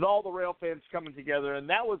with all the rail fans coming together, and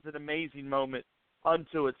that was an amazing moment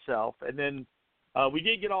unto itself. And then we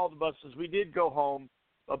did get all the buses. We did go home.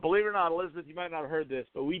 But believe it or not, Elizabeth, you might not have heard this,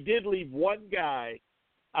 but we did leave one guy.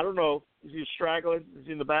 I don't know. Is he straggling? Is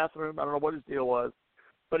he in the bathroom? I don't know what his deal was.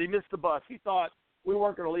 But he missed the bus. He thought we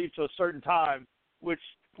weren't going to leave till a certain time, which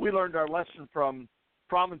we learned our lesson from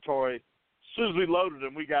Promontory. As soon as we loaded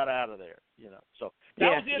him, we got out of there. So that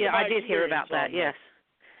was the end of my I did hear about that. Yes.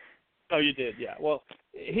 Oh, you did, yeah. Well,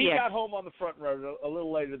 he got home on the front road a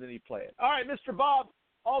little later than he planned. All right, Mr. Bob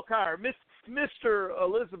Alkire, Mr.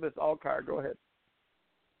 Elizabeth Alkire, go ahead.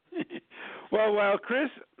 Well, while Chris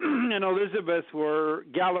and Elizabeth were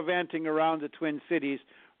gallivanting around the Twin Cities,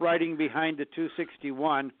 riding behind the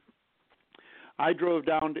 261, I drove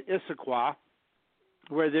down to Issaquah,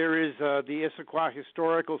 where there is the Issaquah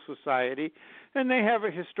Historical Society, and they have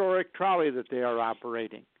a historic trolley that they are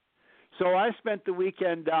operating. So I spent the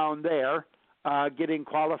weekend down there getting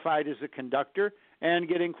qualified as a conductor and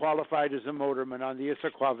getting qualified as a motorman on the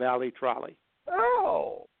Issaquah Valley trolley.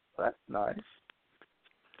 Oh, that's nice.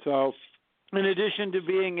 So in addition to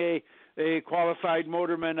being a qualified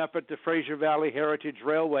motorman up at the Fraser Valley Heritage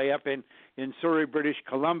Railway up in Surrey, British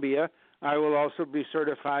Columbia, I will also be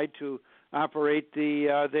certified to operate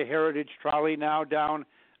the Heritage Trolley now down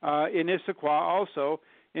in Issaquah also,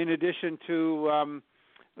 in addition to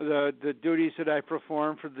the duties that I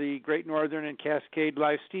perform for the Great Northern and Cascade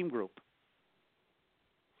Live Steam Group.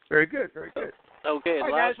 Very good, very good. Okay,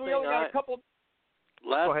 all right, guys, we only got a couple.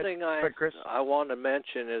 Last thing I want to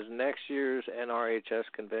mention is next year's NRHS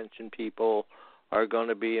convention people are going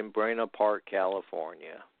to be in Buena Park,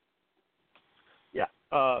 California. Yeah.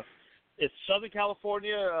 It's Southern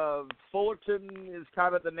California. Fullerton is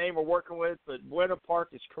kind of the name we're working with, but Buena Park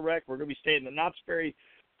is correct. We're going to be staying in the Knott's Berry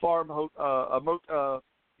Farm motel,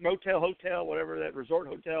 hotel, whatever that resort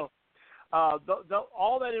hotel.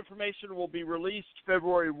 All that information will be released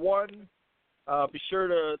February 1. Be sure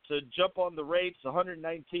to jump on the rates,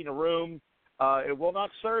 $119 a room. It will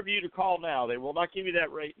not serve you to call now. They will not give you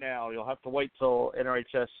that rate now. You'll have to wait till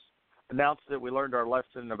NRHS announces it. We learned our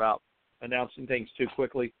lesson about announcing things too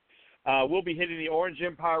quickly. We'll be hitting the Orange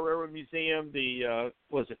Empire Railroad Museum, the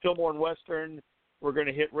Fillmore and Western. We're going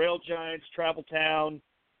to hit Rail Giants, Travel Town,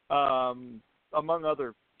 among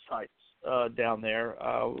other sites down there.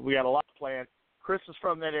 We got a lot planned. Chris is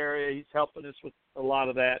from that area. He's helping us with a lot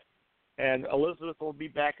of that. And Elizabeth will be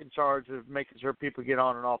back in charge of making sure people get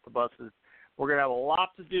on and off the buses. We're going to have a lot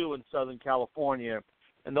to do in Southern California,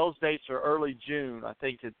 and those dates are early June. I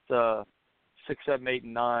think it's 6, 7, 8,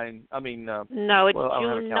 and 9. I mean, no, it's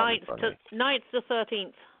June 9th to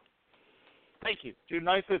 13th. Thank you. June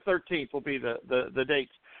 9th to 13th will be the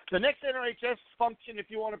dates. The next NRHS function, if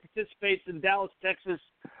you want to participate, is in Dallas, Texas,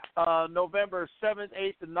 November 7th,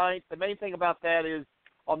 8th, and 9th. The main thing about that is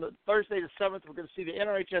on the Thursday the 7th, we're going to see the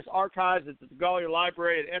NRHS archives at the Gallia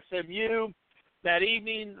Library at SMU. That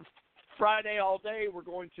evening, Friday all day, we're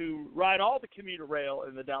going to ride all the commuter rail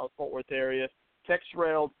in the Dallas-Fort Worth area, Tex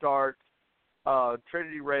Rail, DART,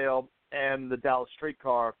 Trinity Rail, and the Dallas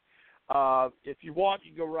streetcar. If you want,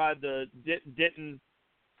 you can go ride the Denton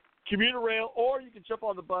commuter rail, or you can jump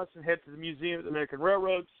on the bus and head to the Museum of the American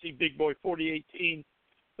Railroad to see Big Boy 4018,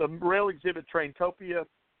 the rail exhibit Traintopia.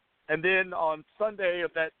 And then on Sunday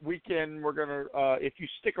of that weekend, we're going to, if you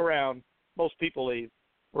stick around, most people leave.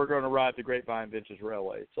 we're going to ride the Grapevine Vintage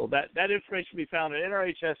Railway. So that information will be found at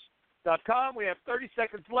NRHS.com. We have 30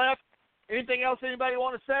 seconds left. Anything else anybody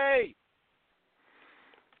want to say?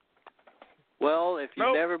 Well, if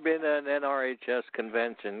you've never been to an NRHS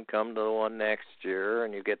convention, come to the one next year,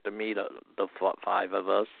 and you get to meet the 5 of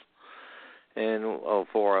us, and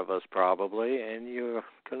 4 of us probably, and you're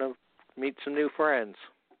going to meet some new friends.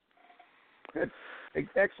 Good.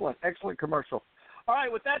 Excellent commercial. All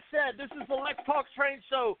right, with that said, this is the Lex Talks Train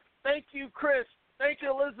Show. Thank you, Chris. Thank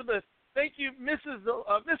you, Elizabeth. Thank you,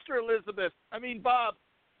 Bob,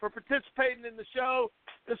 for participating in the show.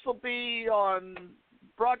 This will be on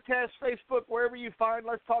broadcast, Facebook, wherever you find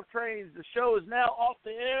Let's Talk Trains. The show is now off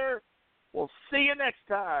the air. We'll see you next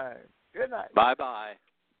time. Good night. Bye-bye.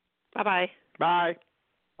 Bye-bye. Bye.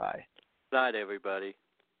 Bye. Good night, everybody.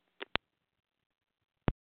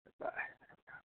 Bye.